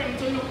lie for them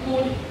to look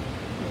good.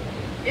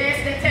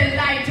 Yes, they tell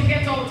lie to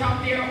get out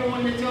of their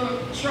own little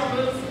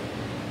troubles.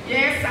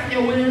 Yes, and they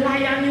will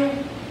lie on you.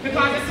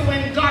 Because it's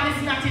when God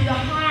is not in the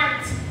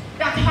heart,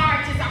 that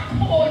heart is a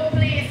cold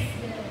place.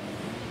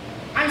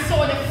 And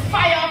so the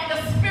fire of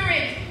the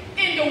Spirit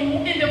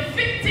in the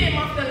victim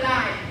of the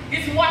lie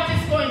is what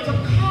is going to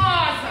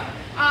cause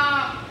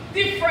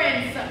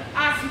difference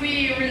as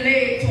we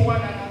relate to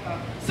one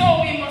another.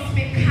 So we must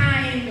be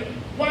kind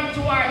one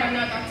toward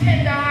another,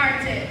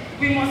 tender-hearted.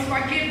 We must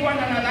forgive one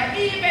another,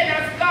 even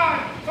as God,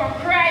 for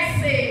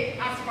Christ's sake,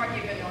 has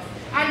forgiven us.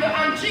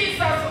 And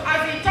Jesus,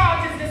 as he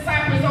taught his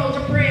disciples how to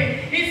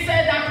pray, he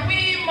said that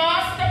we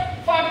must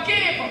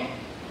forgive.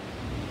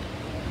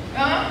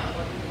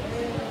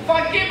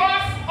 Forgive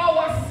us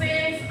our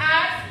sins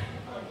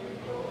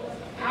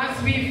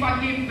as we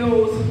forgive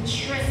those who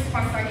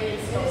trespass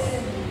against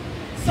us.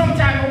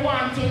 Sometimes we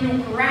want to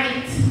look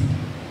right.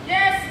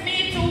 Yes,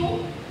 me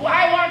too.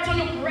 I want to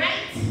look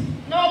right.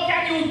 No,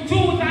 can you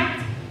do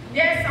that?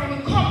 Yes, and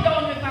we come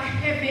down with a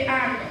heavy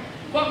hand.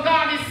 But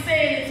God is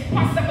saying it's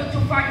possible to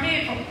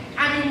forgive,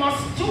 and we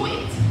must do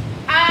it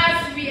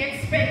as we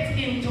expect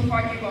him to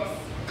forgive us.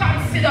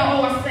 Consider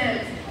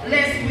ourselves,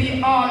 lest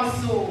we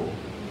also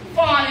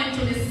fall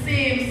into the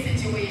same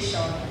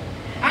situation.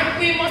 And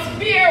we must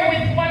bear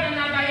with one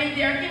another in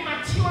their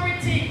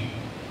immaturity,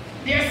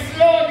 their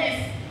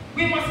slowness.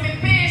 We must be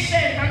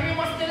patient, and we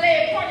must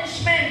delay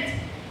punishment.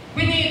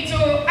 We need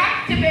to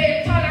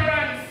activate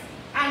tolerance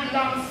and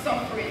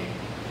long-suffering.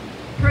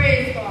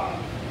 Praise God.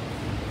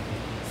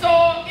 So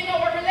in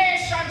our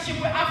relationship,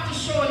 we have to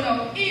show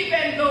love,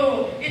 even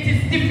though it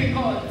is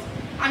difficult.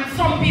 And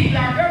some people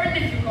are very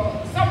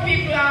difficult. Some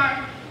people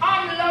are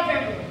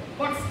unlovable.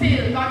 But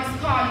still, God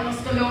is calling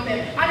us to love them.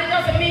 And it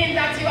doesn't mean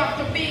that you have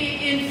to be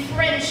in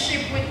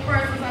friendship with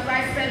persons, as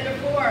I said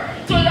before,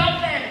 to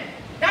love them.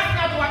 That's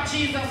not what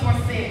Jesus was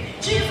saying.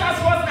 Jesus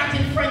was not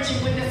in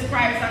friendship with the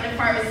scribes and the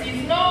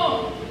Pharisees,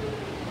 no.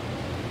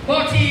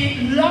 But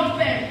he loved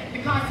them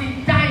because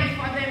he died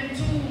for them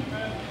too.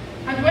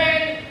 And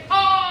when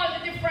all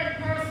the different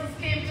persons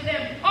came to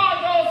them, all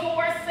those who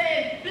were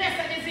saying,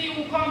 blessed is he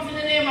who comes in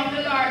the name of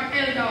the Lord,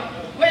 elder,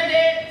 when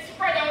they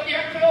spread out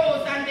their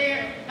clothes and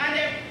they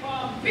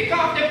pick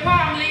up the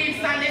palm leaves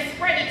and they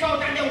spread it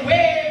out and they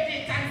waved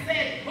it and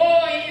said,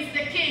 oh, he is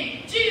the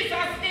king.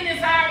 Jesus in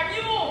his heart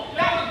knew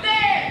that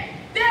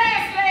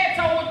days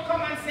later would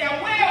come and say,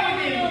 away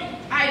with him.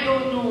 I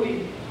don't know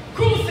him.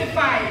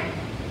 Crucified.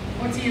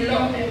 But he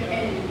loved them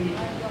anyway.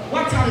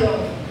 What a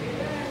love.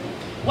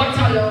 What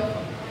a love.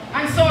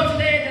 And so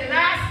today the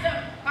last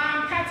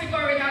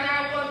category that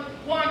I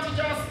would want to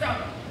just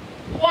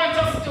want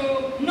us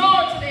to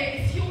know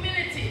today is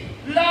humility.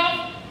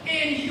 Love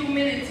in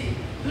humility.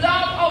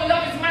 Love, how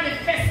love is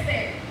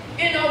manifested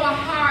in our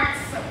hearts.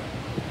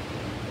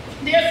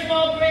 There's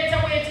no greater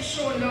way to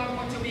show love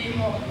but to be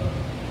humble.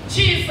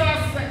 Jesus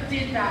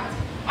did that.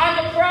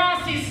 On the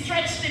cross, he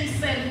stretched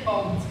himself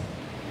out.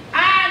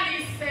 And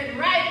he said,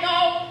 right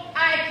now,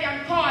 I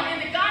can call. In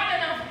the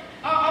Garden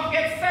of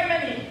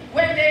Gethsemane,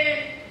 when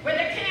they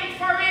came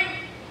for him,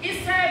 he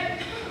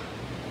said,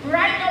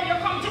 right now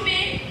you come to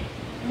me,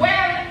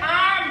 well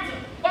armed,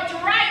 but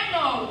right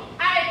now,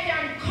 I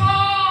can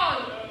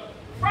call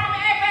from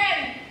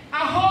heaven a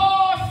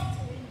host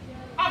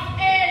of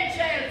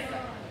angels,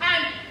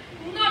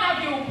 and none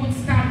of you could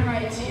stand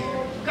right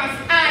here, because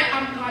I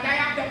am God. I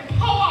have the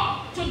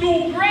power to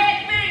do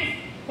great things.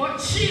 But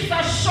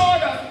Jesus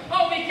showed us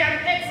how we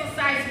can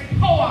exercise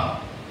power,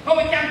 how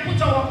we can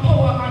put our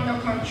power under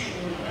control.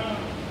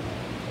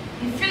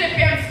 In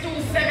Philippians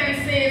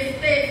 2:7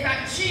 states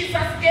that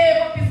Jesus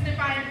gave up his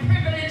divine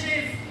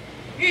privileges.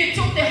 He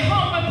took the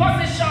humble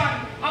position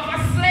of a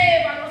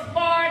slave and was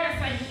born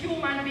as a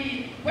human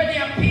being. When he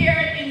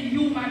appeared in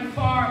human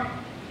form,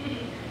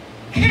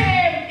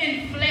 came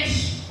in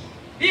flesh.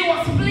 He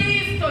was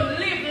pleased to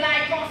live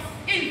like us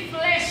in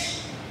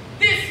flesh.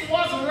 This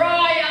was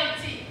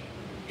royalty.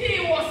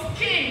 He was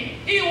king.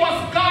 He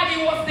was God.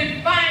 He was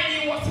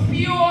divine. He was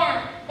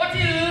pure. But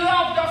he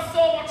loved us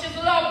so much.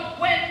 His love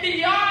went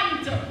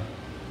beyond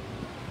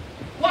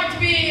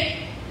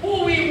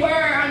who we were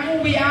and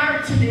who we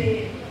are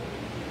today.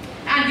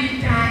 And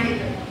he died.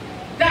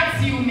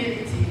 That's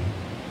humility.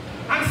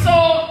 And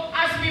so,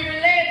 as we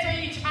relate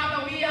to each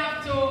other, we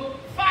have to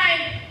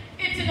find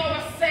it in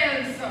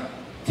ourselves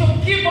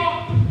to give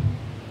up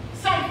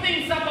some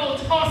things about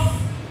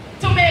us,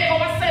 to make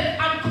ourselves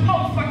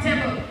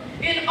uncomfortable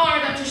in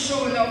order to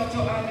show love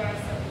to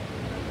others.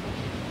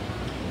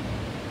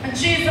 And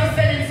Jesus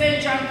said in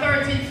St. John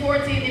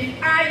 13:14,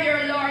 if I,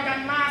 your Lord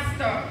and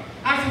Master,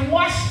 has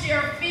washed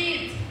your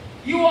feet,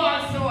 you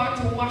also are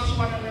to wash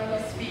one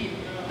another's feet.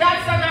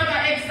 That's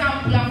another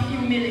example of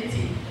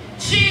humility.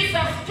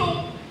 Jesus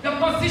took the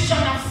position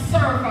of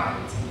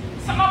servant.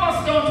 Some of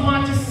us don't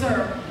want to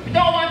serve. We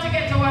don't want to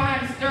get our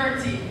hands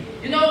dirty.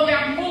 You know, we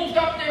have moved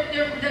up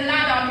the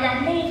ladder, we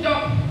have moved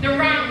up the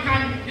rank,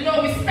 and, you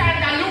know, we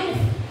stand aloof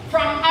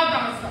from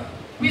others.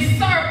 We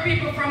serve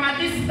people from a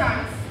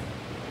distance.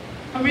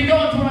 And we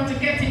don't want to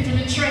get into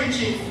the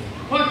trenches.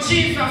 But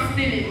Jesus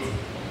did it.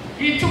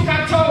 He took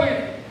a towel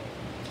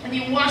and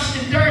he washed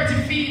the dirty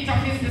feet of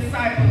his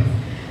disciples.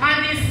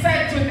 And he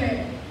said to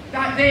them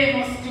that they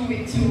must do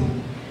it too.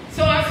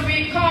 So as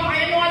we come,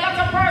 I know a lot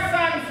of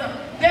persons,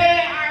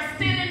 they are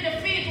still in the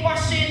feet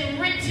washing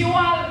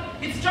ritual.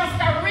 It's just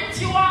a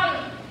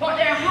ritual, but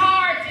their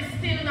heart is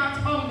still not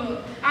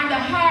humble. And the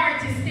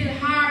heart is still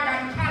hard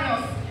and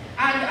callous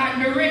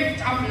and bereft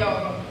of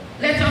love.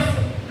 Let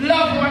us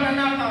love one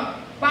another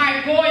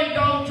by going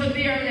down to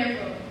their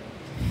level,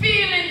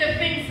 feeling the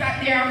things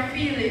that they are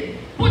feeling,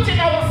 putting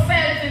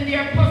ourselves in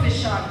their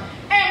position,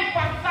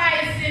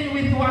 empathizing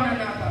with one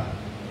another.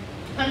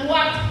 And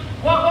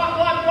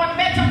what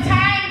better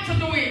time to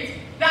do it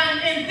than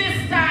in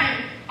this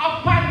time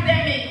of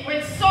pandemic,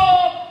 when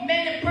so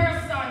many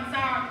persons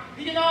are,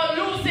 you know,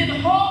 losing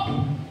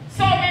hope,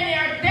 so many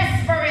are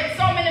desperate,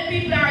 so many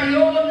people are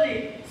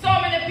lonely, so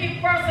many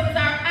persons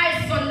are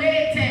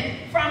isolated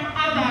from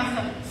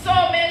others, so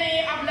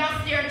many have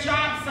lost their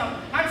jobs,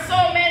 and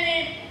so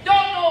many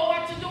don't know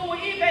what to do,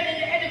 even in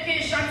the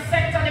education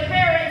sector. The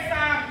parents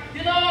are,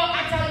 you know,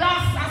 at a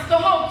loss as to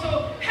how to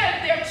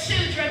help their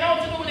children, how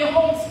to do the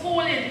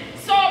homeschooling.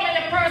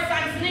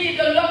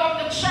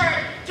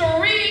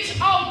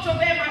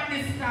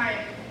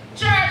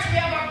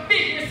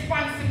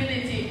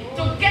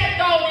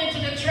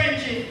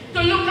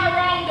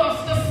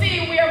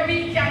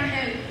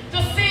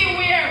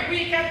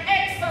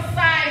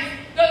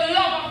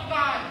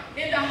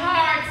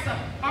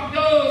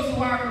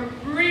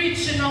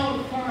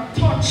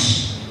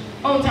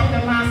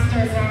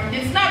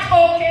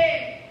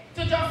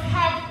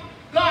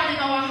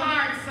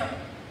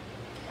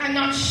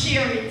 cannot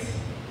share it.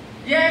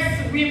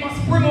 Yes, we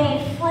must bring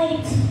home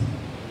fruit.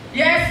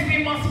 Yes,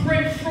 we must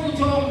bring fruit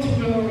home to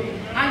glory.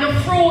 And the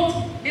fruit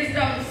is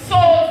the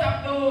souls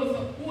of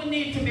those who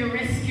need to be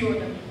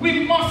rescued.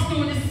 We must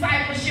do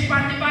discipleship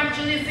and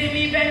evangelism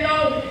even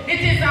though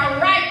it is a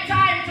right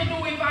time to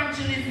do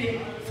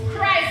evangelism.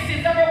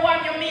 Crisis,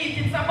 everyone you meet,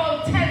 it's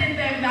about telling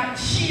them that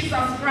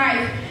Jesus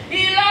Christ,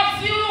 He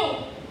loves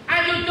you.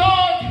 And you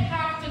don't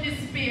have to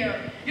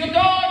despair. You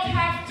don't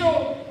have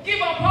to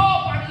give up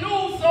hope and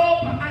lose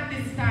hope at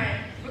this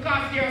time.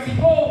 Because there's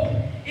hope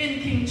in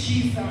King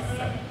Jesus.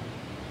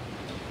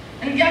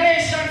 And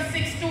Galatians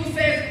 6:2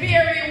 says,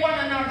 bear ye one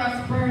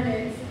another's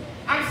burdens,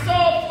 and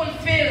so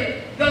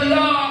fulfill the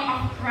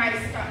law of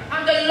Christ.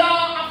 And the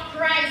law of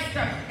Christ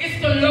is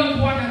to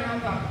love one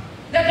another.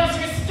 Let us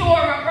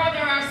restore a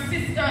brother or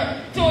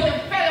sister to the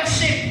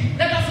fellowship.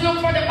 Let us look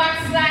for the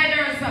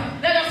backsliders.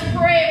 Let us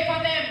pray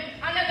for them.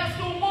 And let us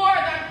do more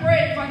than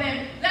pray for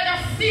them. Let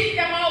us seek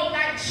them out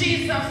like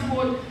Jesus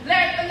would.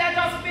 Let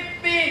us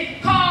be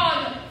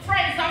called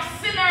friends of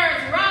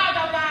sinners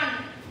rather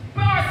than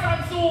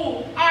persons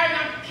who are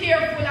not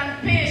careful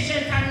and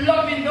patient and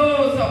loving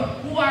those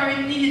who are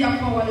in need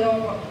of our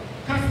love.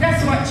 Because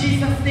that's what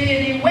Jesus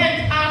did. He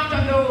went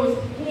after those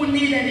who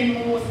needed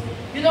Him most.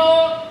 You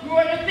know, we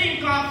want to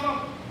think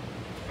of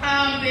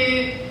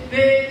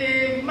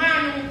the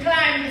man who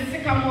climbed the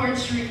sycamore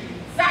tree,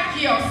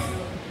 Zacchaeus.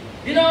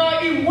 You know,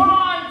 he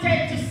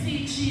wanted to see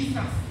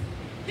Jesus.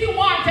 He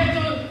wanted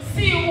to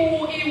see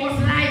who He was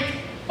like.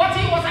 But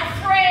he was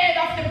afraid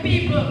of the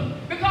people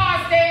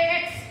because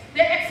they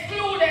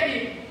excluded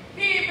him.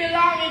 He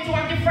belonged into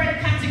a different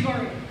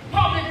category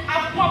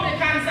of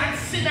publicans and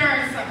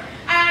sinners.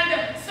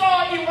 And so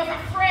he was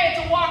afraid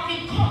to walk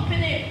in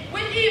company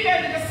with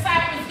even the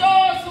disciples,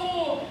 those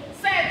who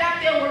said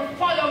that they were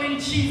following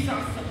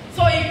Jesus.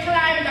 So he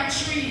climbed a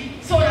tree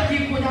so that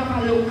he could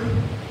have a look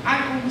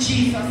at who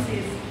Jesus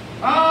is.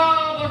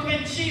 Oh, but when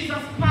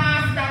Jesus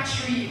passed that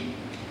tree,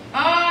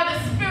 the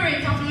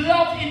spirit of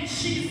love in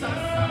Jesus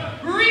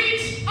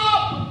reached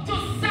up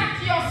to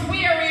Zacchaeus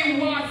where he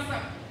was.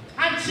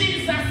 And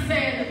Jesus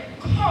said,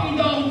 come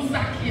down,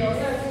 Zacchaeus.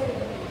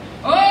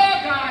 Oh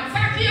God,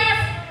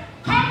 Zacchaeus,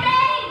 come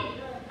down.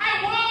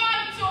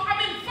 I'm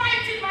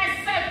inviting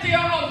myself to your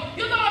house.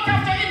 You don't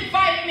have to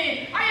invite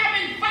me. I am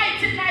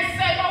inviting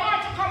myself. I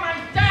want to come and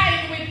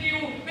dine with you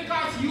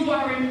because you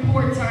are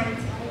important.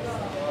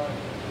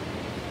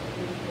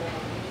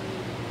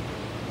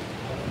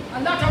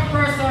 A lot of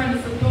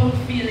persons don't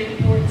feel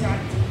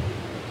important.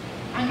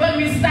 And when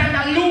we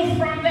stand aloof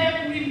from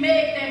them, we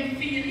make them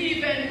feel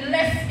even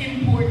less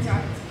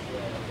important.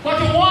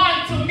 But we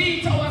want to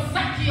meet our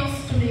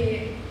Zacchaeus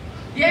today.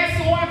 Yes,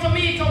 we want to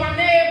meet our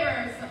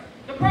neighbors,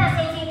 the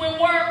persons who we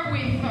work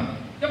with,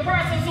 the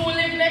persons who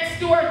live next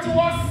door to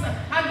us,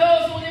 and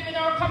those who live in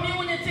our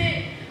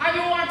community. And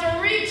we want to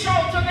reach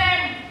out to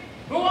them.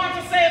 We want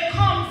to say,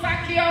 come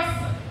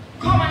Zacchaeus,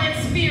 come and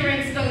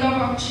experience the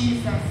love of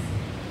Jesus.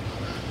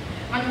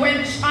 And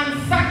when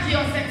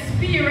Zacchaeus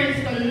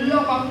experienced the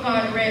love of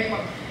God,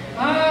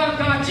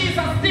 God,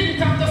 Jesus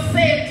didn't have to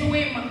say to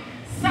him,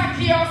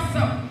 Zacchaeus,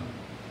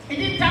 He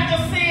didn't have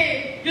to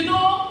say, you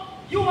know,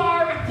 you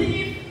are a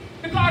thief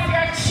because you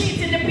are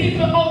cheating the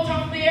people out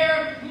of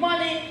their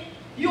money.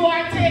 You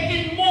are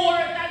taking more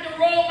than the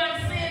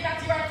Romans say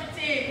that you are to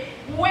take.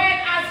 When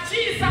as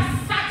Jesus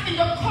sat in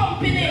the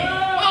company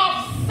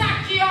of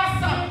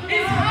Zacchaeus,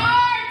 his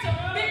heart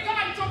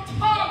began to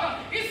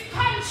tug, his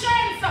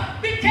conscience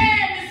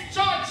became his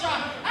judge,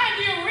 and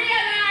he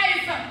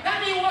realized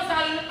that he was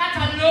at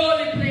a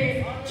lowly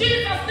place.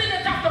 Jesus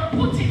didn't have to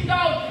put him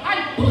down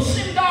and push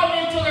him down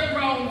into the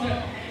ground.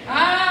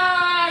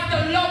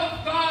 The love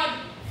of God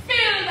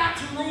filled that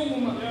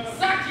room.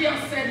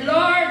 Zacchaeus said,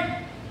 Lord,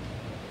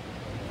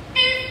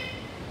 if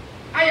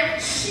I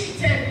have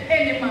cheated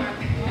any man,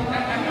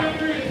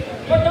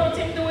 but don't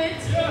him do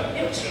it.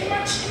 Him a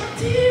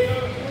thief.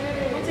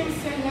 But him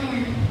said,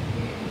 Lord,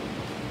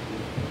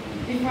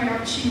 if I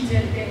have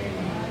cheated any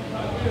man,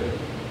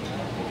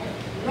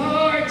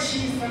 Lord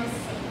Jesus,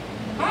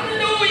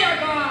 hallelujah,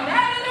 God,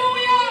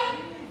 hallelujah,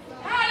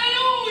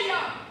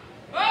 hallelujah.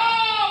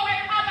 Oh,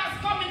 when others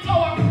come into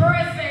our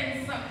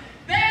presence,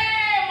 they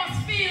must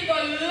feel the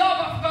love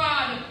of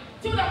God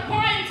to the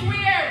point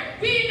where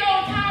we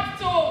don't have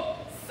to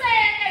say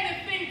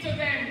anything to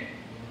them,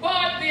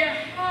 but their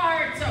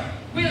heart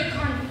will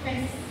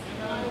confess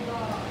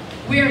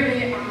where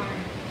they are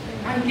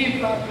and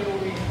give God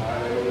glory.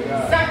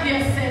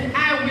 Zacchaeus said,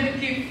 I will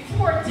give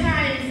 4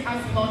 times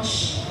as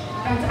much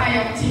that I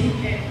have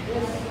taken.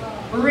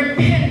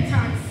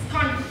 Repentance,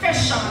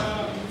 confession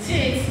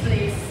takes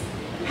place.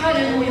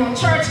 Hallelujah.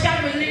 Church,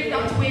 can we live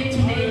that way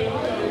today?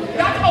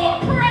 That our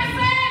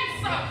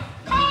presence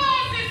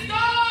causes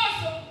those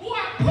who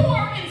are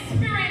poor in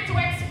spirit to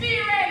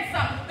experience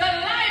the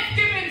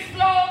life-giving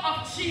flow of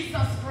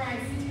Jesus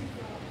Christ.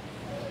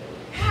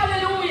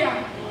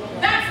 Hallelujah.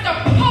 That's the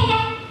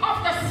power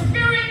of the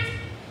Spirit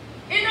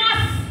in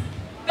us.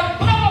 The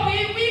power,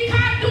 we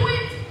can't do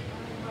it.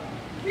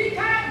 We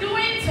can't do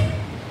it.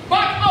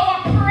 But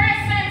our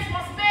presence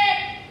must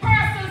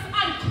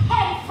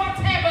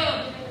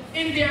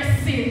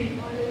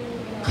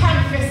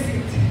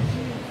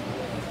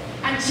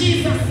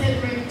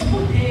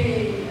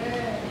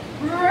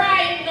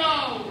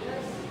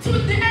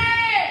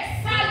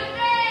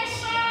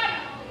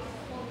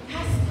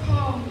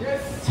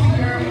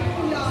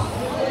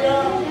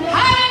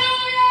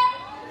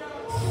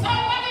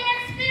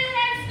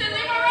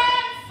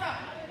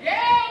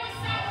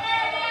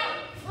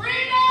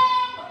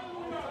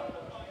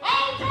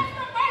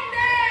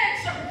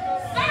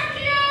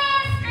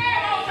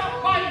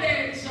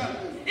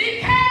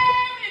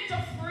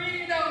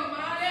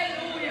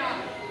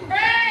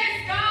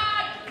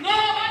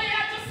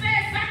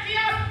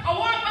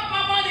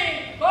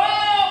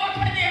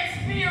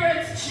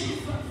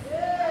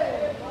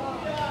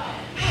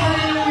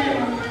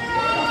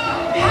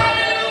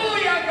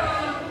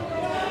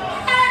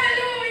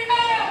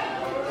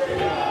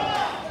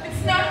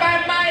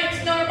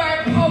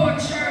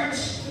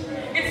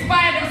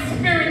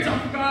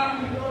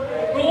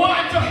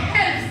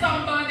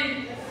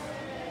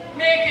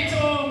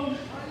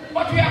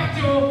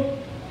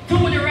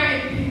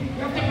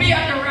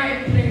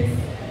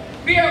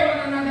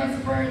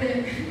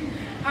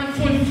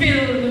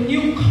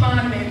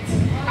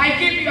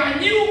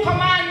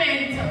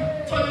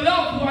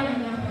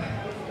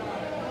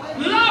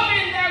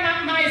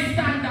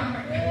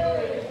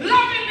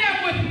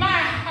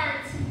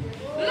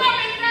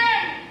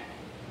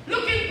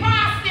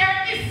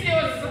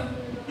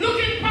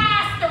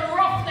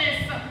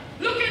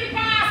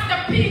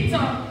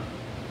Peter,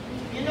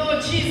 you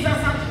know, Jesus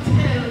had to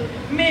tell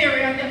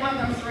Mary and the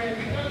other friend,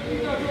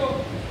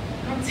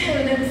 and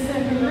tell them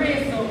to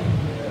raise up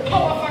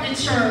power for the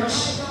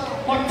church.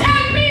 But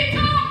tell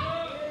Peter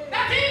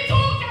that he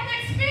too can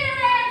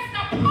experience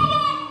the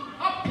power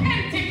of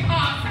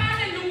Pentecost.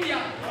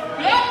 Hallelujah.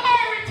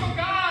 Glory to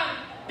God.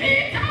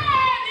 Peter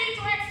needs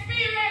to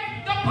experience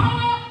the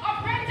power of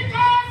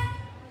Pentecost.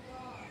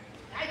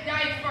 I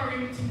died for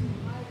him too.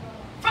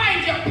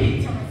 Find your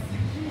Peters.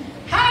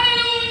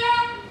 Hallelujah.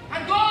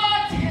 And go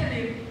tell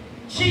him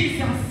Jesus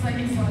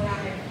is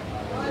alive.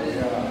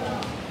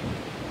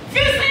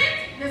 Visit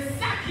the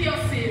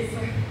Zacchaeuses,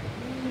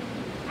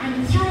 and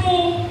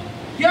through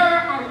your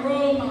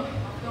aroma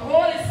of the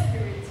Holy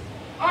Spirit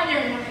on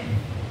your life,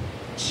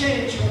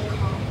 change will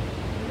come.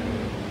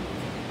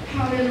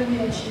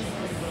 Hallelujah,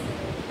 Jesus.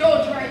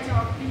 Don't write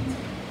off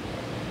Peter.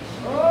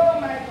 Oh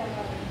my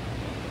God.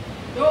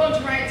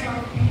 Don't write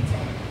off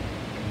Peter.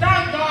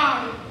 Thank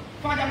God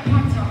for the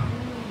potter.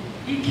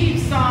 He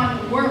keeps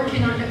on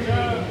working on the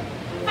clay.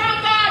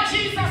 Thank God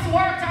Jesus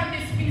worked on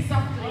this piece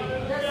of clay.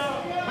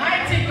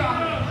 Mighty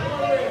God.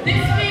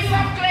 This piece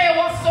of clay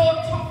was so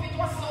tough, it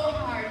was so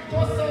hard, it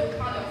was so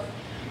callous.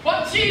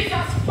 But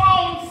Jesus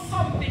found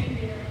something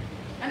there.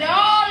 And I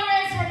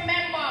always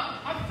remember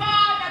a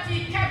thought that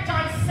he kept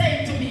on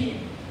saying to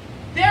me.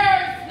 There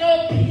is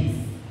no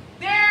peace,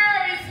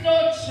 there is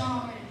no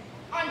joy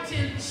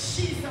until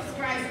Jesus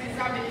Christ is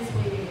having his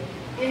way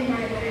in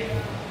my life.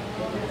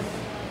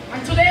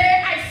 And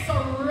today I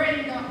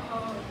surrender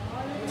all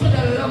to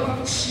the love of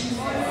Jesus.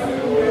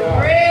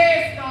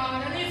 Praise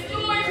God. And he's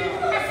doing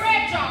a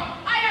great job.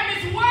 I am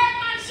his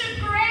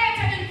workmanship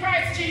created in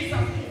Christ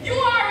Jesus. You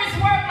are his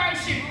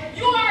workmanship.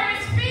 You are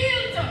his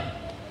field.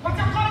 What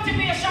a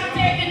cultivation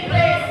taking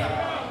place.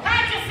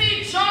 Can't you see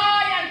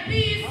joy and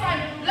peace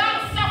and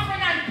long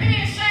suffering and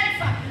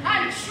patience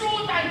and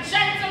truth and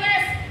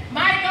gentleness?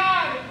 My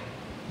God,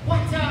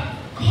 what a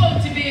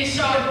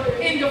cultivation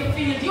in the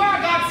field. You are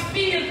God's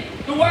field.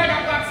 The word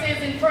of God says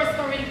in 1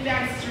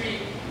 Corinthians 3.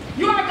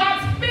 You are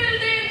God's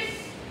buildings.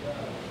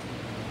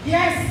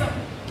 Yes,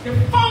 the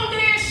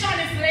foundation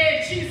is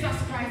laid, Jesus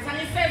Christ. And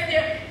he says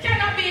there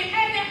cannot be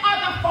any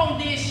other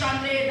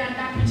foundation laid than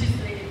that which is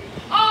laid.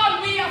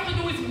 All we have to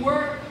do is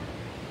work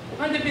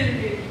on the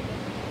building.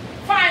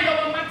 Find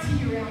our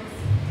materials.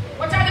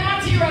 What are the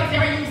materials you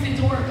are using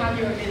to work on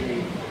your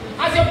building?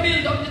 As you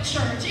build up the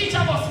church, each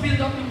of us build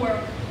up the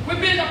work. We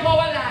build up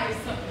our lives.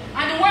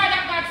 And the word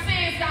of God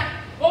says that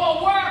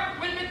our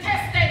work will be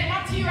tested. The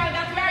material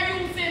that we are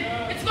using,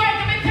 it's going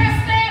to be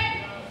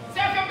tested. So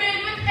if you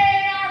build with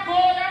hay or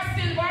gold or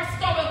silver or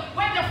stubble,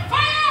 when the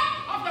fire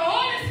of the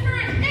Holy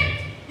Spirit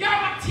hits your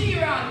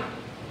material,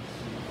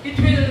 it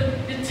will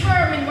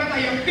determine whether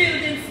your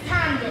building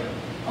stand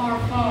or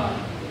fall.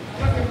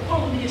 But the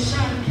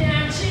foundation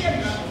can't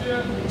change.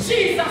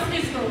 Jesus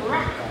is the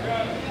rock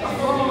of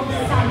our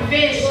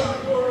salvation.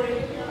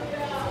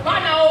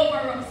 Banner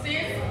over us,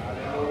 sis.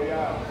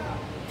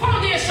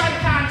 Foundation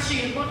can't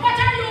change. But what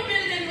are you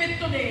building with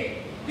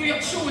today? Do you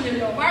truly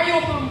love? Are you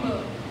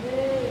humble?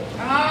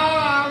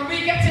 Are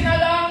we getting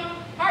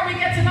along? Are we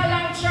getting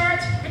along,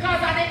 church?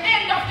 Because at the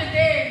end of the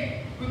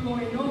day, we're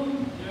going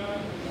home.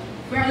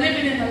 We are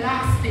living in the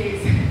last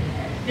days.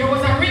 There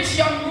was a rich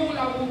young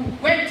ruler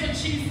who went to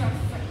Jesus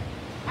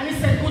and he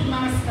said, "Good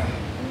master,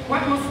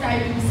 what must I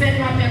do?" Said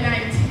Matthew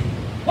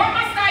 19. "What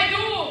must I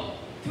do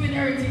to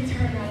inherit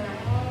eternal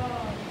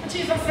life?" And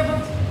Jesus said,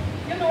 "But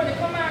you know the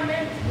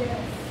commandment?" Yes.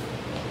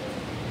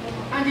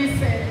 And he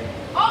said,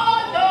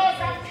 "All those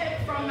I've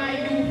kept from my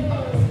youth."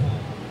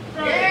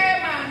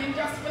 Yeah, man, him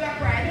just full of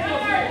pride. Me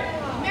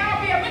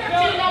not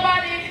kill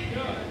nobody.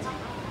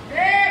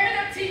 Hey, me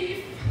not thief.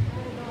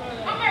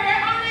 I'm very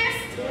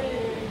honest.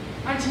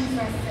 And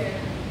Jesus said,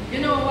 "You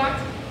know what?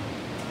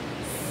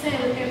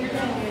 Sell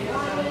everything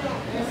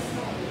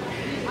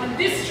and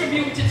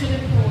distribute it to the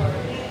poor,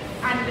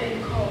 and then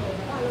come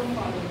follow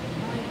me."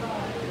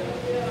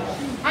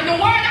 And the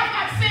word of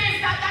God says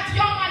that that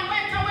young man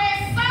went away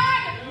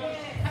sad.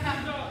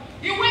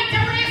 He went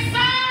away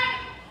sad.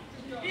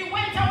 He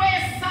went away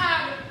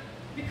sad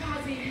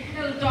because he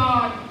held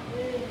on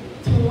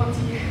to what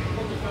he had.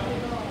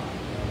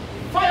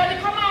 Follow the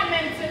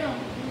commandments, you know.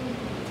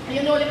 And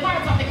you know the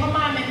part of the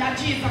commandment that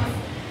Jesus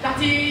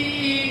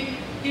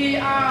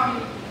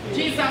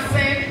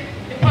said,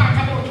 the part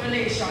about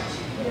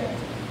relationship.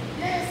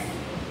 Yes.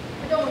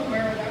 I don't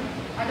murder.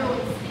 I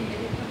don't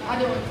steal.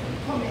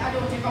 I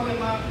don't take away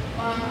my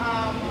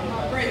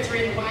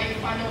brethren,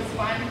 wife, and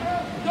husband.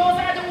 Those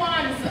are the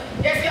ones.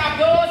 Yes, you have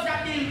those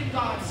that deal with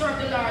God, serve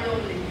the Lord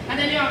only. And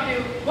then you have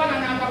the one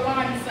another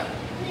ones.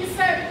 And he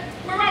said,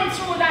 we run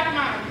through that,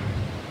 man.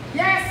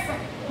 Yes.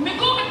 Me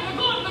good.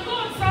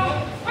 So,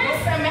 when you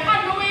say, me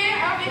on the way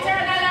of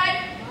eternal life.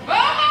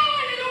 Oh,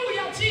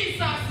 hallelujah,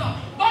 Jesus.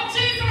 But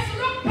Jesus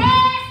looked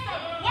past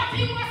what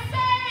he was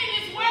saying in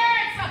his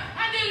words.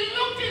 And he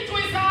looked into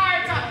his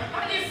heart.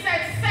 And he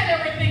said, sell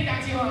everything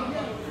that you have.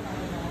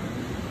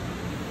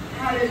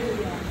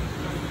 Hallelujah.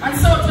 And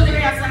so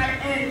today as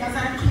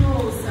I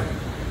close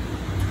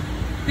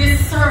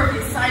this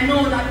service, I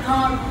know that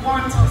God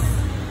wants us,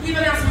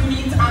 even as we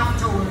meet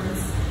afterwards,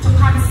 to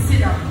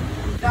consider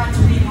that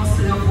we must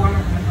love one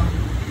another.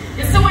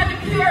 You see, when the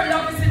pure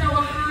love is in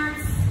our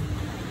hearts,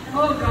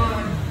 oh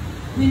God,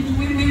 we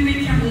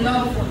can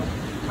love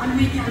and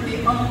we can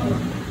be humble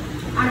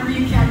and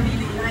we can be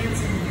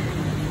united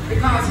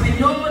because we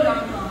no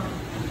longer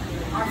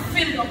are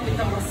filled up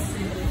with our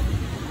sin.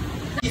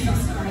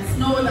 Jesus Christ,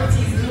 know that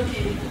He's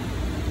looking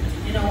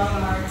in our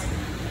heart.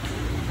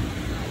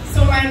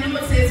 So my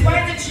note says,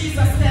 why did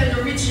Jesus tell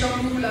the rich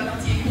young ruler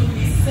that he could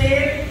be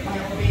saved by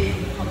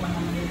obeying the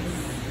commandments?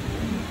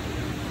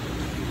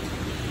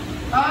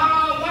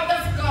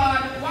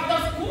 What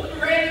does good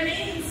really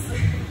mean?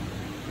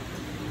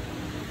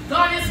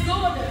 God is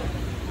good.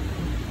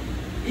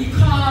 He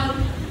called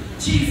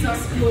Jesus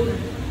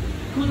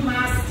good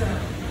master.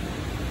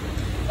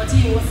 But He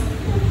wasn't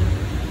good.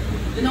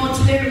 You know,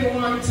 today we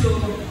want to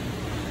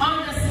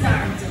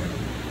understand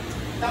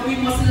that we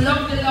must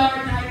love the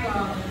Lord thy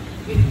God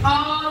with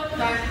all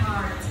thy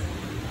heart,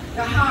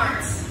 the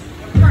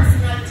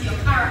personality, your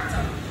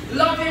character.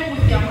 Love Him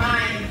with your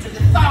mind, to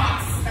the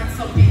thoughts that's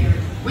up here.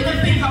 When you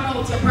think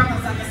about your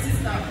brothers and your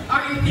sister,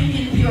 are you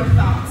thinking pure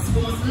thoughts?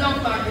 We must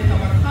love God with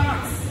our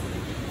thoughts.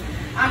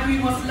 And we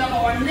must love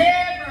our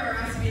neighbor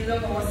as we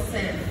love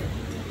ourselves.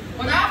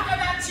 But after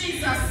that,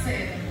 Jesus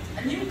said, a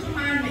new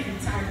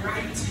commandment I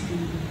write to you,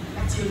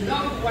 that you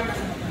love one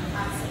another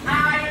as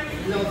I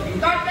love you.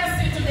 God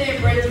bless you today,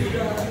 brethren.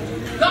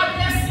 God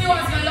bless you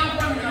as you love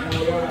one another.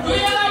 Do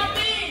you love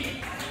me?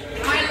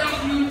 I love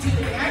you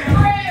today. I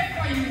pray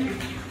for you.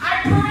 I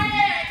pray,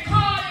 I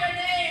call your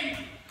name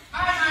by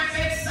my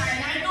bedside.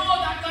 I know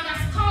that God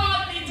has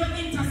called me to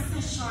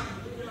intercession,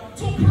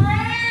 to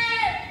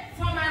pray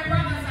for my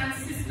brothers and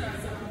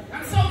sisters.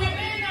 And so we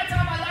may not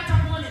have a lot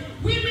of money.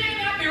 We may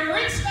not be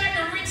rich like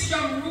the rich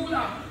young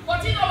ruler.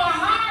 But in our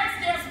hearts,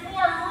 there's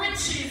more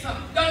riches.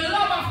 The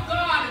love of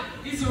God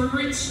is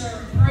richer.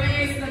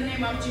 Praise the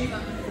name of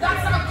Jesus.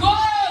 That's a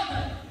gold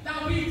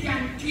that we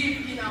can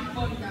give in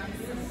abundance.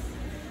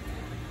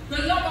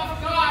 The love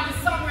of God, the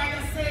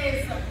songwriter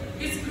says,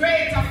 is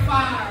greater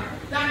far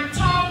than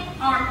tongue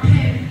or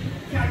pen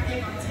can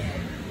ever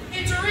tell.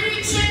 It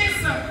reaches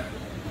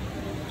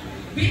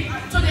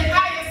to the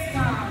highest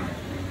star.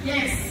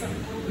 Yes,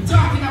 we're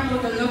talking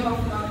about the love of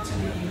God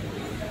today.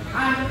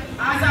 And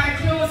as I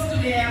close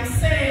today, I'm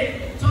saying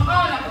to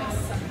all of us,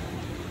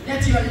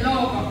 let your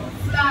love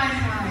fly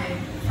high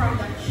from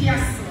the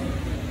castle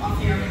of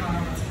your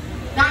heart.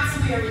 That's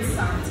where it's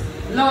at.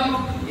 Love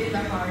in the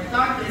heart.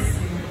 God bless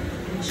you.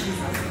 In Jesus'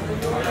 name.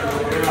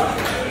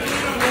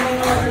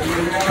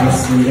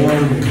 That's the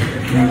Lord.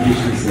 Thank you,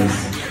 Jesus.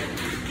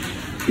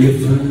 If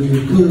I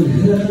could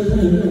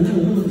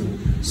help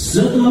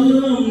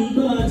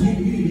somebody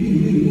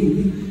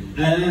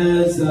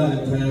as I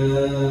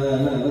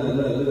pass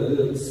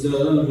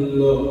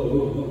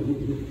along,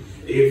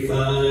 if I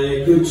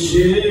could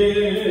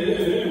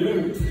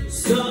share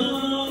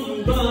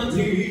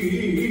somebody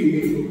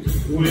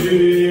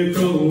with a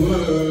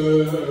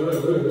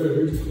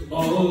word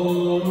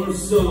or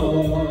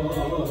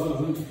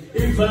song,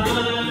 if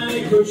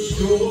I could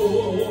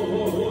show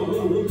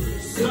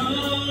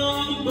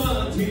somebody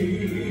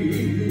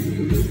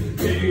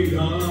they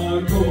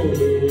are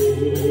going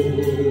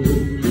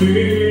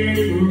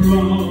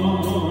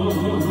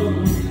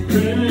wrong,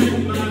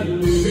 then my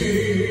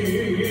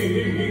living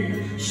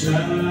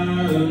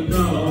shall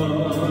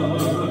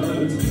not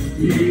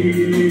be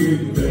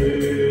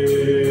vain.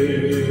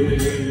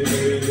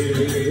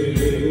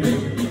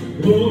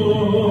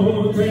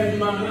 Oh, then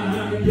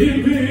my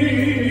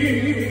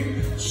living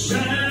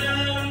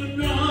shall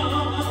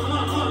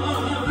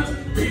not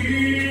be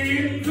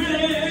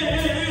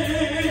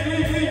vain.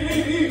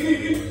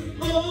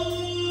 Oh,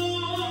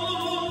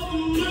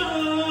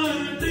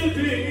 my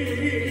living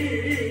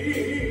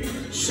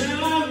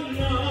shall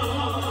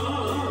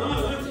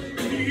not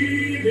be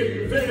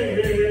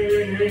vain.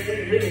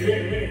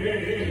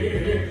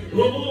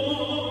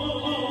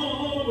 Oh,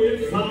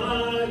 if I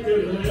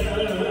could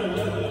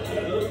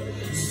have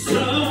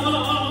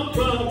somebody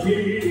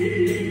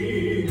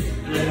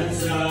as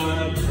I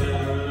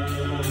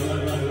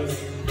pass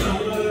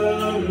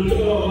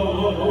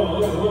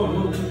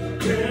along,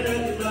 then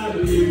my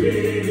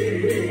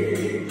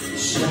living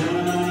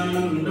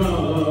shall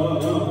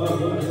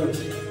not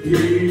be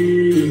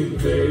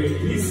vain.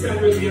 Please stand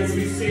with me as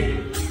we sing.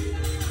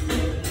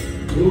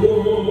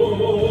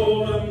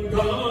 Oh, I'm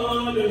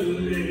gonna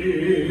live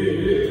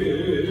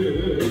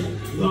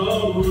the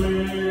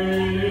way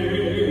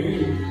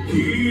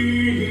He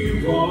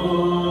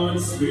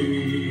wants me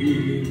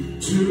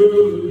to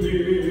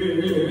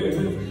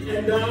live,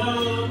 and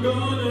I'm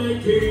gonna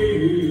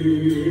give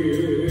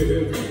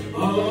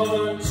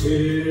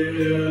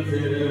until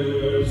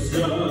there's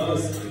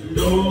just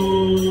no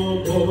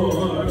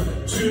more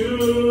to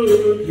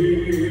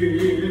give.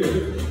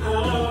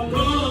 I'm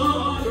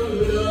gonna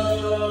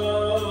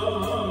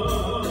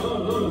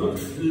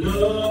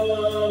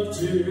love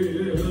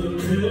till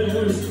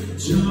there's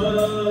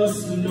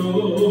just no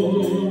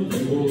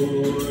more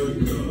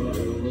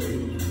love.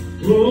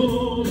 Oh,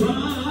 Oh,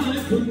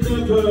 I could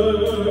never,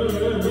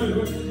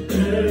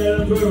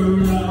 ever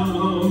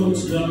outlove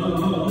the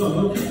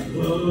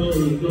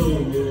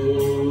Lord.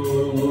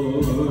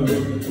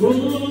 Oh,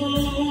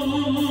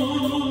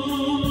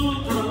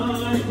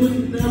 I could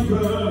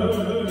never,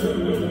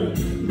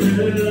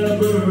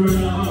 ever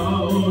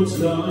outlove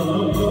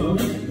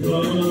the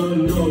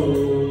Lord.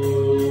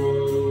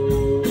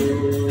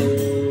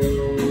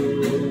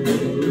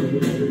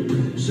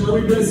 Shall we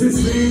bless His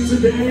name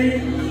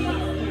today?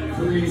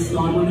 Praise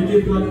God. I want to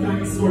give God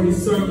thanks for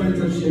His servant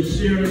as she has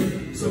shared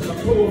such a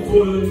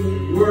powerful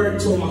word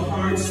to our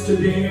hearts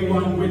today.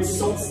 One with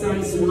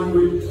substance, one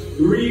with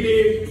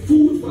really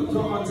food for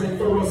thought, and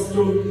for us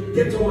to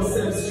get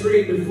ourselves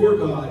straight before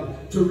God,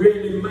 to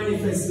really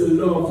manifest the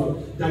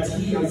love that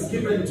He has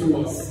given to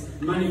us,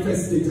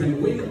 manifest it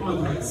and win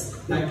others,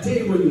 that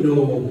they will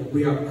know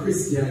we are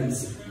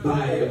Christians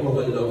by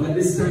our love. At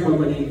this time, I'm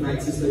going to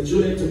invite Sister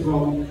Eugenie to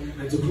come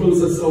and to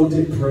close us out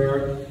in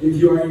prayer. If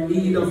you are in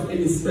need of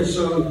any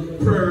special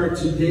prayer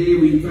today,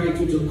 we invite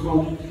you to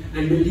come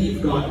and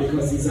believe God,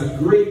 because He's a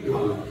great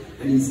God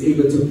and He's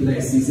able to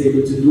bless. He's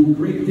able to do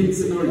great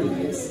things in our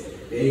lives.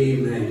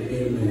 Amen.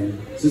 Amen.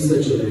 Sister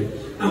Eugenie,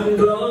 I'm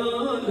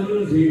gonna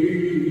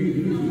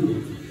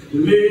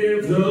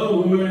live the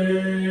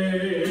way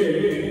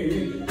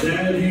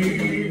that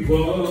He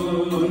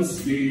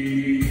wants me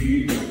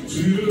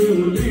to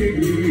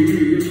live.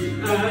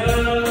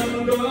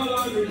 I'm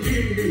gonna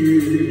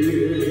live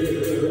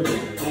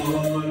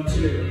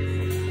until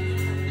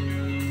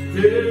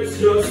there's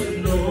just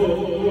no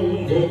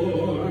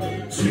more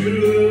to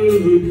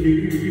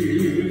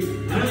give.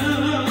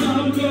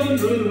 I'm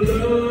gonna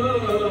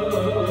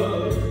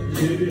love,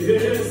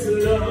 yes,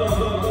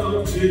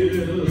 love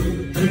till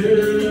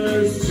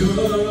there's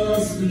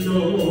just no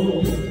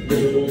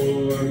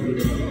more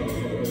love.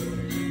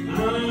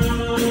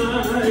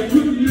 I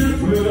could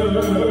never,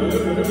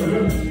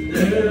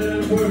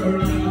 ever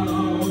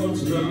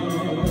outlove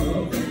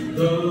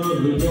the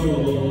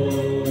Lord.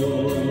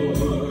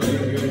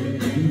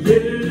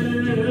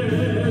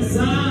 Yes,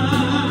 I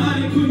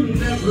could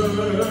never,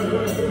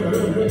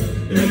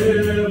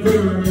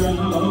 ever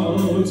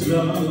outlove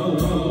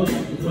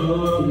the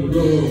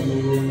Lord.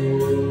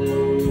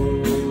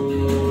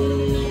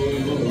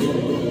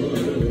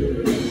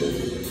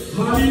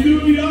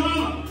 Hallelujah!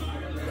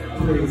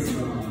 Praise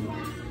God.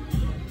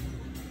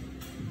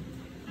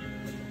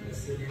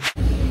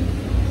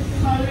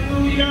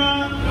 Hallelujah!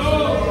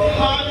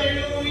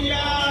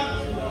 Hallelujah!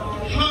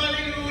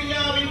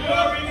 Hallelujah! We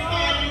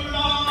glorify you,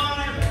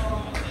 Lord!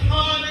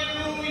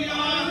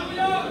 Hallelujah!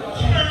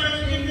 Church,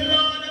 give the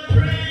Lord a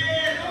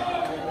praise!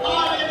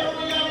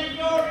 Hallelujah! We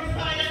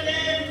glorify your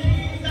name,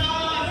 Jesus!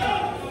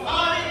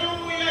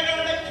 Hallelujah!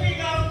 You're the King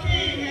of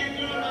Kings and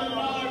you're the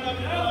Lord of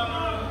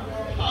Lords!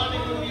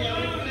 Hallelujah!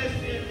 We bless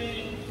your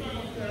name,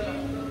 Jesus!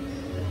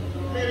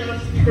 Let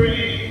us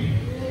pray.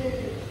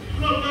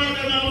 Oh, God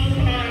and our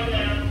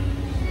Father,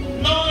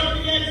 Lord,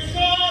 we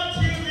exalt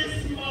you this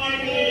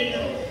morning.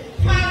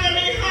 Father,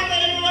 we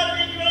honor you and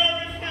we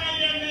glorify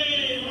your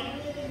name.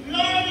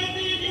 Lord,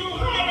 indeed you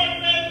are a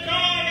great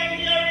God and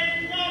there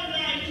is none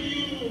like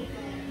you.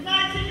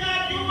 Mighty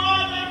God, you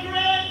are the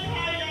great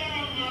I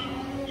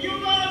am. You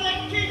are the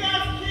King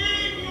of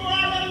Kings. You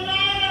are the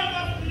Lord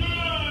of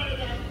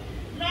Lords.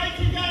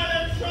 Mighty God,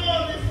 and so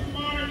this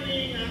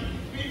morning,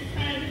 we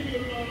thank you,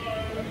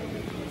 Lord.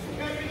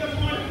 God, we just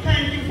want to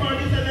thank you for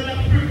this another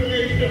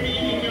privilege to be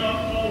in your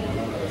home.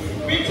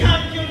 We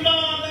thank you,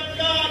 Lord, that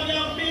God, you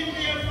have been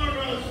there for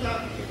us.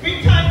 We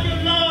thank you,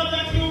 Lord,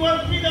 that you were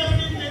with us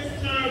in this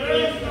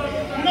service.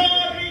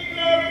 Lord, we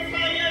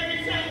glorify you and we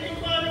thank you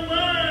for the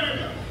word.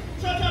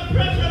 Such a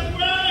precious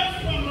word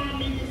from our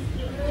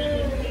minister.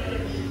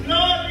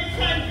 Lord, we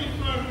thank you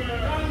for her.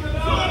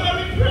 Father,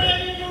 we pray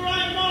in you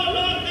right now,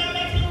 Lord God,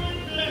 that you will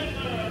bless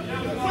her.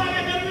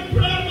 Father, that we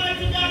pray,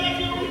 mighty God, that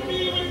you will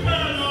be with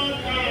her, Lord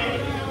God.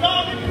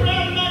 Lord, we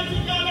pray, mighty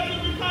God, that you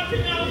will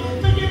continue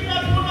to give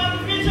that woman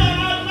vision,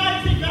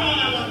 Almighty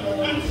God.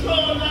 And so,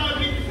 Lord,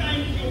 we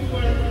thank you for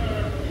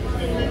her.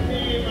 In the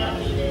name of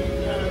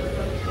Jesus.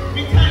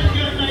 We thank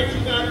you, Almighty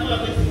God, for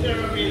this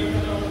service.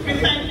 We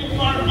thank you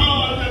for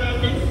all that has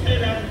been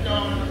said and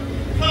done.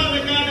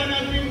 Father God, and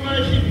as we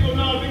worship you,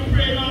 Lord, we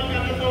pray, Lord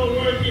God, as our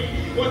worship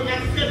was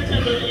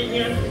acceptable in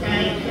your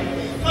sight.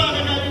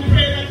 Father God, we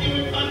pray that you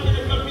will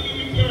continue to be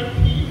with your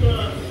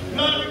people.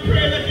 Lord, we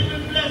pray that you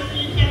will bless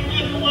each and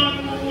everyone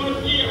who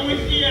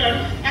is here,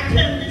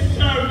 attend this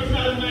service,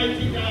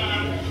 Almighty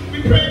God.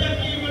 We pray that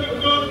you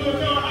will go to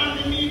door and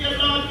the media,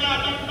 Lord God,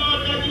 that Lord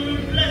God, you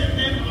will bless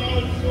them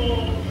also.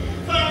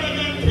 Father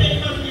God,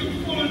 take us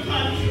in full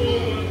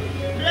control.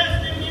 Bless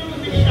the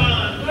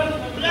musicians.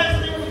 Bless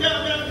the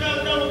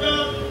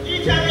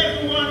each and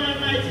every one,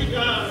 Almighty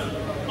God.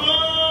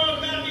 Oh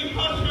God, the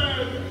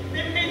ushers,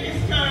 the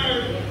ministers,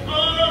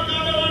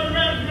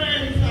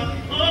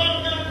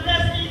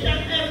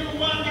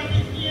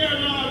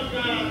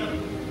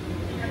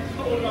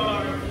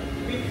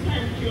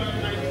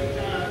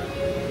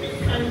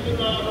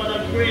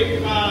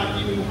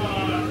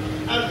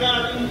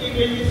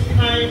 need in this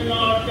time,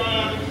 Lord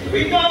God.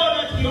 We know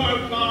that you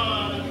are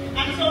God.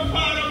 And so,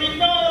 Father, we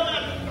know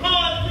that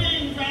all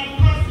things are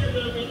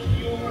possible with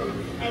you.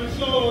 And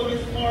so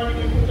this morning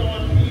we put our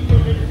people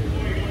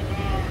before you,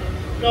 God.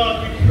 Lord,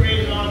 we pray,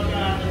 Lord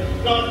God.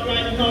 Lord,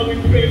 right now we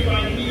pray for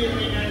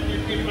healing and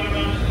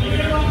deliverance for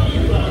your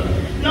people.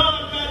 Lord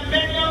God,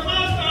 many of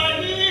us are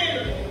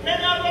healed.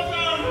 Many of us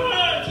are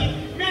hurt.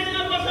 Many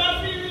of us are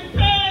feeling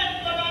pain.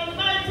 But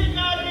Almighty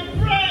God, we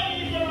pray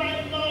even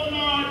right now,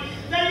 Lord,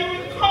 that you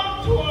will come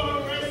to our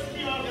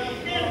rescue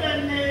in the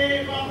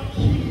name of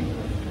Jesus.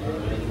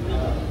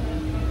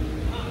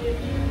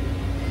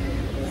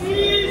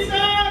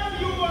 Jesus,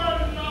 you are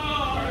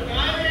Lord.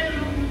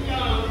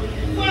 Hallelujah.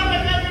 Father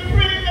God, we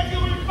pray that you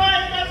will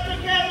bind us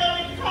together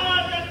with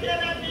cords that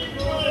cannot be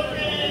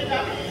broken.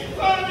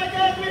 Father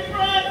God, we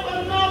pray for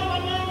love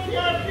amongst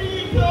your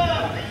people.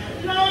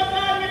 Lord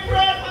God, we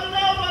pray for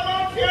love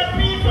amongst your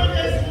people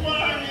this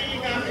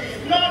morning.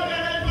 Lord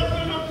God, help us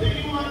to look to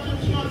you and to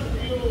trust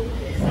you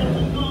and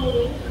to know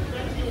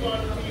that you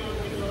are here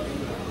with us.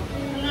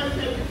 Bless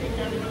everything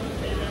that we must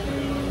say that we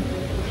are.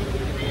 In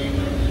the name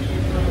of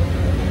Jesus.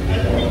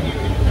 As we give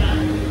you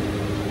thanks.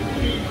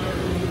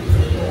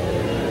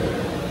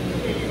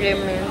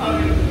 Amen.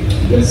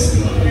 Yes,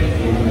 Lord.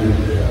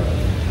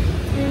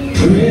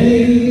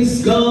 Praise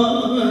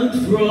God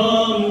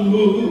from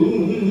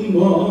whom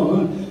all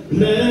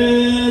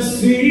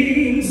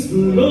blessings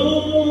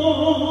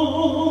flow.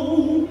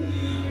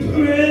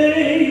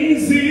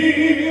 Praise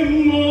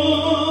Him,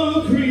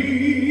 all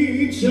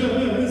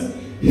creatures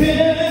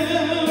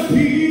here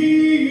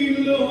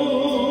below.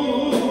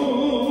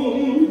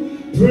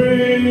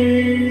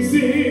 Praise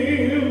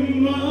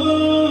Him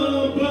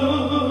above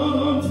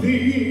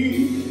the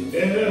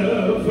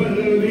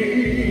heavenly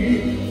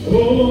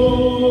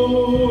hosts.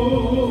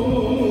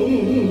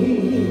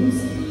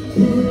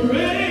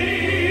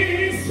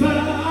 Praise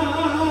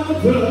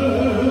Father,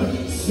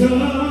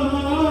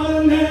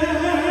 Son,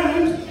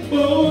 and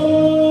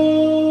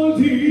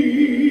Holy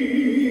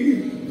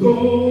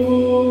Ghost.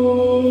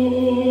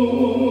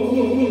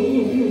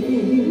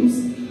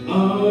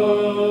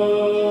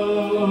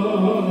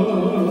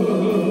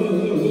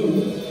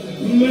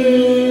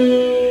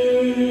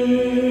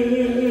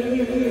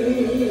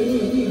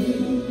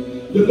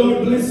 The Lord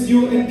bless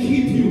you and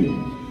keep you.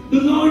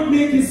 The Lord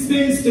make His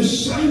face to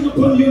shine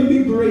upon you and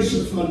be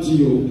gracious unto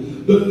you.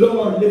 The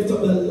Lord lift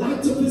up the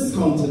light of His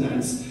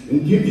countenance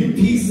and give you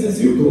peace as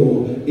you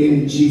go.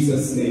 In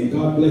Jesus' name.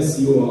 God bless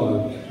you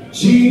all.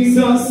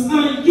 Jesus,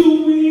 I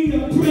you we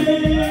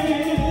praise.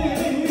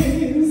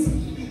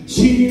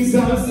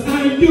 Jesus,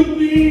 I you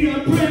we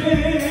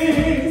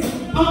praise.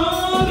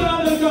 All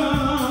other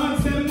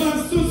gods, they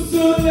must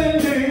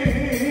sussulene.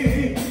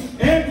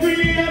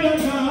 Every other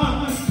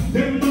God,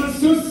 they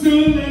must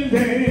sussulene.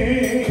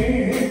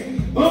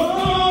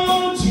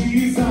 Oh,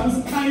 Jesus,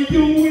 I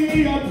you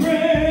we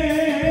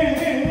praise.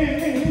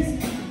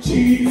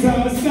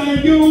 Jesus, I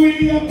you we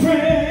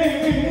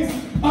praise.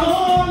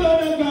 All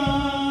other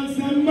gods,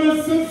 they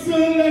must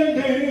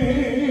sussulene.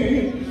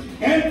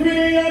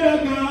 Every other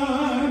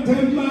God,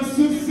 they must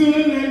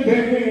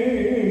sussulene.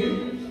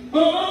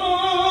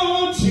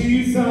 Oh,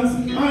 Jesus,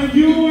 are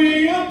you we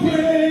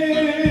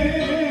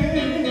praise?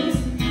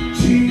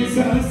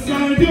 Jesus,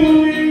 are you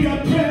we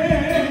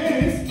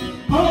praise?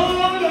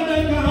 All of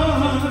the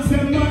gods,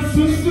 they must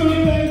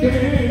sussulene.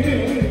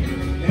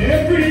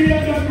 Every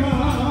other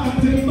God,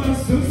 they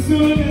must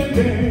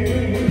sussulene.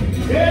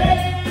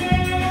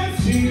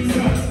 Yes,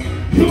 Jesus,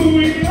 you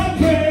we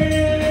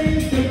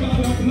praise, the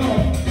God of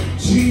love.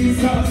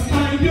 Jesus,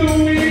 are you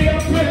we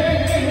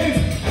praise?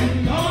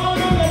 And all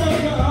of the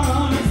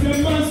gods, they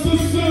must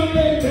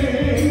sussulene.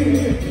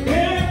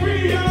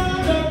 Every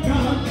other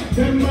God,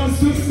 they must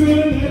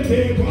sussulene.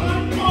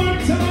 One more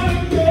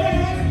time,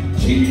 yeah.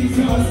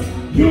 Jesus,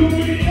 you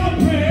we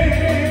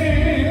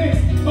praise.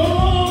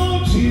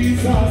 Oh,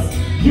 Jesus,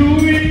 you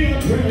we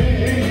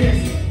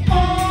praise.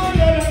 All of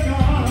the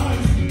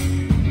gods,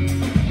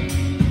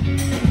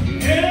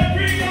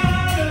 every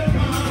other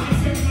God,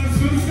 they must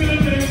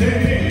sussulene.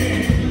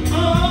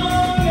 All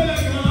of the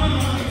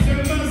gods,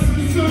 they must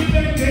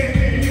sussulene.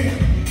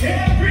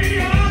 Every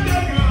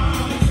other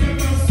God, they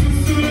must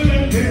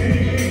sussulene.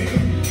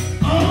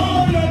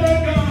 All of the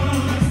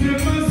gods, they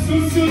must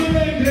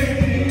sussulene.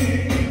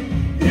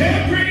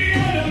 Every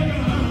other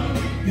God,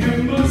 they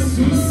must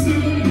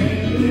sussulene.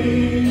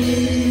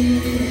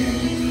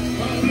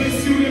 God bless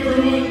you,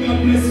 everyone. God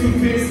bless you,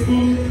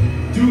 Facebook.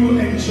 Do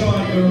enjoy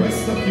the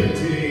rest of your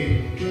day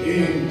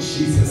in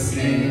Jesus'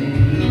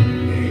 name.